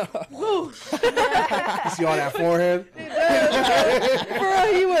goes whoo. You see all that forehead?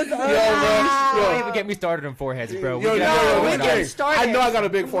 Bro, he was Don't even get me started on foreheads, bro. Yo, we yo, get yo, started. I know I got a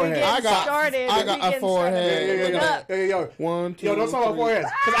big forehead. Get I got- started. I got We a getting forehead. started. Look up. Yo. 1, 2, Yo, don't talk about 3. foreheads.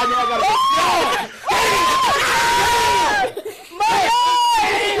 Because I know I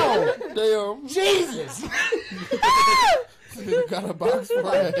Damn. Jesus. You got a box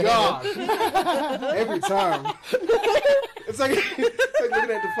forehead. God. Every time. It's like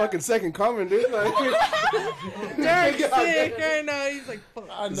looking at the fucking second coming, dude. Like, Derek's sick right now. He's like, fuck.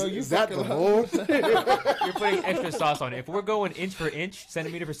 I know you is that the fucking hole? You're putting extra sauce on it. If we're going inch for inch,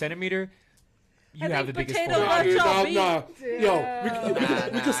 centimeter for centimeter, you have the biggest potato forehead. lunch. Nah. Yo,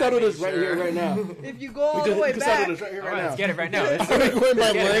 we can settle this right here, right now. If you go all the way We can back, settle this right here, All right right, now. let's get it right now. Let's Are we going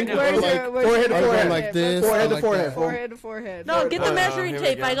by get it length right or now. like Forehead to are we going forehead. like this? Forehead or to like forehead. that? forehead to forehead. No, get the Oh, measuring here we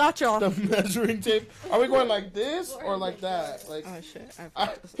tape. go. I got y'all. The measuring tape. Are we going like this or like that? Like Oh shit!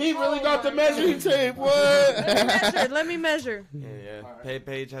 he really got the measuring tape. What? Let me measure. Yeah.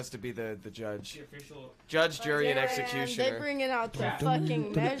 Paige has to be the judge. Judge, jury, and They executioner. bringing out the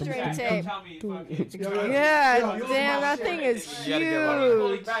fucking measuring tape. Tell me fucking. Yeah, damn, that thing is You gotta get one.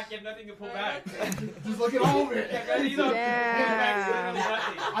 huge. back, you have nothing to pull back. Just look it over. Damn.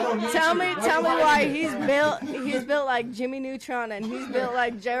 I don't need Tell you. me why he's built like Jimmy Neutron and he's built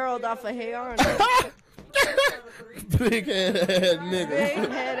like Gerald off of Hey Arnold. Big head nigga. Big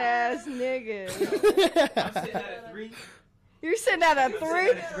head ass nigga. I'm sitting at a 3. You're sitting at a I'm sitting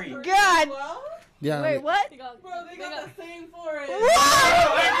at a 3. 3? God. Yeah. Wait, what? Bro, they got the same forehead.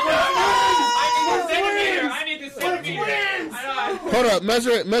 I need the centimeter. Hold up.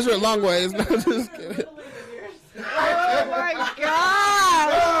 Measure it long ways. No, just kidding. Oh my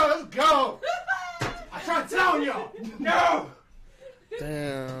God. Let's go. I tried telling y'all. No.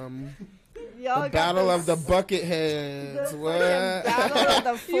 Damn. Y'all The got battle the of the bucket heads. What? battle of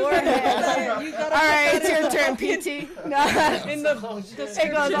the forehead. All right, it's your turn, PT. No,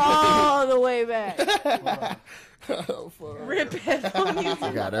 it goes all the way back. Oh, fuck. Rip headphone music.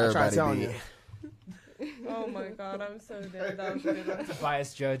 You got Try everybody telling beat. you. Oh my god, I'm so dead. That was a good one.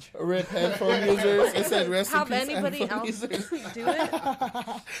 Biased judge. Rip headphone users. It said rest in Have peace anybody headphone else users. do it?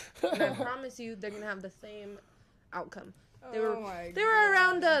 And I promise you, they're gonna have the same outcome. They were Oh my they were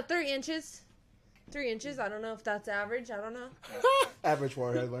around 3 inches. 3 inches. I don't know if that's average. I don't know. Average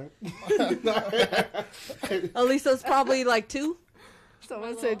forehead length. Alysa's probably like 2.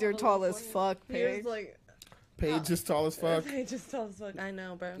 Someone said you're tall as fuck, Here's Paige. like Paige is tall as fuck. they just tell us look. I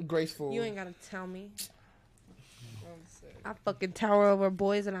know, bro. Graceful. You ain't gotta tell me. I fucking tower over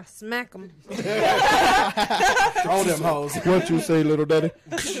boys and I smack them. Throw them hoes. What you say, little daddy?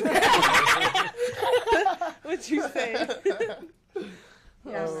 What you say?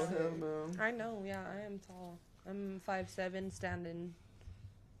 Yeah, Oh, hell no. I know. Yeah, I am tall. I'm 5'7", standing.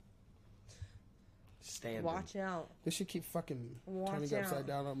 Standing. Watch out. This should keep fucking Watch turning out. upside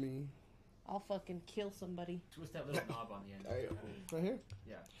down on me. I'll fucking kill somebody. Twist that little knob on the end. Right here?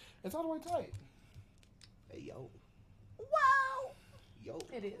 Yeah. It's all the way tight. Hey, yo. Wow. Yo.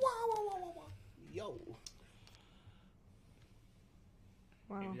 It is. Yo.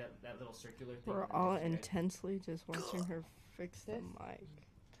 Wow. Maybe that little circular thing. We're all intensely just watching her fix the mic.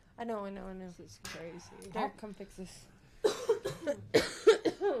 I know. This is crazy. Derek, come fix this.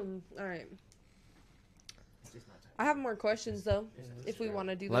 All right. I have more questions though. If we want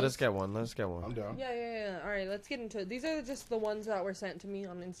to do Let those. us get one. I'm down. Yeah. All right, let's get into it. These are just the ones that were sent to me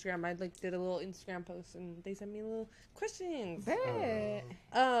on Instagram. I did a little Instagram post and they sent me little questions. Bet.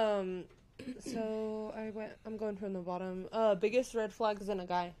 So I'm going from the bottom. Biggest red flags in a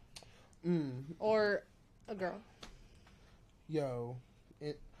guy or a girl. Yo.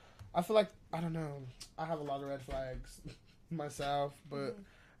 I feel like, I don't know. I have a lot of red flags myself, but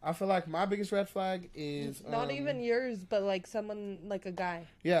I feel like my biggest red flag is Not even yours, but like someone like a guy.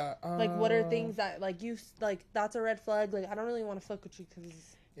 Yeah. Like what are things that like you like? That's a red flag. Like I don't really want to fuck with you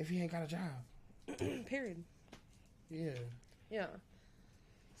because if he ain't got a job. period. Yeah. Yeah.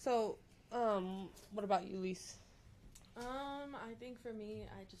 So, what about you, Lise? I think for me,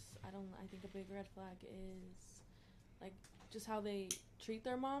 I think a big red flag is like just how they treat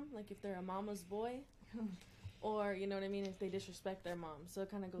their mom. Like if they're a mama's boy, or you know what I mean, if they disrespect their mom. So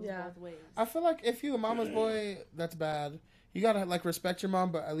it kind of goes both ways. I feel like if you a mama's boy, that's bad. You gotta like respect your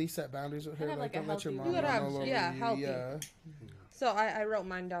mom, but at least set boundaries with her. Have, Like like, a don't let your healthy mom You gotta run have- all over yeah, you. healthy. Yeah. So I wrote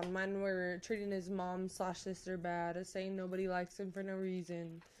mine down. Mine were treating his mom/sister bad, saying nobody likes him for no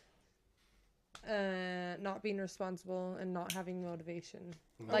reason, not being responsible, and not having motivation.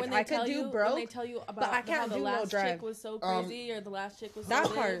 Like When I they tell could do you, when broke, they tell you about but I how can't the do no last drive. chick was so crazy or the last chick was That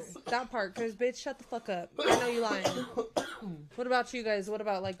so part, this. cause bitch, shut the fuck up. I know you lying. What about you guys? What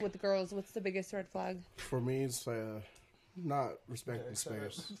about like with the girls? What's the biggest red flag? For me, it's not respecting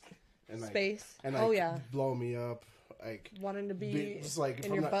space. And, like, Space. And Oh yeah, blow me up. Like wanting to be just like if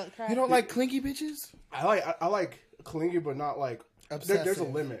in I'm your not, butt crack. You don't like clingy bitches? I like clingy, but not like Obsessive. there's a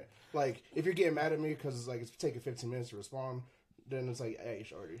limit. Like if you're getting mad at me because it's like it's taking 15 minutes to respond, then it's like, hey,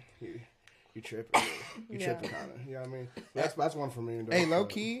 shorty, you tripping, you Yeah. tripping kind of. You know what I mean? That's one for me. Hey, low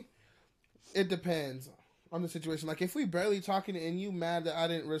key, it depends on the situation. Like if we barely talking and you mad that I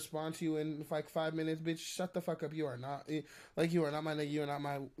didn't respond to you in like 5 minutes, bitch, shut the fuck up. You are not like you are not my nigga. You are not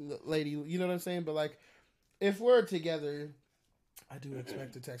my lady. You know what I'm saying? But like if we're together I do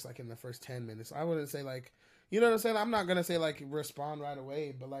expect a text like in the first 10 minutes. I wouldn't say like, you know what I'm saying? I'm not gonna say like respond right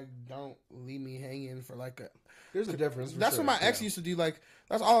away, but like don't leave me hanging for like a. There's a difference. That's what my ex used to do. Like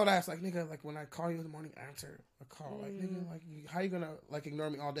that's all I'd ask. Like nigga, like when I call you in the morning, answer a call. Like nigga, like how you gonna like ignore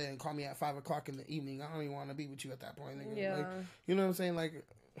me all day and call me at 5 o'clock in the evening? I don't even want to be with you at that point, nigga. Yeah. Like, you know what I'm saying? Like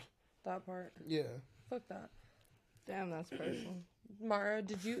That part. yeah. Fuck that. Damn, that's personal. Mara,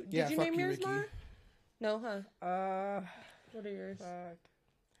 did you fuck name you, yours, Ricky. Mara? No, huh? What are yours? Fuck.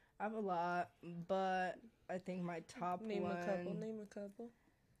 I have a lot, but I think my top Name one. a couple. Name a couple.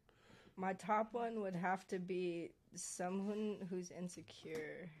 My top one would have to be someone who's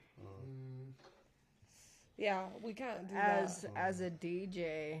insecure. Yeah, we can't do As that. as a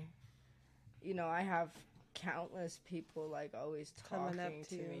DJ, you know, I have countless people like always Coming up talking to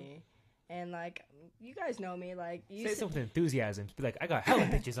to you. me, and like you guys know me, like you Say something with enthusiasm. Be like, I got hella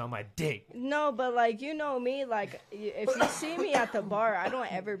bitches on my dick. No, but like you know me, like if you see me at the bar, I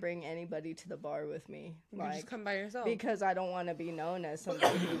don't ever bring anybody to the bar with me, You like just come by yourself. because I don't want to be known as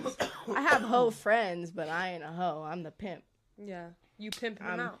somebody who's. I have hoe friends, but I ain't a hoe. I'm the pimp. Yeah, you pimping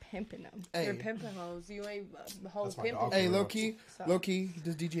I'm them out. pimping them. You're Hey, pimping hoes. You ain't hoe That's my pimping. dog. hey, So- low key,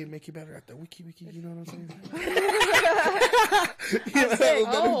 does DJ make you better at the wiki? You know what I'm saying?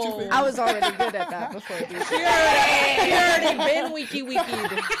 Oh. I was already good at that before. DJ. You already been wiki.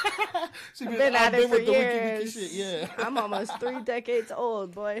 She Been at it for with the wiki years. shit, yeah. I'm almost 3 decades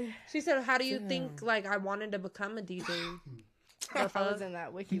old, boy. She said, "How do you think like I wanted to become a DJ?" I was in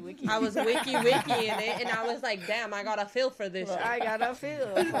that wiki. I was wiki in it, and I was like, "Damn, I got a feel for this." Well, shit. I gotta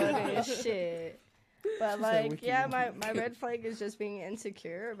feel for this shit. But like, wiki, yeah, wiki. my red flag is just being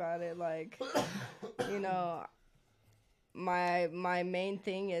insecure about it. Like, you know, my main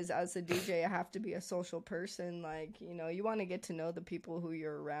thing is as a DJ, I have to be a social person. Like, you know, you want to get to know the people who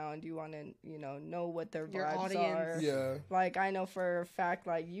you're around. You want to, you know what their Your vibes audience. are. Yeah. Like, I know for a fact,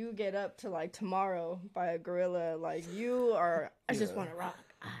 like, you get up to, like, Tomorrow by a gorilla, like, you are, I just want to rock.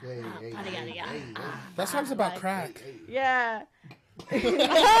 That song's about crack. Yeah. She's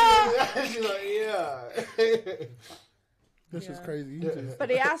like, yeah. This is crazy. But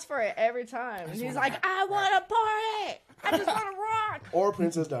he asks for it every time. And he's like, I want to party. I just want to rock. Or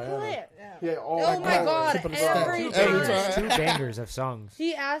Princess Diana. Play it. Yeah. Yeah. Oh my god! Tip of the staff. Every Every time time. 2 bangers of songs.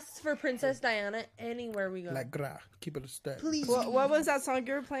 he asks for Princess Diana anywhere we go. Like, keep it a step. Please. What was that song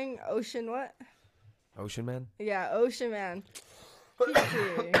you were playing? Ocean what? Ocean Man. Yeah, Ocean Man.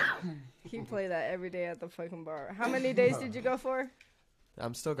 He played that every day at the fucking bar. How many days did you go for?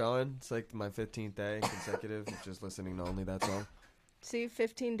 I'm still going. It's like my 15th day consecutive of just listening to only that song. See,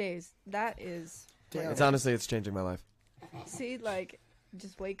 15 days. That is... Damn. It's changing my life. See, like,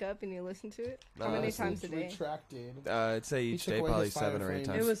 just wake up and you listen to it? How No, many it's times a day? Retracted. I'd say each took day away probably his fire 7 or 8 frame.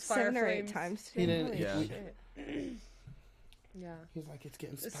 times. It was Fire 7 or 8 Flames. times He today? didn't. Yeah. Yeah. He's like, it's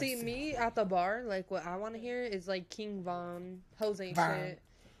getting spicy. See, me at the bar, like, what I want to hear is, like, King Von, Jose Von. shit.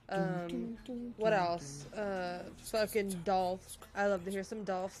 What else? Fucking Dolph. I love to hear some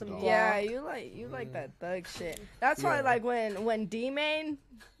Dolph, some Glock. Yeah, you like that thug shit. That's why, like, when D-Main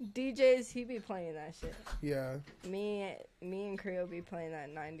DJs, he be playing that shit. Yeah. Me and Creo be playing that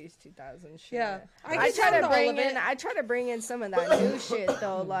 90s 2000s shit. Yeah. I can try to sound all bring of it. in some of that new shit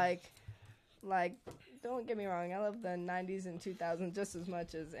though. Like don't get me wrong, I love the 90s and 2000s just as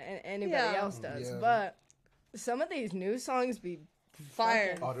much as anybody Yeah. else does. Yeah. But some of these new songs be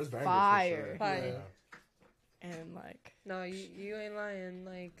Fire. Oh, there's bangers Fire. for sure. Fire. Yeah. and like No, you ain't lying.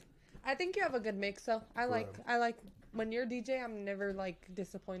 Like, I think you have a good mix, though. I like when you're DJ, I'm never, like,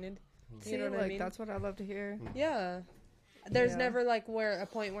 disappointed. see, You know what like I mean? that's what I love to hear. Yeah. There's Yeah. never, like, a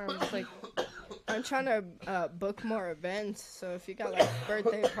point where I'm just like, I'm trying to book more events. So if you got like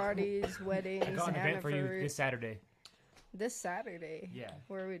birthday parties, weddings, I got an event for you anniversaries, this Saturday. this Saturday. Yeah.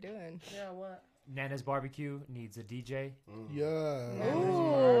 What are we doing? yeah, what? Nana's Barbecue needs a DJ. Yeah.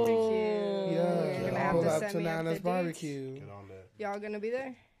 Barbecue. Yeah. You're gonna have Pull to up send to me up Nana's the barbecue. Get on that. Y'all gonna be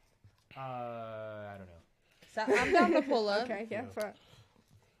there? I don't know. So I'm down to pull up. Okay, yeah.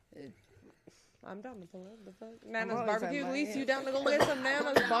 I'm down to pull up. The fuck? Nana's always barbecue. at At my least end. you down to go get some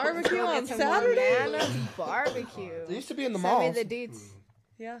Nana's barbecue Go on get some more Saturday? Nana's barbecue. They used to be in the Send me malls. the deets.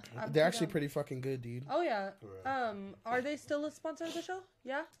 Yeah. I'm They're actually down. pretty fucking good, dude. Oh yeah. Are they still a sponsor of the show?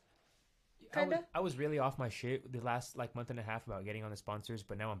 Yeah. Kinda. I was really off my shit the last like month and a half about getting on the sponsors,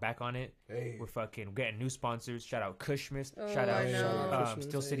 but now I'm back on it. Hey. We're getting new sponsors. Shout out Cushmas. Oh, Shout out I know. Cushmas,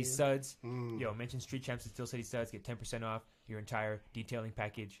 Steel City hey. Suds. Mm. Yo, mention Street Champs and Steel City Suds. Get 10% off your entire detailing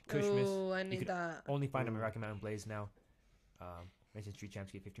package. Cushmas. Oh, I You need could that. only find them at Rocky Mountain Blaze now. Mention Street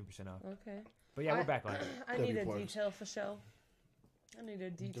Champs, get 15% off. Okay. But yeah, we're back on it. I need a plugs. detail for show. I need a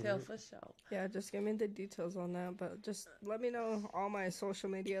detail for sure. Yeah, just give me the details on that. But just let me know. All my social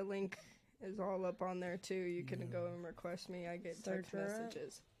media link is all up on there too. You can go and request me. I get text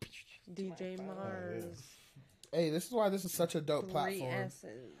messages. DJ Mars. Hey, this is why this is such a dope platform.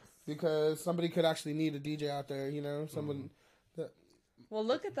 Because somebody could actually need a DJ out there, you know? Someone that... Well,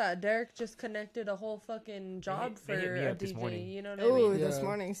 look at that. Derek just connected a whole fucking job for a DJ. You know what I mean? Ooh, this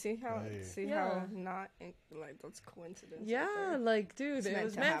morning. See how not, like, that's coincidence. Yeah, right like, dude, it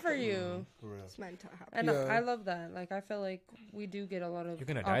was meant for you. It's meant to happen. And I love that. Like, I feel like we do get a lot of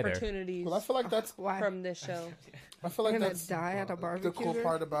opportunities well, I feel like that's from this show. I feel like that's die at a barbecue. The cool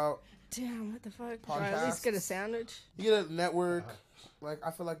part about... Damn, what the fuck? Or at least get a sandwich. You get a network. Like,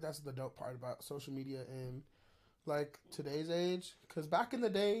 I feel like that's the dope part about social media and, like, today's age. Because back in the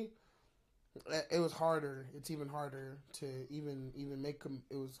day, it was harder. It's even harder to even make...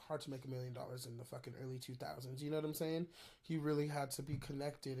 It was hard to make $1 million in the fucking early 2000s. You know what I'm saying? You really had to be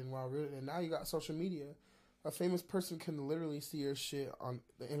connected and well-rooted. And now you got social media. A famous person can literally see your shit on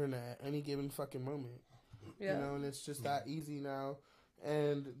the internet at any given fucking moment. Yeah. You know, and it's just that easy now.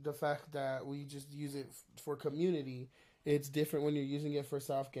 And the fact that we just use it for community, it's different when you're using it for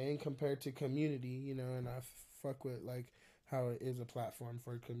self-gain compared to community, you know, and I fuck with, like, how it is a platform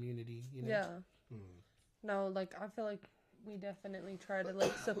for community, you know? Yeah. No, like, I feel like we definitely try to,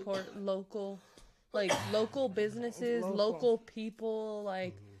 like, support local businesses, local people,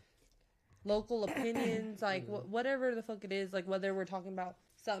 like, local opinions, like, whatever the fuck it is, like, whether we're talking about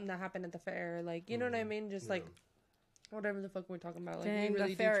something that happened at the fair, like, you know what I mean? Just, like... Whatever the fuck we're talking about. Like, dang, we really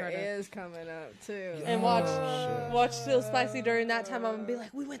the fair do try to... is coming up, too. And watch Still Spicy during that time. I'm gonna be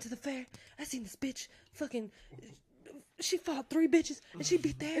like, we went to the fair. I seen this bitch fucking... She fought 3 bitches, and she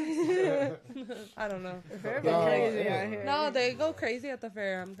beat theirs. I don't know. The fair go crazy out here. No, they go crazy at the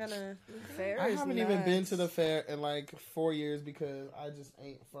fair. I'm kind of... I haven't even been to the fair in, like, 4 years because I just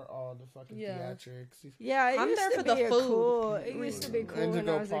ain't for all the fucking theatrics. Yeah, I'm there for the food. Cool. It used to be cool when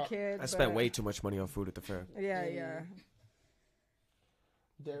I was a kid. I spent way too much money on food at the fair. Yeah.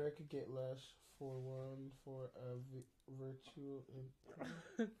 Derek get less for a virtual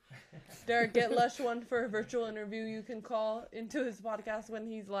Derek get Lush one for a virtual interview. You can call into his podcast when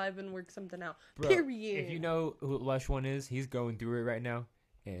he's live and work something out. Bro, period. If you know who Lush one is, he's going through it right now,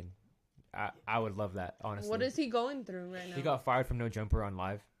 and I would love that, honestly. What is he going through right now? He got fired from No Jumper on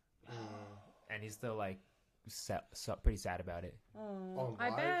live, and he's still like pretty sad about it. Oh, I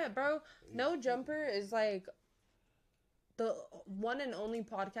bet, bro. No Jumper is like the one and only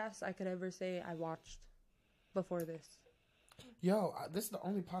podcast I could ever say I watched before this. Yo, this is the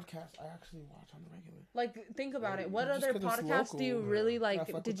only podcast I actually watch on the regular. Like, think about it. What other podcasts do you really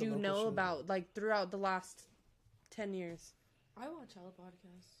like? Did you know about like throughout the last 10 years? I watch hella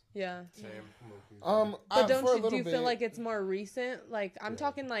podcasts. Yeah. Same. But do you feel like it's more recent? Like, I'm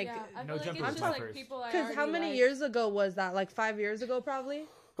talking like... Yeah, I No feel like Jumper it's just like people I because how many years ago was that? Like 5 years ago, probably?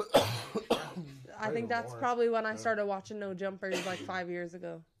 I think that's probably when I started watching No Jumpers, like 5 years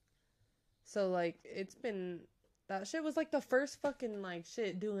ago. So, like, it's been... That shit was like the first fucking, like,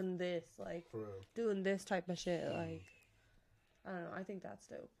 shit doing this. Like, doing this type of shit. Like, I don't know. I think that's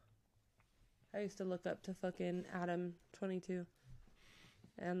dope. I used to look up to fucking Adam 22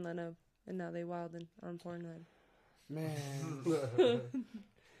 and Leno, and now they wildin' on Pornhub. Man.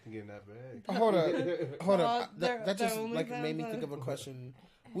 Getting that bag. Hold up. That just like made me think of a question.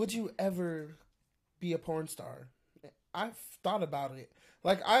 Would you ever be a porn star? I've thought about it.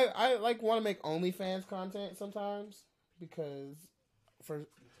 Like I like want to make OnlyFans content sometimes because for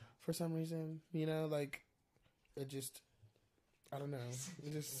some reason, you know, like it just I don't know.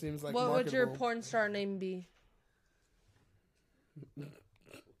 It just seems like what would your porn star name be?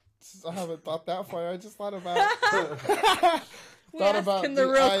 I haven't thought that far. I just thought about the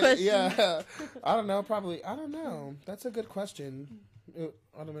real question. Yeah. I don't know. Probably. I don't know. That's a good question. I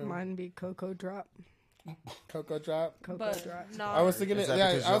don't know. Mine be Coco Drop. Coco Drop. Drop. No, I was thinking. I was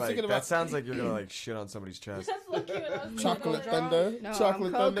thinking about. That sounds like you're gonna like shit on somebody's chest. Chocolate Thunder. No,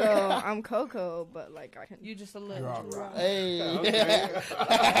 Chocolate I'm Thunder. Coco. I'm Coco, but like I can. You just a little. Hey. Okay.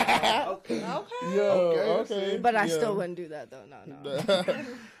 Okay. But I still wouldn't do that though. No.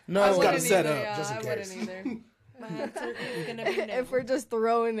 No. I just gotta set up Yeah, just in I case. wouldn't either. My answer is gonna be no. If we're just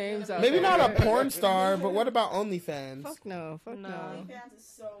throwing names out. Maybe there. not a porn star, but what about OnlyFans? Fuck no. No. OnlyFans is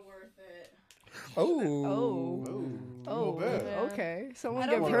so worth it. Oh. Okay. Someone I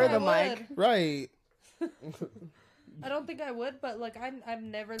don't give think her I the mic. would. Right. I don't think I would, but like I've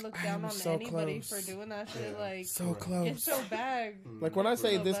never looked down on so anybody close. for doing that shit. Like So close. it's so bad. Like when I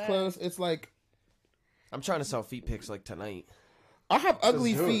say So this bad. close, it's like I'm trying to sell feet pics like tonight. I have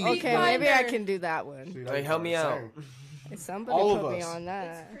ugly Let's do it. feet. Okay, maybe I can do that one. Hey, help me out. Somebody All put of me us. on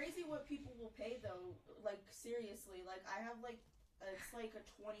that. It's crazy what people will pay though. Like seriously, like I have like it's like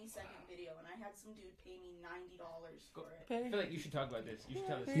a 20-second video, and I had some dude pay me $90 for it. I feel like you should talk about this. You should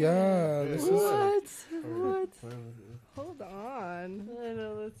tell us. Yeah, this is What? Hold on. I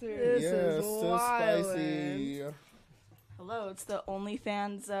know, let's hear This it. is so wild. spicy. Hello, it's the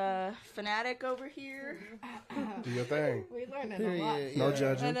OnlyFans fanatic over here. Do your thing. We learning a lot. Period. No yeah.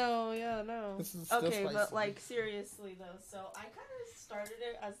 judging. I know, yeah, no. This is still Okay, spicy. but like seriously though, so I kind of started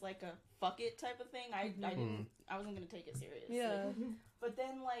it as like a fuck it type of thing. I wasn't gonna take it seriously. Yeah. But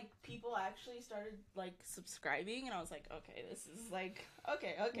then like people actually started like subscribing, and I was like, okay, this is like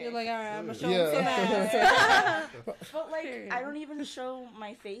okay. You're like, all right, I'm gonna show Yeah. him some ass. But like Period. I don't even show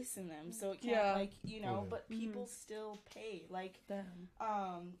my face in them, so it can't Yeah. like but people still pay. Like Damn.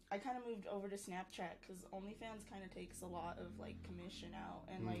 I kind of moved over to Snapchat because OnlyFans kind of takes a lot of like commission out,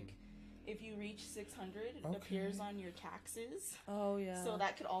 and like if you reach 600, it appears on your taxes. Oh, yeah. So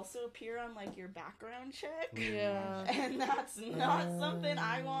that could also appear on like your background check. Yeah. And that's not something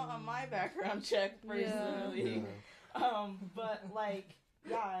I want on my background check personally. But like,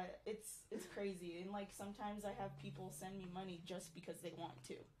 yeah, it's crazy. And like sometimes I have people send me money just because they want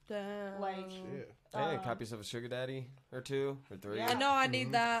to. Damn. Like, Hey, cop yourself a sugar daddy or 2 or 3. Yeah. I know I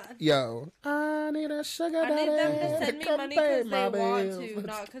need that. Yo, I need a sugar I daddy. need them to send me Come money pay because my they want bills. to,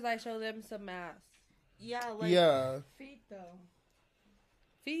 not because I show them some ass. yeah, like Yeah. Feet though.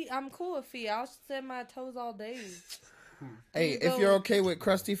 Feet, I'm cool with feet. I'll send my toes all day. Hey, You if go- you're okay with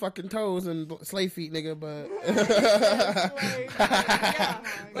crusty fucking toes and slave feet, nigga, but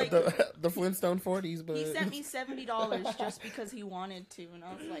like the Flintstone 40s, but he sent me $70 just because he wanted to, and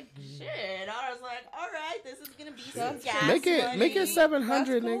I was like, shit. I was like, all right, this is gonna be some gas make money. it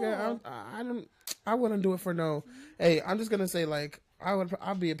 700, That's nigga. cool. I wouldn't do it for no. Hey, I'm just gonna say like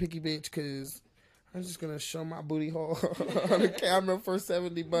I'll be a picky bitch because I'm just gonna show my booty hole on the camera for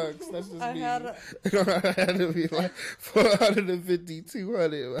 $70. That's just I me. had I had to be like 450,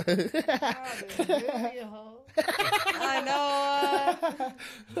 200. I know.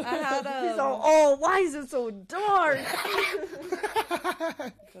 I had He's all, oh, why is it so dark?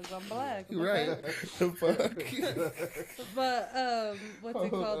 because I'm black. You're right. The fuck. But what's it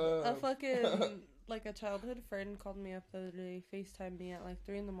called? A fucking like a childhood friend called me up the other day, FaceTimed me at like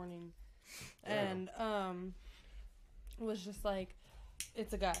 3 a.m, and was just like,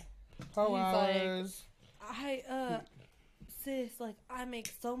 it's a guy. Oh, He's like, sis, like, I make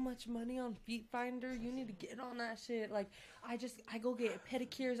so much money on Feet Finder. You need to get on that shit. Like, I go get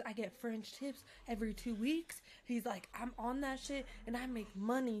pedicures. I get French tips every 2 weeks. He's like, I'm on that shit, and I make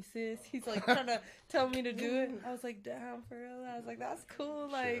money, sis. He's like trying to tell me to do it. I was like, damn, for real. I was like, that's cool.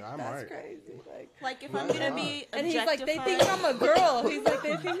 Like, I'm that's right. crazy. Like, if I'm gonna be and he's like, they think objectified- I'm a girl. He's like,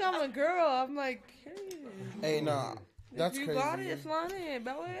 they think I'm a girl. I'm like, hey, Hey, nah, that's if you crazy. got it, flaunt it,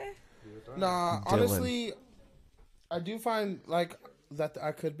 boy. Nah, honestly, I do find like that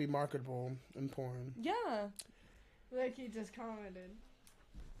I could be marketable in porn. Yeah. Like he just commented.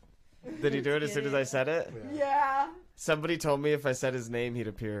 Did he do it as soon as I said it? Yeah. Somebody told me if I said his name, he'd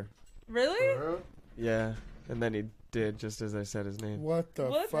appear. Really? Yeah, and then he did just as I said his name. What the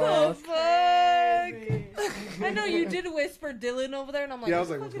What fuck? the fuck? I know you did whisper Dylan over there, and I'm like, Yeah, I was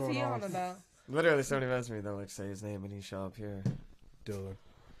what like, the fuck what's is he going on on? about? Literally, somebody messaged me. They'll like say his name, and he show up here. Dylan.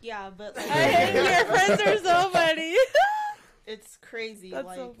 Yeah, but I like, hate your friends are so funny. it's crazy. That's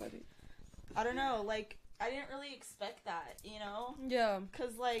like, so funny. I don't know. Like, I didn't really expect that, you know? Yeah.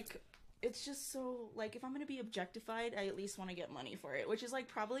 Because, like, it's just so, like, if I'm going to be objectified, I at least want to get money for it, which is, like,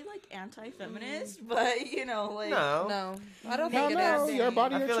 probably, like, anti-feminist, but, you know, like... No. No, I don't No, think no, it is. your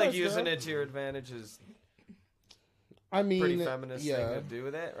body, I your feel like choice, using girl. it to your advantage is I mean, pretty feminist yeah. thing to do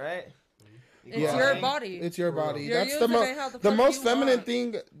with it, right? It's Yeah. your body. It's your body. You're That's the using it how most the the fuck most you feminine want.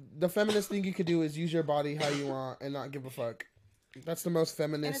 thing. The feminist thing you could do is use your body how you want and not give a fuck. That's the most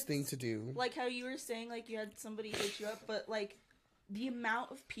feminist it's thing to do. Like how you were saying, like, you had somebody hit you up, but, like, the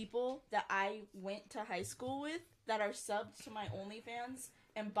amount of people that I went to high school with that are subbed to my OnlyFans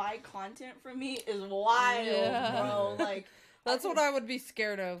and buy content from me is wild, Yeah. bro. Like, That's what I would be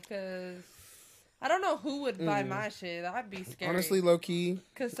scared of, because I don't know who would buy my shit. I'd be scared. Honestly, low key,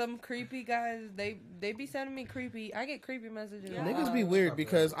 Because some creepy guys, they be sending me creepy. I get creepy messages. Yeah. niggas be weird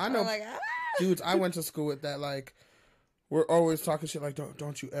because I know I'm like, dudes I went to school with that like we're always talking shit like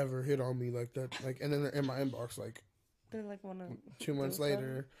don't you ever hit on me like that like and then they're in my inbox like they're like, wanna 2 months do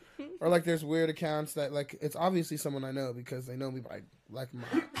later or like there's weird accounts that like it's obviously someone I know because they know me by like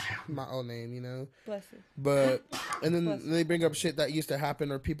my own name, you know. bless you. But and then they bring up shit that used to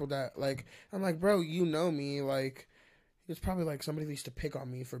happen or people that like I'm like, bro, you know me, like it's probably like somebody used to pick on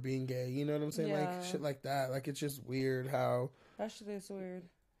me for being gay. You know what I'm saying? Yeah. Like shit like that. Like it's just weird how. That shit is weird.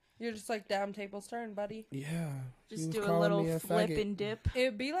 You're just like, damn, tables turn, buddy. Yeah. Just he was do a calling little me a flip faggot. and dip.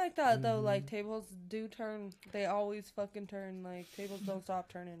 It'd be like that though. Like tables do turn. They always fucking turn. Like tables don't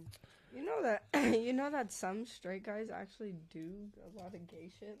stop turning. You know that some straight guys actually do a lot of gay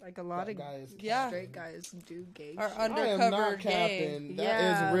shit. Like a lot of straight guys do gay Are shit. I am undercover not gay. capping. That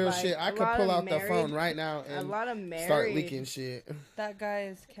Yeah, is real like, shit. I a could lot pull of out the married- phone right now A and lot of married. start leaking shit. That guy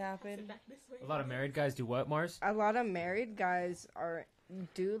is capping. A lot of married guys do what, Mars? A lot of married guys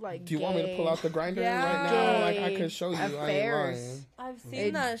do like. Do you want me to pull out the grinder Yeah. right now? Like I Gay could show you. I ain't affairs. lying. I've seen They-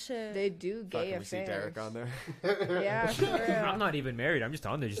 that shit. They do gay Fucking we see affairs. Derek on there. Yeah, for real. I'm not even married. I'm just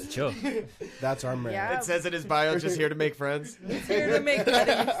on there just to chill. That's our man. Yeah. It says in his bio, just here to make friends. He's here to make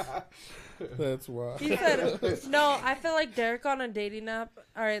buddies. That's why. He said, "No, I feel like Derek on a dating app.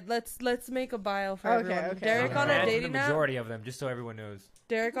 All right, let's make a bio for Okay, everyone. okay. Derek on a Imagine dating the app. majority of them, just so everyone knows.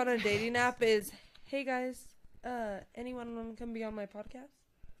 Derek on a dating app is, hey guys, anyone of them can be on my podcast?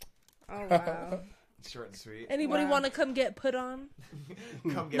 Oh wow. Short and sweet. Anybody Wow. want to come get put on?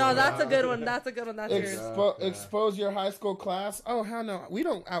 Come get No, one that's a out. good one. That's a good one. That's yours. Expose your high school class. Oh hell no, we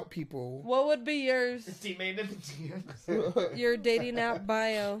don't out people. What would be yours? Teammate in the DMs. Your dating app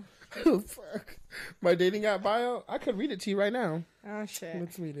bio. Fuck. My dating app bio. I could read it to you right now. Oh shit.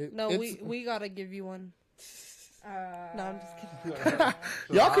 Let's read it. No, It's- we gotta give you one. No, I'm just kidding.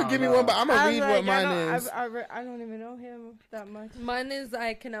 Y'all could give me one, but I'm gonna I was read like, what mine is. I don't even know him that much. Mine is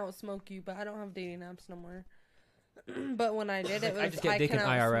I can outsmoke you, but I don't have dating apps no more. But when I did, it was I just get I dick can in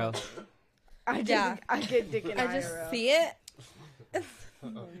outsmoke. IRL. I get dick in I just IRL. see it. I'm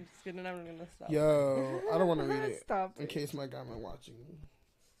just kidding. I'm gonna stop. Yo, I don't want to read it Stop in it. case my guy might watching.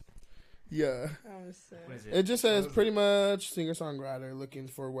 Yeah. I'm sick. What is It it? just says pretty much singer-songwriter looking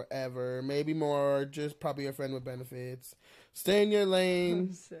for whatever, maybe more, just probably a friend with benefits. Stay in your I'm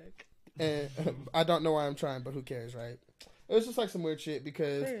lane. sick. And I don't know why I'm trying, but who cares, right? It was just like some weird shit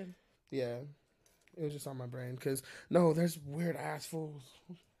because, Weird. yeah, it was just on my brain. Because, no, there's weird ass fools.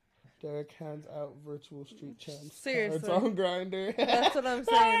 Derek hands out virtual street champs. Seriously. It's on Grindr. That's what I'm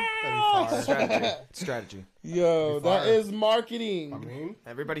saying. Strategy. Yo, That'd be that fire. is marketing. I mean,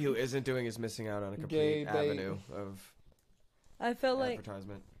 Everybody who isn't doing is missing out on a Gay complete bait. avenue of I feel like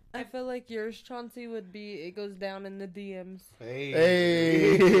advertisement. yours, Chauncey, would be it goes down in the DMs.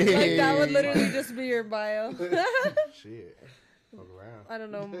 Hey. Like that would literally just be your bio. shit. Fuck around. I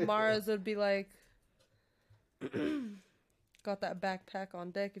don't know. Mara's would be like, got that backpack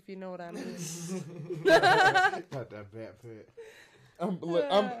on deck, if you know what I mean. Got that bad pit.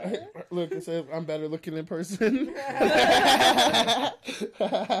 Look, it says I'm better looking in person.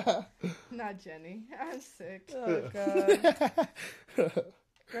 Not Jenny. I'm sick. Oh god.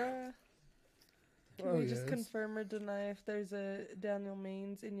 Girl. Can Oh, we just yes. confirm or deny if there's a Daniel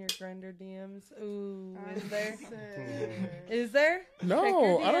Maines in your Grindr DMs? Ooh, I'm is there? sick. Is there? No, Check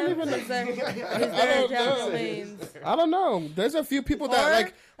your I don't DMs. even know. Is there a don't Daniel know. Maines? I don't know. There's a few people that Or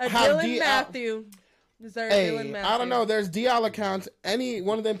like a have Dylan DL. Matthew. Is there a Hey, Dylan Matthew? I don't know. There's DL accounts. Any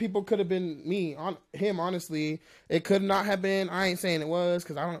one of them people could have been me. On him, honestly, it could not have been. I ain't saying it was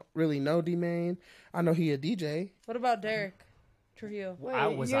because I don't really know D Main. I know he a DJ. What about Derek Trujillo?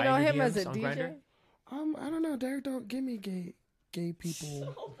 Wait, Was you I know in your him as a DMs on DJ? Grindr? I don't know. Derek don't give me gay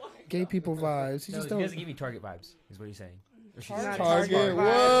people, gay people vibes. He No, just he don't. doesn't give me target vibes, is what he's saying. Or she's Not saying. Target. Target What?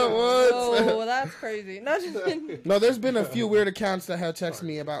 vibes. Oh, that's crazy. No, just No, there's been a few weird accounts that have texted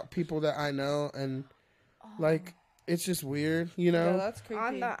me about people that I know, and like it's just weird, you know. yeah, that's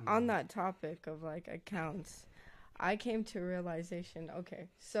creepy. On that topic of like accounts, I came to a realization. Okay,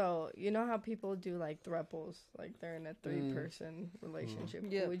 so you know how people do like thruples, like they're in a 3-person relationship.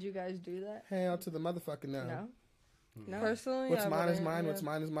 Yeah. Would you guys do that? Hell to the motherfucking no. No. No. Personally, What's I mine is wouldn't, mine. yeah. What's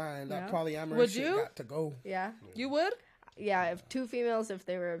mine is mine. That Yeah. polyamorous Would shit you? got to go. Yeah. You would? Yeah. If 2 females, if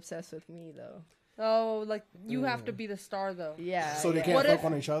they were obsessed with me though. Oh, like you have to be the star though. Yeah. So they yeah. can't What fuck if-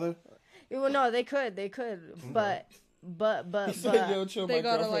 on each other? Well, no, they could, but He said, "Yo, chill, They my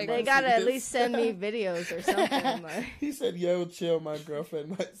gotta, girlfriend like- they might gotta see at this." least send me videos or something. Like, He said, "Yo, chill, my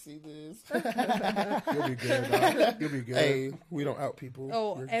girlfriend might see this." You'll be good, dog. You'll be good. Hey, we don't out people.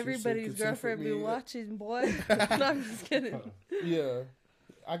 Oh, You're everybody's consent for girlfriend be me. watching, boy. No, I'm just kidding. Yeah,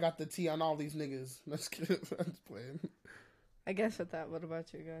 I got the tea on all these niggas. Let's get it. I'm just playing. I guess with that, what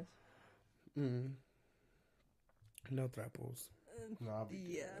about you guys? No thraples. No, I'll be good.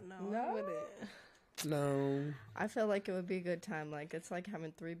 Yeah, no, No? I wouldn't. No, I feel like it would be a good time. Like it's like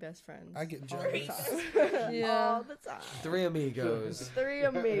having 3 best friends. I get all the jealous. time. Yeah. All the time. 3 amigos. 3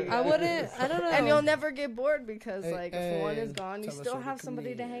 of me. I wouldn't. I don't know. And you'll never get bored because Hey, like if one is hey, gone, you tell us still what have a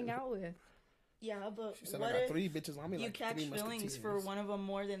somebody to hang comedian. out with. Yeah, but She said what I got if 3 bitches on me. you like catch 3 feelings musketeers. for one of them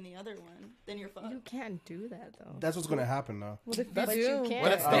more than the other one? Then you're fucked. You can't do that though. That's what's gonna happen though. What if That's- you You do? can't.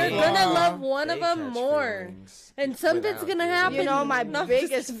 What if You're they- gonna love one They of them catch more, feelings and something's without gonna you. happen. You know, my No,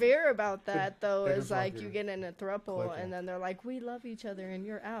 biggest fear about that though They is just like fucking you get in a throuple clicking. and then they're like, "We love each other," and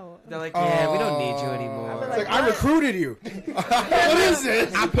you're out. They're like, yeah, we don't need you I'll anymore. be It's like, What? I recruited you. What is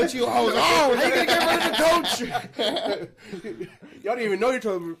this? I put you hoes on. How you gonna get rid of Coach. Y'all didn't even know each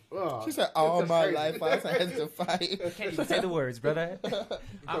other. Oh. She said, all That's my crazy. life I had to fight. Can't even say the words, brother.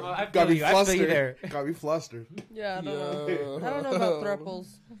 I Gotta feel be you. I feel you flustered. there. Gotta be flustered. Yeah, I don't know. Yo. I don't know about thruples.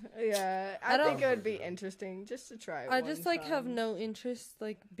 Yeah, I I don't- think it would be interesting just to try. I one just like have time. no interest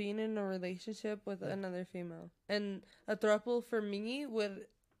like being in a relationship with another female, and a throuple for me would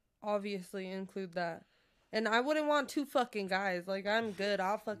obviously include that. And I wouldn't want 2 fucking guys. Like, I'm good.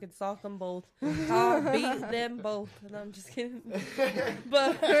 I'll fucking sock them both. I'll beat them both. And I'm just kidding.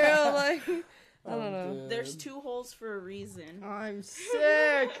 But for real, like, I don't know. There's 2 holes for a reason. I'm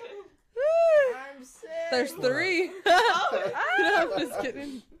sick. I'm sick. There's 3. No, I'm just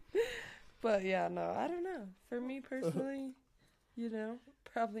kidding. But yeah, no, I don't know. For me personally, you know,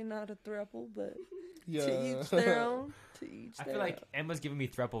 probably not a throuple, but Yeah. to each their own. To each I their feel like own. Emma's giving me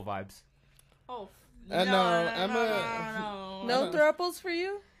thruple vibes. Oh, I know, no. No throuples for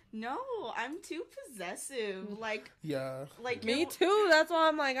you? No, I'm too possessive. Like Yeah. Me too. That's why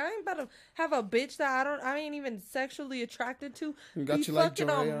I'm like, I ain't about to have a bitch that I ain't even sexually attracted to. You got be you like fucking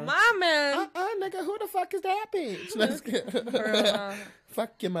Joy, on my man. nigga, who the fuck is that bitch? Let's get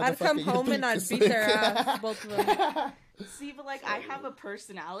fuck your motherfucker. I'd come you home and beat I'd this beat their nigga. ass, both of them. See, but like I have a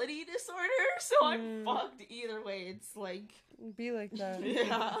personality disorder, so I'm fucked either way. It's like Be like that.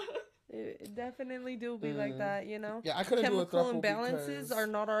 yeah. It definitely do be like that, you know? Yeah, I couldn't do a Chemical throuple imbalances because... are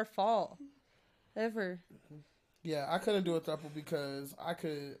not our fault. Ever. Yeah, I couldn't do a throuple because I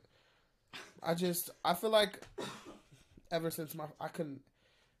feel like ever since I couldn't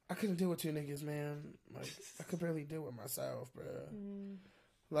deal with 2 niggas, man. Like, I could barely deal with myself, bro.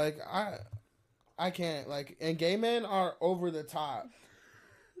 Like, I can't, like, and gay men are over the top.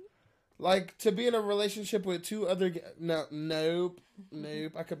 Like, to be in a relationship with 2 other nope.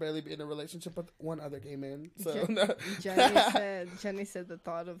 I could barely be in a relationship with 1 other gay man. So Jenny said the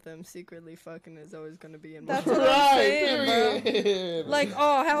thought of them secretly fucking is always going to be in my That's mind. what I'm right, saying, bro. period. Like,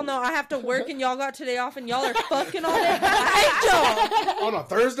 oh, hell no, I have to work and y'all got today off and y'all are fucking all day. I hate y'all. On a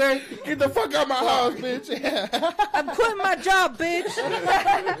Thursday? Get the fuck out my house, bitch. Yeah. I'm quitting my job, bitch.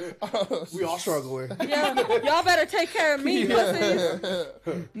 We all struggling. Yeah, y'all better take care of me, pussies.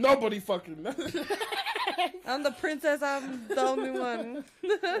 Nobody fucking. I'm the princess. I'm the only one.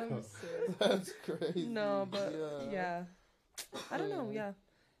 That's crazy. No, but yeah. I don't know. Yeah.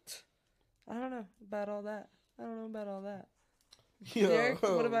 I don't know about all that. Yo. Derek,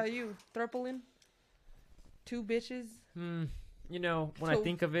 what about you? Thruppling? 2 bitches? You know, when I So-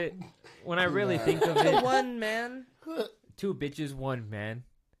 think of it, when I really think of The it, 1 man? 2 bitches, 1 man.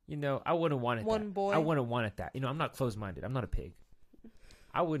 You know, I wouldn't want it. One that. boy. I wouldn't want it that. You know, I'm not closed-minded. I'm not a pig.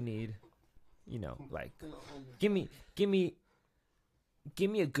 I would need, you know, like, give me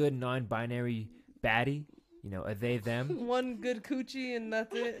a good non-binary baddie. You know, a they them. 1 good coochie and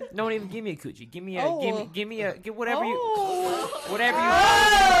that's it? Don't even give me a coochie. Give me a Oh. give whatever you whatever you.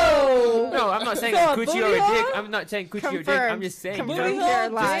 Oh! No, I'm not saying So a a coochie or booty a dick. hole? I'm not saying coochie or dick. I'm just saying, you Confirmed know, here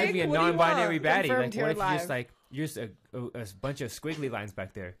Just just live. give me a What do you non-binary want? baddie. Confirmed Like, here what if you live. just like you're just a bunch of squiggly lines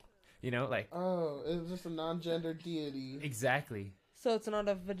back there? You know, like Oh, it's just a non-gender deity. exactly. So it's not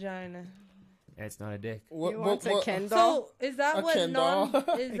a vagina. And it's not a dick. What, You want a Ken doll? So is that A what Ken doll? is A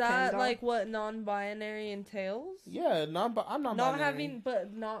that Ken doll? like what non-binary entails? Yeah, I'm not Not binary. having,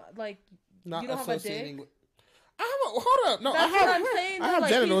 but not like Not you don't have a associating dick? with. I have a, hold up. No, That's I have, what I'm saying. I though, have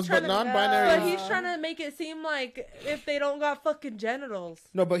like, genitals, he's but trying to- non-binary. But he's trying to make it seem like if they don't got fucking genitals.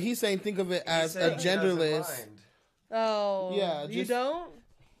 No, but he's saying think of it as a genderless. Oh, Yeah, you just- don't.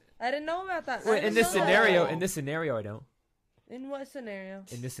 I didn't know about that. I Wait, didn't in this know that. scenario, I don't. In what scenario?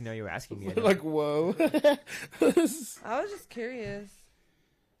 In this scenario, you're asking me. I don't. Like whoa. I was just curious.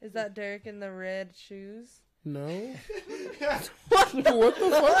 Is that Derek in the red shoes? No. What the fuck?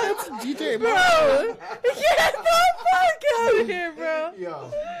 That's DJ Bro, Mo. get the fuck out of here, bro.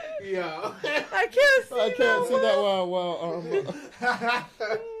 Yo. I can't see. I can't see that well.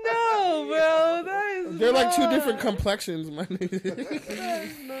 No, bro. That is. They're like 2 not- different complexions, man. that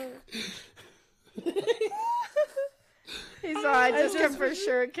is not- He's all, I just just- for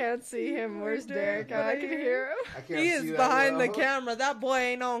sure can't see him. Where's Derek? Derek, I can hear him. I can't He is see that behind the well. camera. That boy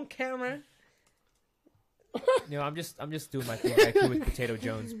ain't on camera. You know, I'm just doing my thing back here with Potato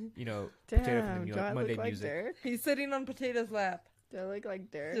Jones. You know, Potato Damn, from the do I Monday look like music. Derek? He's sitting on Potato's lap. Do I look like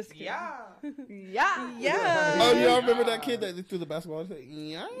Derek? Just kidding. Yeah. Yeah. Oh, y'all remember that kid that threw the basketball?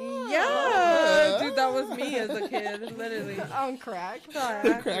 Yeah. Yeah. Dude, that was me as a kid, literally. On crack.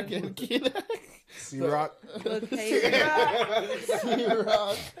 Crackhead kid. C-Rock. With Hayden.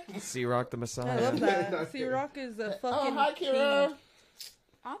 C-Rock. C-Rock the Messiah. I love that. C-Rock is a fucking Hi, Kira. king.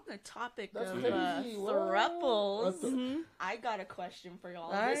 On the topic That's of crazy. What? thruples, I got a question for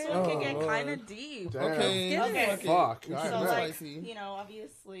y'all. All This right. one can get Lord. kind of deep. Damn. Okay. Okay. Fuck. So, All So, right, like, spicy. you know,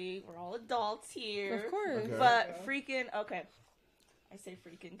 obviously, we're all adults here. Of course. Okay. But freaking, okay. I say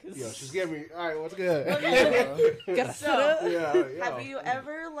freaking because. Yo, she's giving me. All right, what's good? Gotta So, sit up. Yeah. have you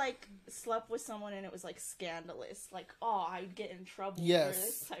ever, like, slept with someone and it was, like, scandalous? Like, oh, I'd get in trouble Yes. for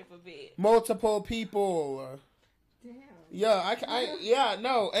this type of beat. Multiple people. Damn. Yeah, yeah,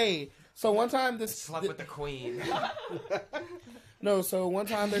 no, hey. So one time Slept with the queen. so one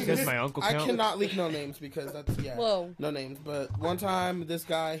time there's Does this, my uncle I count? cannot leak no names because that's, Whoa. no names. But one time this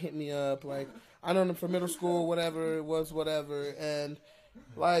guy hit me up, like, I known him from middle school, whatever it was, whatever. And,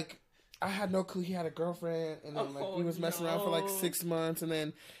 like, I had no clue he had a girlfriend. And then, like, we was messing around for, like, 6 months. And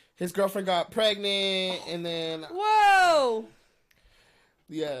then his girlfriend got pregnant. And then, Whoa.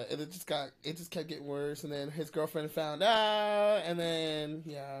 yeah, and it just kept getting worse. And then his girlfriend found out. And then,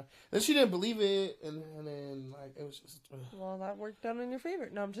 yeah. Then she didn't believe it. And then, like, it was just... Well, that worked out in your favor.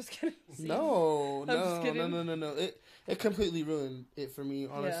 No, I'm just kidding. No. kidding. It completely ruined it for me,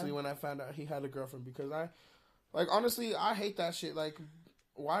 honestly, Yeah. when I found out he had a girlfriend. Because honestly, I hate that shit. Like,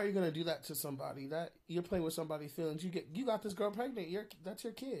 why are you gonna do that to somebody? That you're playing with somebody's feelings. You got this girl pregnant. That's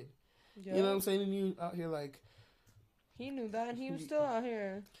your kid. Yeah. You know what I'm saying? And you out here like, He knew that, and he was still out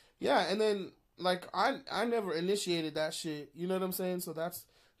here. yeah. And then like I never initiated that shit. You know what I'm saying? So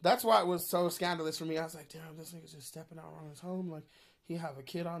that's why it was so scandalous for me. I was like, damn, this nigga's just stepping out on his home. Like he have a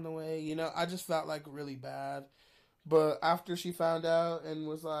kid on the way. You know, I just felt like really bad. But after she found out and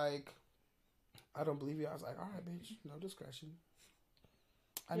was like, I don't believe you, I was like, all right, bitch, no discretion.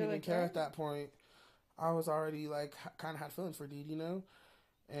 I didn't even care at that point. I was already like kind of had feelings for Deed, you know,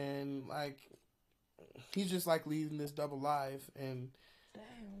 and like he's just like leading this double life, and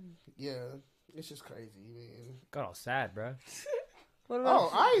Damn. yeah, it's just crazy, man. Got all sad, bro. What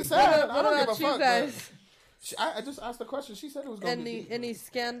about I ain't sad. I what don't give about a you fuck. guys? I just asked the question. She said it was going to be Any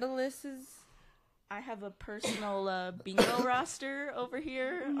scandalous? I have a personal bingo roster over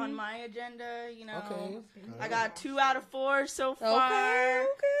here on my agenda. You know, Okay. I got 2 out of 4 so far. Okay.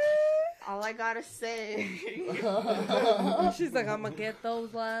 All I gotta say, She's like, I'm gonna get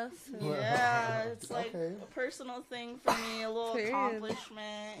those last. yeah, it's like Okay. a personal thing for me, a little Period.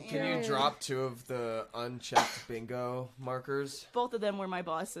 accomplishment. Can you drop 2 of the unchecked bingo markers? Both of them were my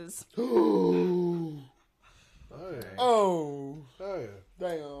bosses. Oh, yeah. Oh, Oh, yeah.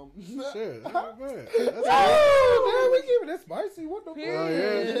 damn. Shit. Oh, man. That's Oh, damn, we keeping it spicy. What the fuck? Oh,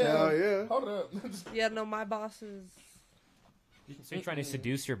 yeah. Hell yeah. Hold up. Yeah, no, my bosses. So you're trying to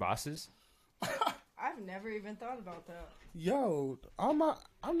seduce your bosses? I've never even thought about that. Yo, I'm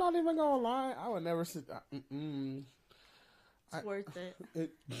not even gonna lie. I would never sit. It's worth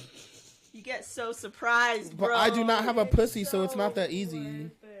it. You get so surprised, But bro. I do not have a pussy, so it's not that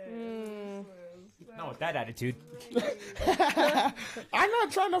easy. Not with that attitude. I'm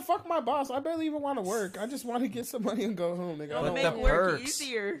not trying to fuck my boss. I barely even want to work. I just want to get some money and go home, nigga. It'll But make the work perks.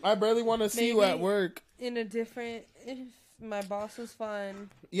 easier. I barely want to see you at Maybe- work. In a different, if my boss was fine,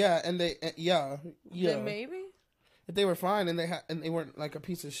 Yeah, and they, yeah. then maybe. If they were fine and they weren't like a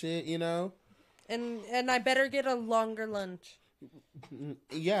piece of shit, you know. And I better get a longer lunch.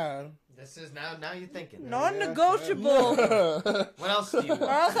 Yeah. This is now you're thinking. Non-negotiable. What else do you Or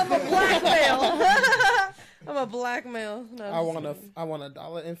want? else I'm a blackmail. I'm a blackmail. No, I want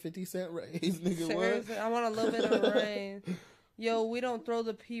 $1.50 raise, nigga. What? Seriously, I want a little bit of a raise. Yo, we don't throw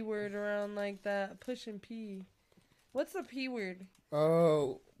the P word around like that. Pushing P. What's the P word?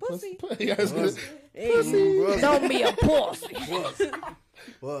 Oh, Pussy. Yeah, it's good. Don't be a pussy.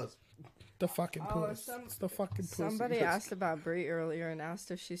 Was. The fucking puss. It's the fucking pussy. Somebody asked about Brie earlier and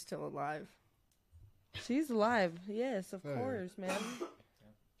asked if she's still alive. She's alive. Yes, of Oh, yeah. course, man.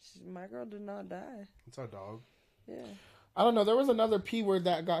 My girl did not die. It's our dog. Yeah. I don't know. There was another P word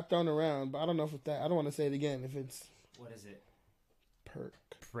that got thrown around, but I don't know if it's that. I don't want to say it again. If it's What is it? perk.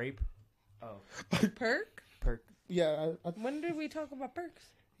 Rape? Oh. Perk? Perk. Yeah. When did we talk about perks?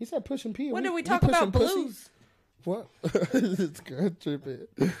 He said pushing P. When did we talk about pushing pussy? blues? What? It's good tripping.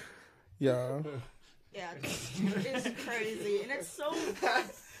 Yeah. Yeah, it's crazy, and it's so.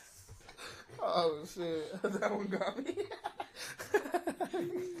 Oh shit! That one got me.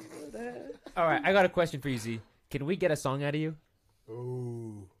 All right, I got a question for you, Z. Can we get a song out of you?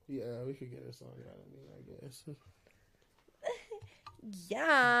 Ooh. Yeah, we could get a song out of me, I guess.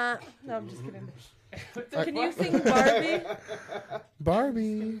 Yeah. No, I'm just kidding. Can you sing Barbie?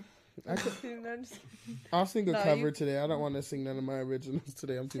 Barbie. I'm just I'll sing a No, cover you- today. I don't want to sing none of my originals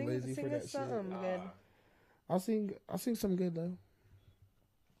today. I'm too lazy for that shit. something good. I'll sing some good though.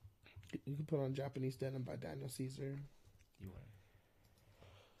 You can put on Japanese Denim by Daniel Caesar.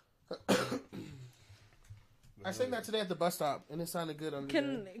 I sang that today at the bus stop, and it sounded good on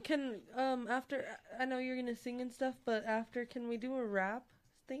Can after, I know you're gonna sing and stuff, but after, can we do a rap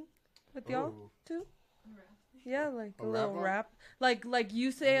thing with y'all too? Yeah, like a little rap. Like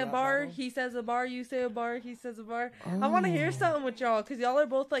you say a bar, he says a bar, you say a bar, he says a bar. I want to hear something with y'all because y'all are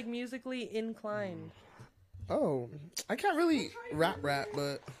both like musically inclined. Oh, I can't really rap,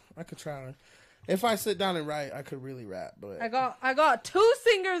 but I could try. If I sit down and write, I could really rap. But I got two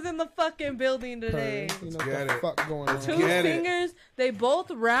singers in the fucking building today. You know what the fuck going on? Two singers. They both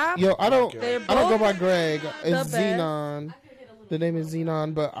rap. Yo, I don't go by Greg. It's the Xenon. The name is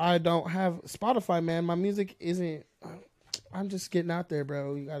Xenon, but I don't have Spotify, man. My music isn't. I'm just getting out there,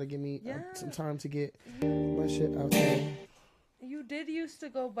 bro. You gotta give me some time to get my shit out there. You did used to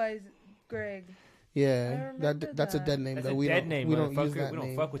go by Greg. Yeah, that's a dead name. That's though. a dead name, we don't use motherfucker. that We don't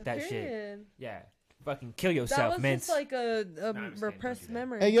name. fuck with that shit. Period. Yeah. Fucking kill That yourself, was man. just like a I'm just repressed kidding, don't do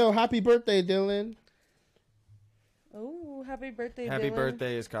memory. Hey, yo, happy birthday, Dylan. Oh, happy birthday, Happy Dylan.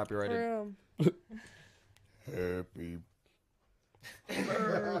 birthday is copyrighted. Happy.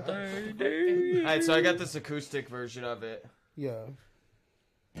 Alright, so I got this acoustic version of it. Yeah.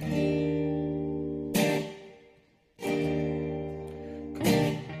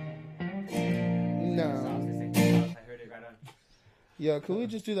 No. Yo, can we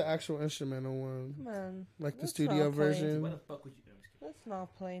just do the actual instrumental one? Man, Like the let's studio not play. version? Let's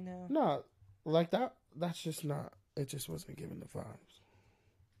not play now. No, like that. That's just not. It just wasn't giving the vibes.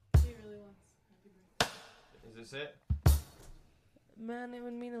 He really wants happy birthday. Is this it? Man, it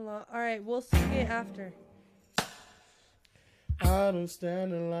would mean a lot. All right, we'll sing it after. I don't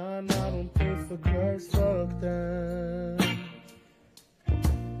stand in line. I don't pay for drugs. Fuck that.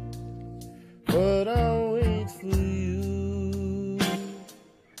 But I'll wait for you.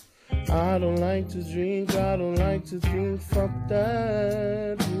 I don't like to drink. I don't like to think. Fuck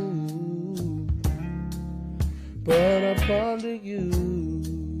that. Ooh. But I ponder you.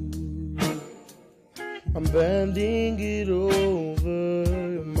 I'm bending it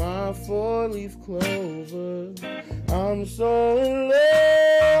over. My four-leaf clover. I'm so in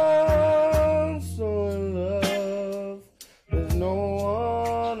love, so in love. There's no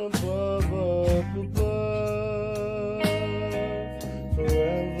one above, up above.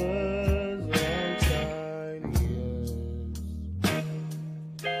 Forever's a long time,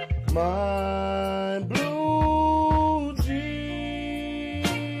 yes. My blue jeans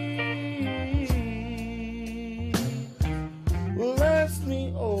will last me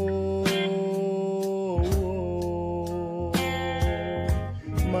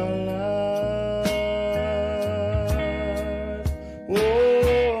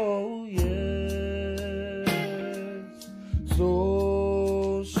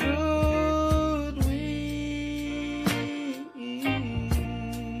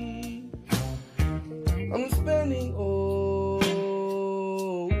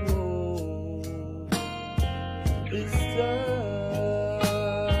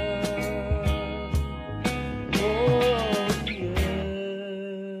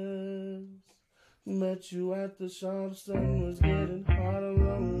Met you at the shop, sun was getting hot and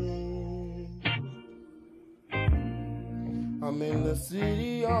lonely. I'm in the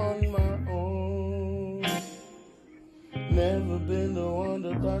city on my own. Never been the one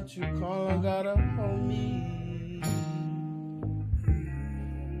that thought you call, I got a homie.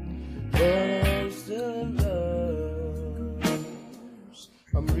 But I'm still in love.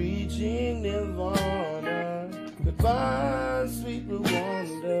 I'm reaching Nirvana. Goodbye, sweet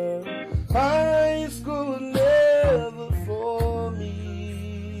Rwanda. High school never for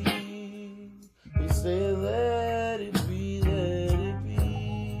me. They say let it be, let it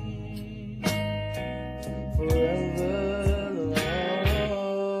be. Forever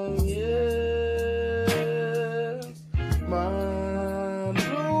long, yes. My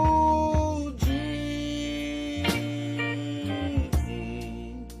blue jeans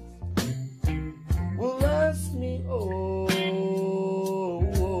will last me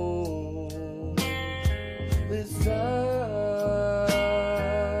this time.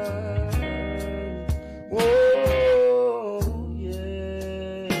 Whoa,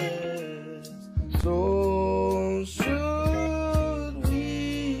 yes. So should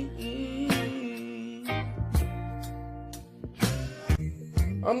we?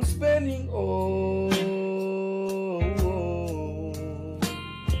 I'm spending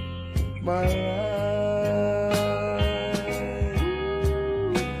my life.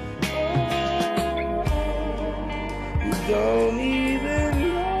 You don't even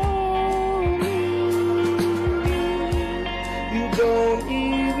know me. You don't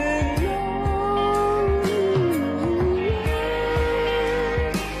even know me.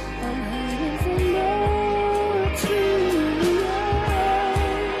 I'm hanging from love to love.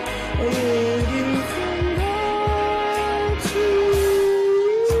 I'm hanging from love to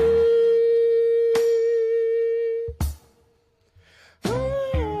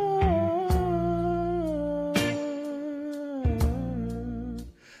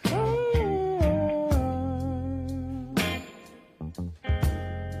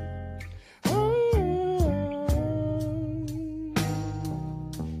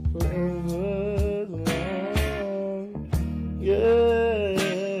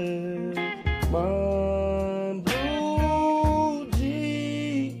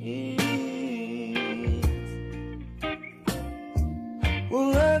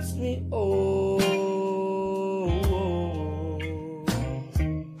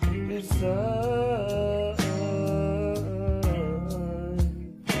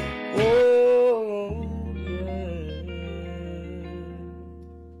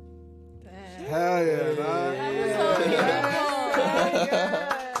Hell yeah, dog.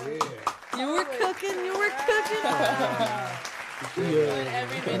 You were cooking.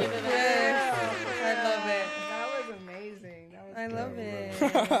 Every minute of Yes. I love it. That was amazing. That was I love great. it.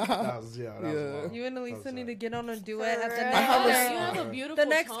 That was wild. You and Alyssa need to get on a duet at the For next. real. You have a beautiful The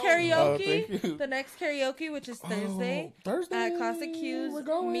next tone. Oh, karaoke, thank you. the next karaoke, which is Thursday, Thursday at Classic Q's. we're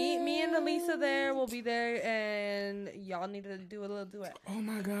going. Me and Alyssa there will be there, and y'all need to do a little duet. Oh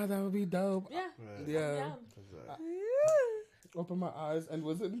my god, that would be dope. Yeah. Yeah. Yeah. Open my eyes and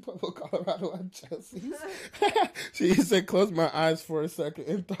was in Pueblo, Colorado at Chelsea's. She said, close my eyes for a second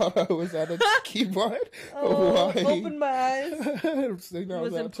and thought I was at a keyboard. Oh, Why? open my eyes. So, no, I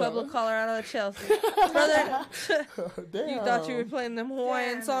Was in at Pueblo, Chelsea. Colorado at Chelsea. Brother, Damn. you thought you were playing them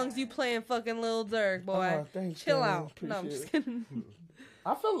Hawaiian Damn. songs. You playing fucking Lil Durk, boy. Oh, thanks, Chill man. out. No, I'm just Appreciate kidding.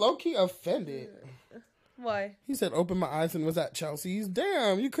 I feel low-key offended. Why? He said, open my eyes and was at Chelsea's.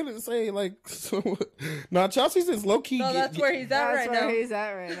 Damn, you couldn't say, like... So, no, Chelsea's is low-key... No, that's where he's at That's right where now. he's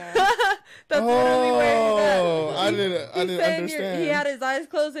at right now. That's literally where he's at. Oh, I didn't He's saying understand. he had his eyes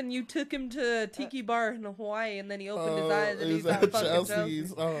closed and you took him to a tiki bar in Hawaii and then he opened his eyes and he's at fucking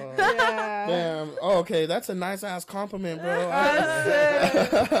Chelsea's. Oh, Yeah. damn. Oh, okay, that's a nice ass compliment, bro.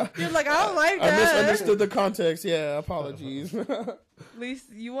 You're like, I don't like I that. misunderstood the context. Yeah, apologies. At least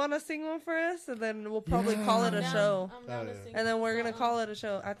you want to sing one for us and then we'll probably call it a show. I'm down to sing And then we're going to something. call it a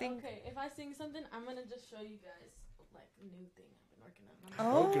show. I think. Okay, if I sing something, I'm gonna just show you guys like a new thing I've been working on.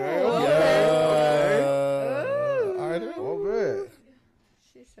 Oh, All right.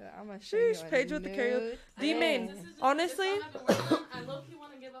 She said, I'm going to show you Sheesh, a Paige with the karaoke. nude D-Main, This is just honestly. a song I've been working on. I low-key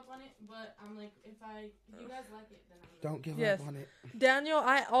want to give up on it, but I'm like, if you guys like it, then I'm Don't give Yes. up on it. Daniel,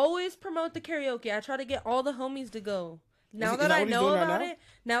 I always promote the karaoke. I try to get all the homies to go. Now Is that that I what he's know doing right about now? it,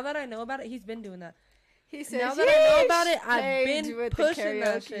 now that I know about it, he's been doing that. He said, Now that I know about it, I've Paige been with pushing the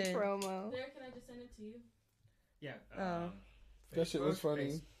that karaoke shit. promo. There, can I just send it to you? Yeah. Oh. That shit was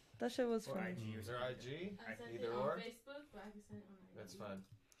funny. That shit was Or funny. IG. Is there IG? I sent Either it or? on Facebook, but I can send it on IG. That's fine.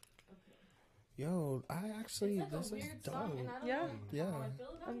 Okay. Yo, I actually, It's like this a is weird song, dope. and I don't Yeah. know Yeah. how I feel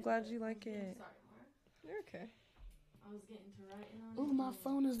about I'm it, glad but you like I'm it. Sorry, Mara. You're okay. I was getting to writing on Ooh, it. my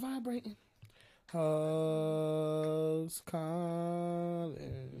phone is vibrating. Hugs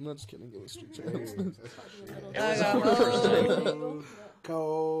calling. I'm not just kidding. It was street chance. I got hoes.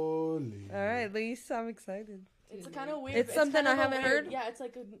 Coley. All right, Lisa, I'm excited. It's kind of weird. It's something kind of I a haven't weird- heard? Yeah, it's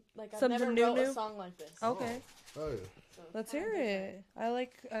like I've Something never new, wrote new? a song like this. Okay, Oh, yeah. So it's let's kinda hear different. it.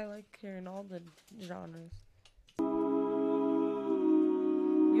 I like hearing all the genres.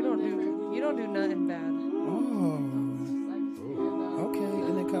 You don't do nothing bad. Oh, Like, okay.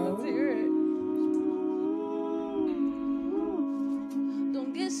 And it Let's goes. hear it.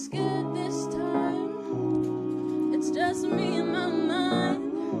 don't get scared this time. It's just me and my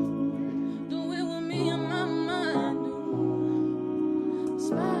mind. Do it with me and my mind.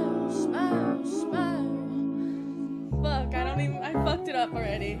 Spiral, spiral, spiral. Fuck, I fucked it up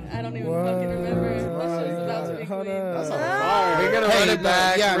already. I don't even fucking remember. This shit's about to be Hold clean. up. We're gonna run it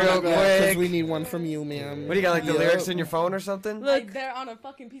back real Because quick. we need one from you, ma'am. What do you got, like the Yep. lyrics in your phone or something? Like they're on a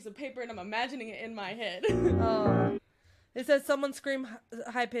fucking piece of paper and I'm imagining it in my head. Oh, it says someone scream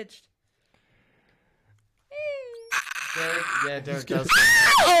high pitched. Yeah, Derek does.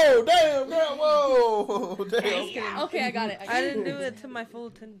 Oh, damn, girl. Whoa. Damn. Okay, I got it. I didn't do it to my full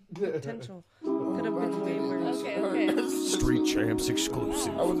potential. Could have been way worse. Okay. Street Champs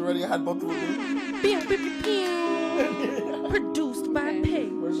exclusive. I was ready. I had both of them. Produced by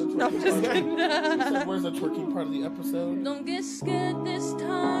Paige. No, I'm just kidding. Where's the twerking part of the episode? Don't get scared this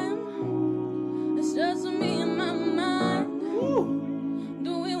time. It's just me and my mind.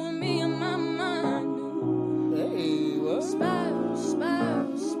 Do it with me and my mind. Hey, what? Spiral,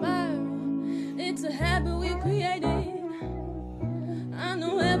 spiral, spiral. It's a habit we created. I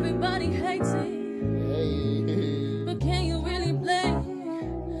know everybody hates it. Hey. But can you really blame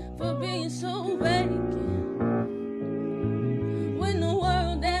for being so vacant? When the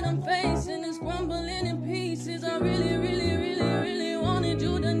world that I'm facing is crumbling in pieces, I really, really, really, really wanted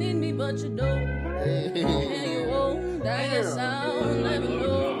you to need me, but you don't. And you won't. I guess I'll never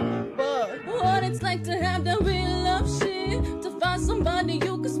know. But what it's like to have that real love shit, to find somebody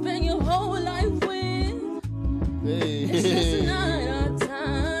you could spend your whole life with. It's just not our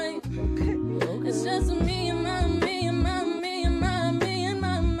time. It's just me and my, me and my, me and my, me and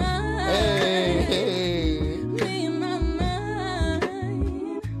my mind. Me and my mind.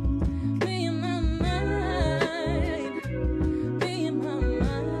 Me and my mind. Me and my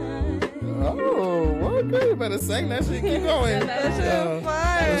mind. Oh, what? Girl, you better sing that shit. Keep going. That shit was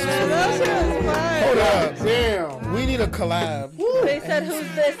fire. Hold up. Damn. We need a collab. They said, who's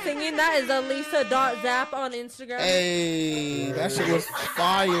this singing? That is Alyza.zap on Instagram. Hey, that shit was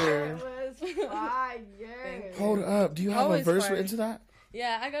fire. Hold up. Do you have Always a verse fire. written to that?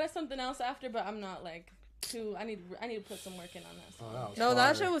 Yeah, I got something else after, but I'm not like too. I need to put some work in on that. song. No,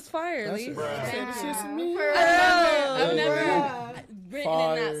 that shit was fire, That Lisa. shit- Say this shit to me. I've never written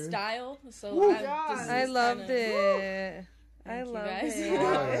Fire. in that style, so I loved it. I you loved guys. it.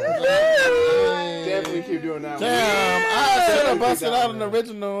 Definitely keep doing that. Damn, I should have busted out an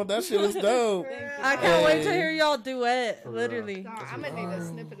original. That shit was dope. I can't wait to hear y'all duet, literally. I'm gonna need a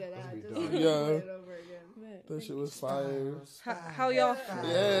snippet of that. Just Yeah. to play it over again. That shit was fire. How y'all?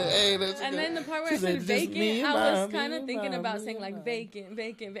 Yeah, hey, that's And good. then the part where She I said said, "Just me vacant, and I was my, kind me of and thinking my, about me saying and like my."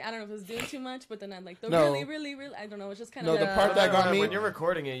 vacant. I don't know if it was doing too much, but then I like the No. really, I don't know. It's just kind No, of the part that got me. When you're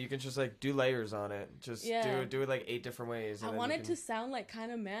recording it, you can just like do layers on it. Just Yeah. do it like 8 different ways. I and then want you it can- to sound like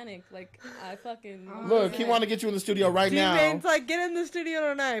kind of manic. Like I fucking Look, he want to get you in the studio right now. D-Man's like, get in the studio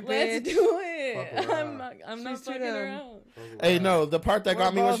tonight, Let's bitch. do it. Fuck I'm around. not She's too fucking dumb. around. Hey, no, the part that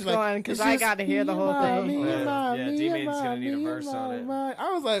got me was she's like, because "It's I just got to hear the me whole and my, thing. me and my, Yeah, me D-Man's and gonna my, need a me verse and on my, it. my."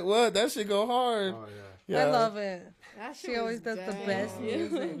 I was like, what? That shit go hard. Oh, Yeah. I love it. That shit She always was does the dope. best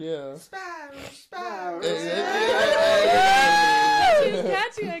music. Yeah. She's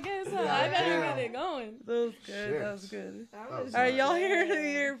catchy, I guess. Huh? I gotta get it going. That was good. That was good. That That was was All right, nice. y'all hear it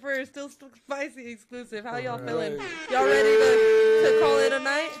here first. Still spicy exclusive. How y'all feeling? Right. Y'all ready to call it a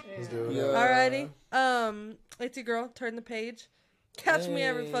night? Let's do it. Yeah. Alrighty. It's your girl. Turn the page. Catch me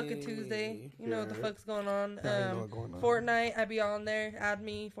every fucking Hey. Tuesday. You know what the Yeah. fuck's going on. Yeah, you know what's going on. Fortnite. I be on there. Add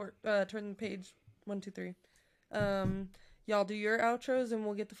me for turn the page. 1, 2, 3. Y'all do your outros and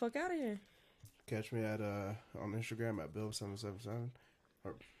we'll get the fuck out of here. Catch me at on Instagram at Bill777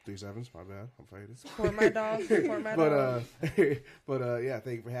 or 37s. My bad, I'm faded. Support my dog. Support my dog. but yeah,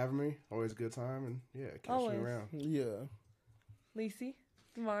 thank you for having me. Always a good time, and yeah, catch Always. you around. Yeah. Lacey.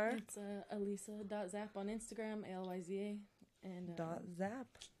 Tamara. It's Alyza.zap on Instagram, ALYZA. And .zap.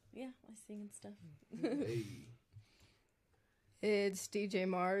 yeah, I sing and stuff. Hey. It's DJ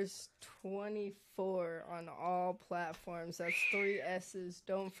Mars 24 on all platforms. That's 3 S's.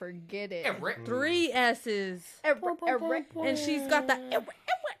 Don't forget it. 3 S's. And she's got that.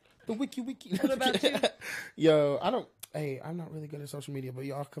 The wiki. What about you? Yo, I'm not really good at social media, but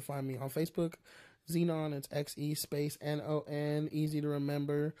y'all can find me on Facebook. Xenon, it's XE_NON, easy to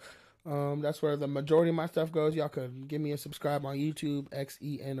remember. That's where the majority of my stuff goes. Y'all could give me a subscribe on YouTube,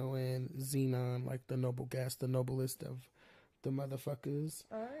 XENON, Xenon, like the noble guest, the noblest of the motherfuckers.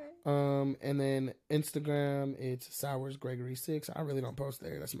 Alright. And then Instagram, it's SoursGregory6. I really don't post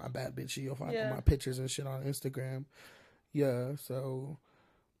there. That's my bad bitch. You'll find Yeah. my pictures and shit on Instagram. Yeah, so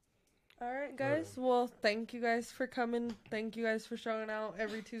Alright, guys. Well, thank you guys for coming. Thank you guys for showing out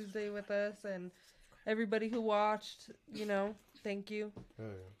every Tuesday with us. And everybody who watched, thank you. Yeah.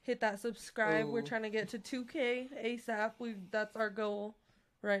 Hit that subscribe. We're Oh. trying to get to 2K ASAP. That's our goal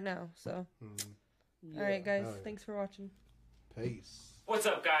right now. So, alright, guys. Oh, yeah. Thanks for watching. Peace. What's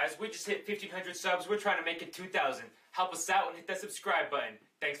up, guys? We just hit 1,500 subs. We're trying to make it 2,000. Help us out and hit that subscribe button.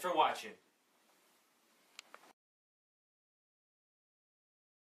 Thanks for watching.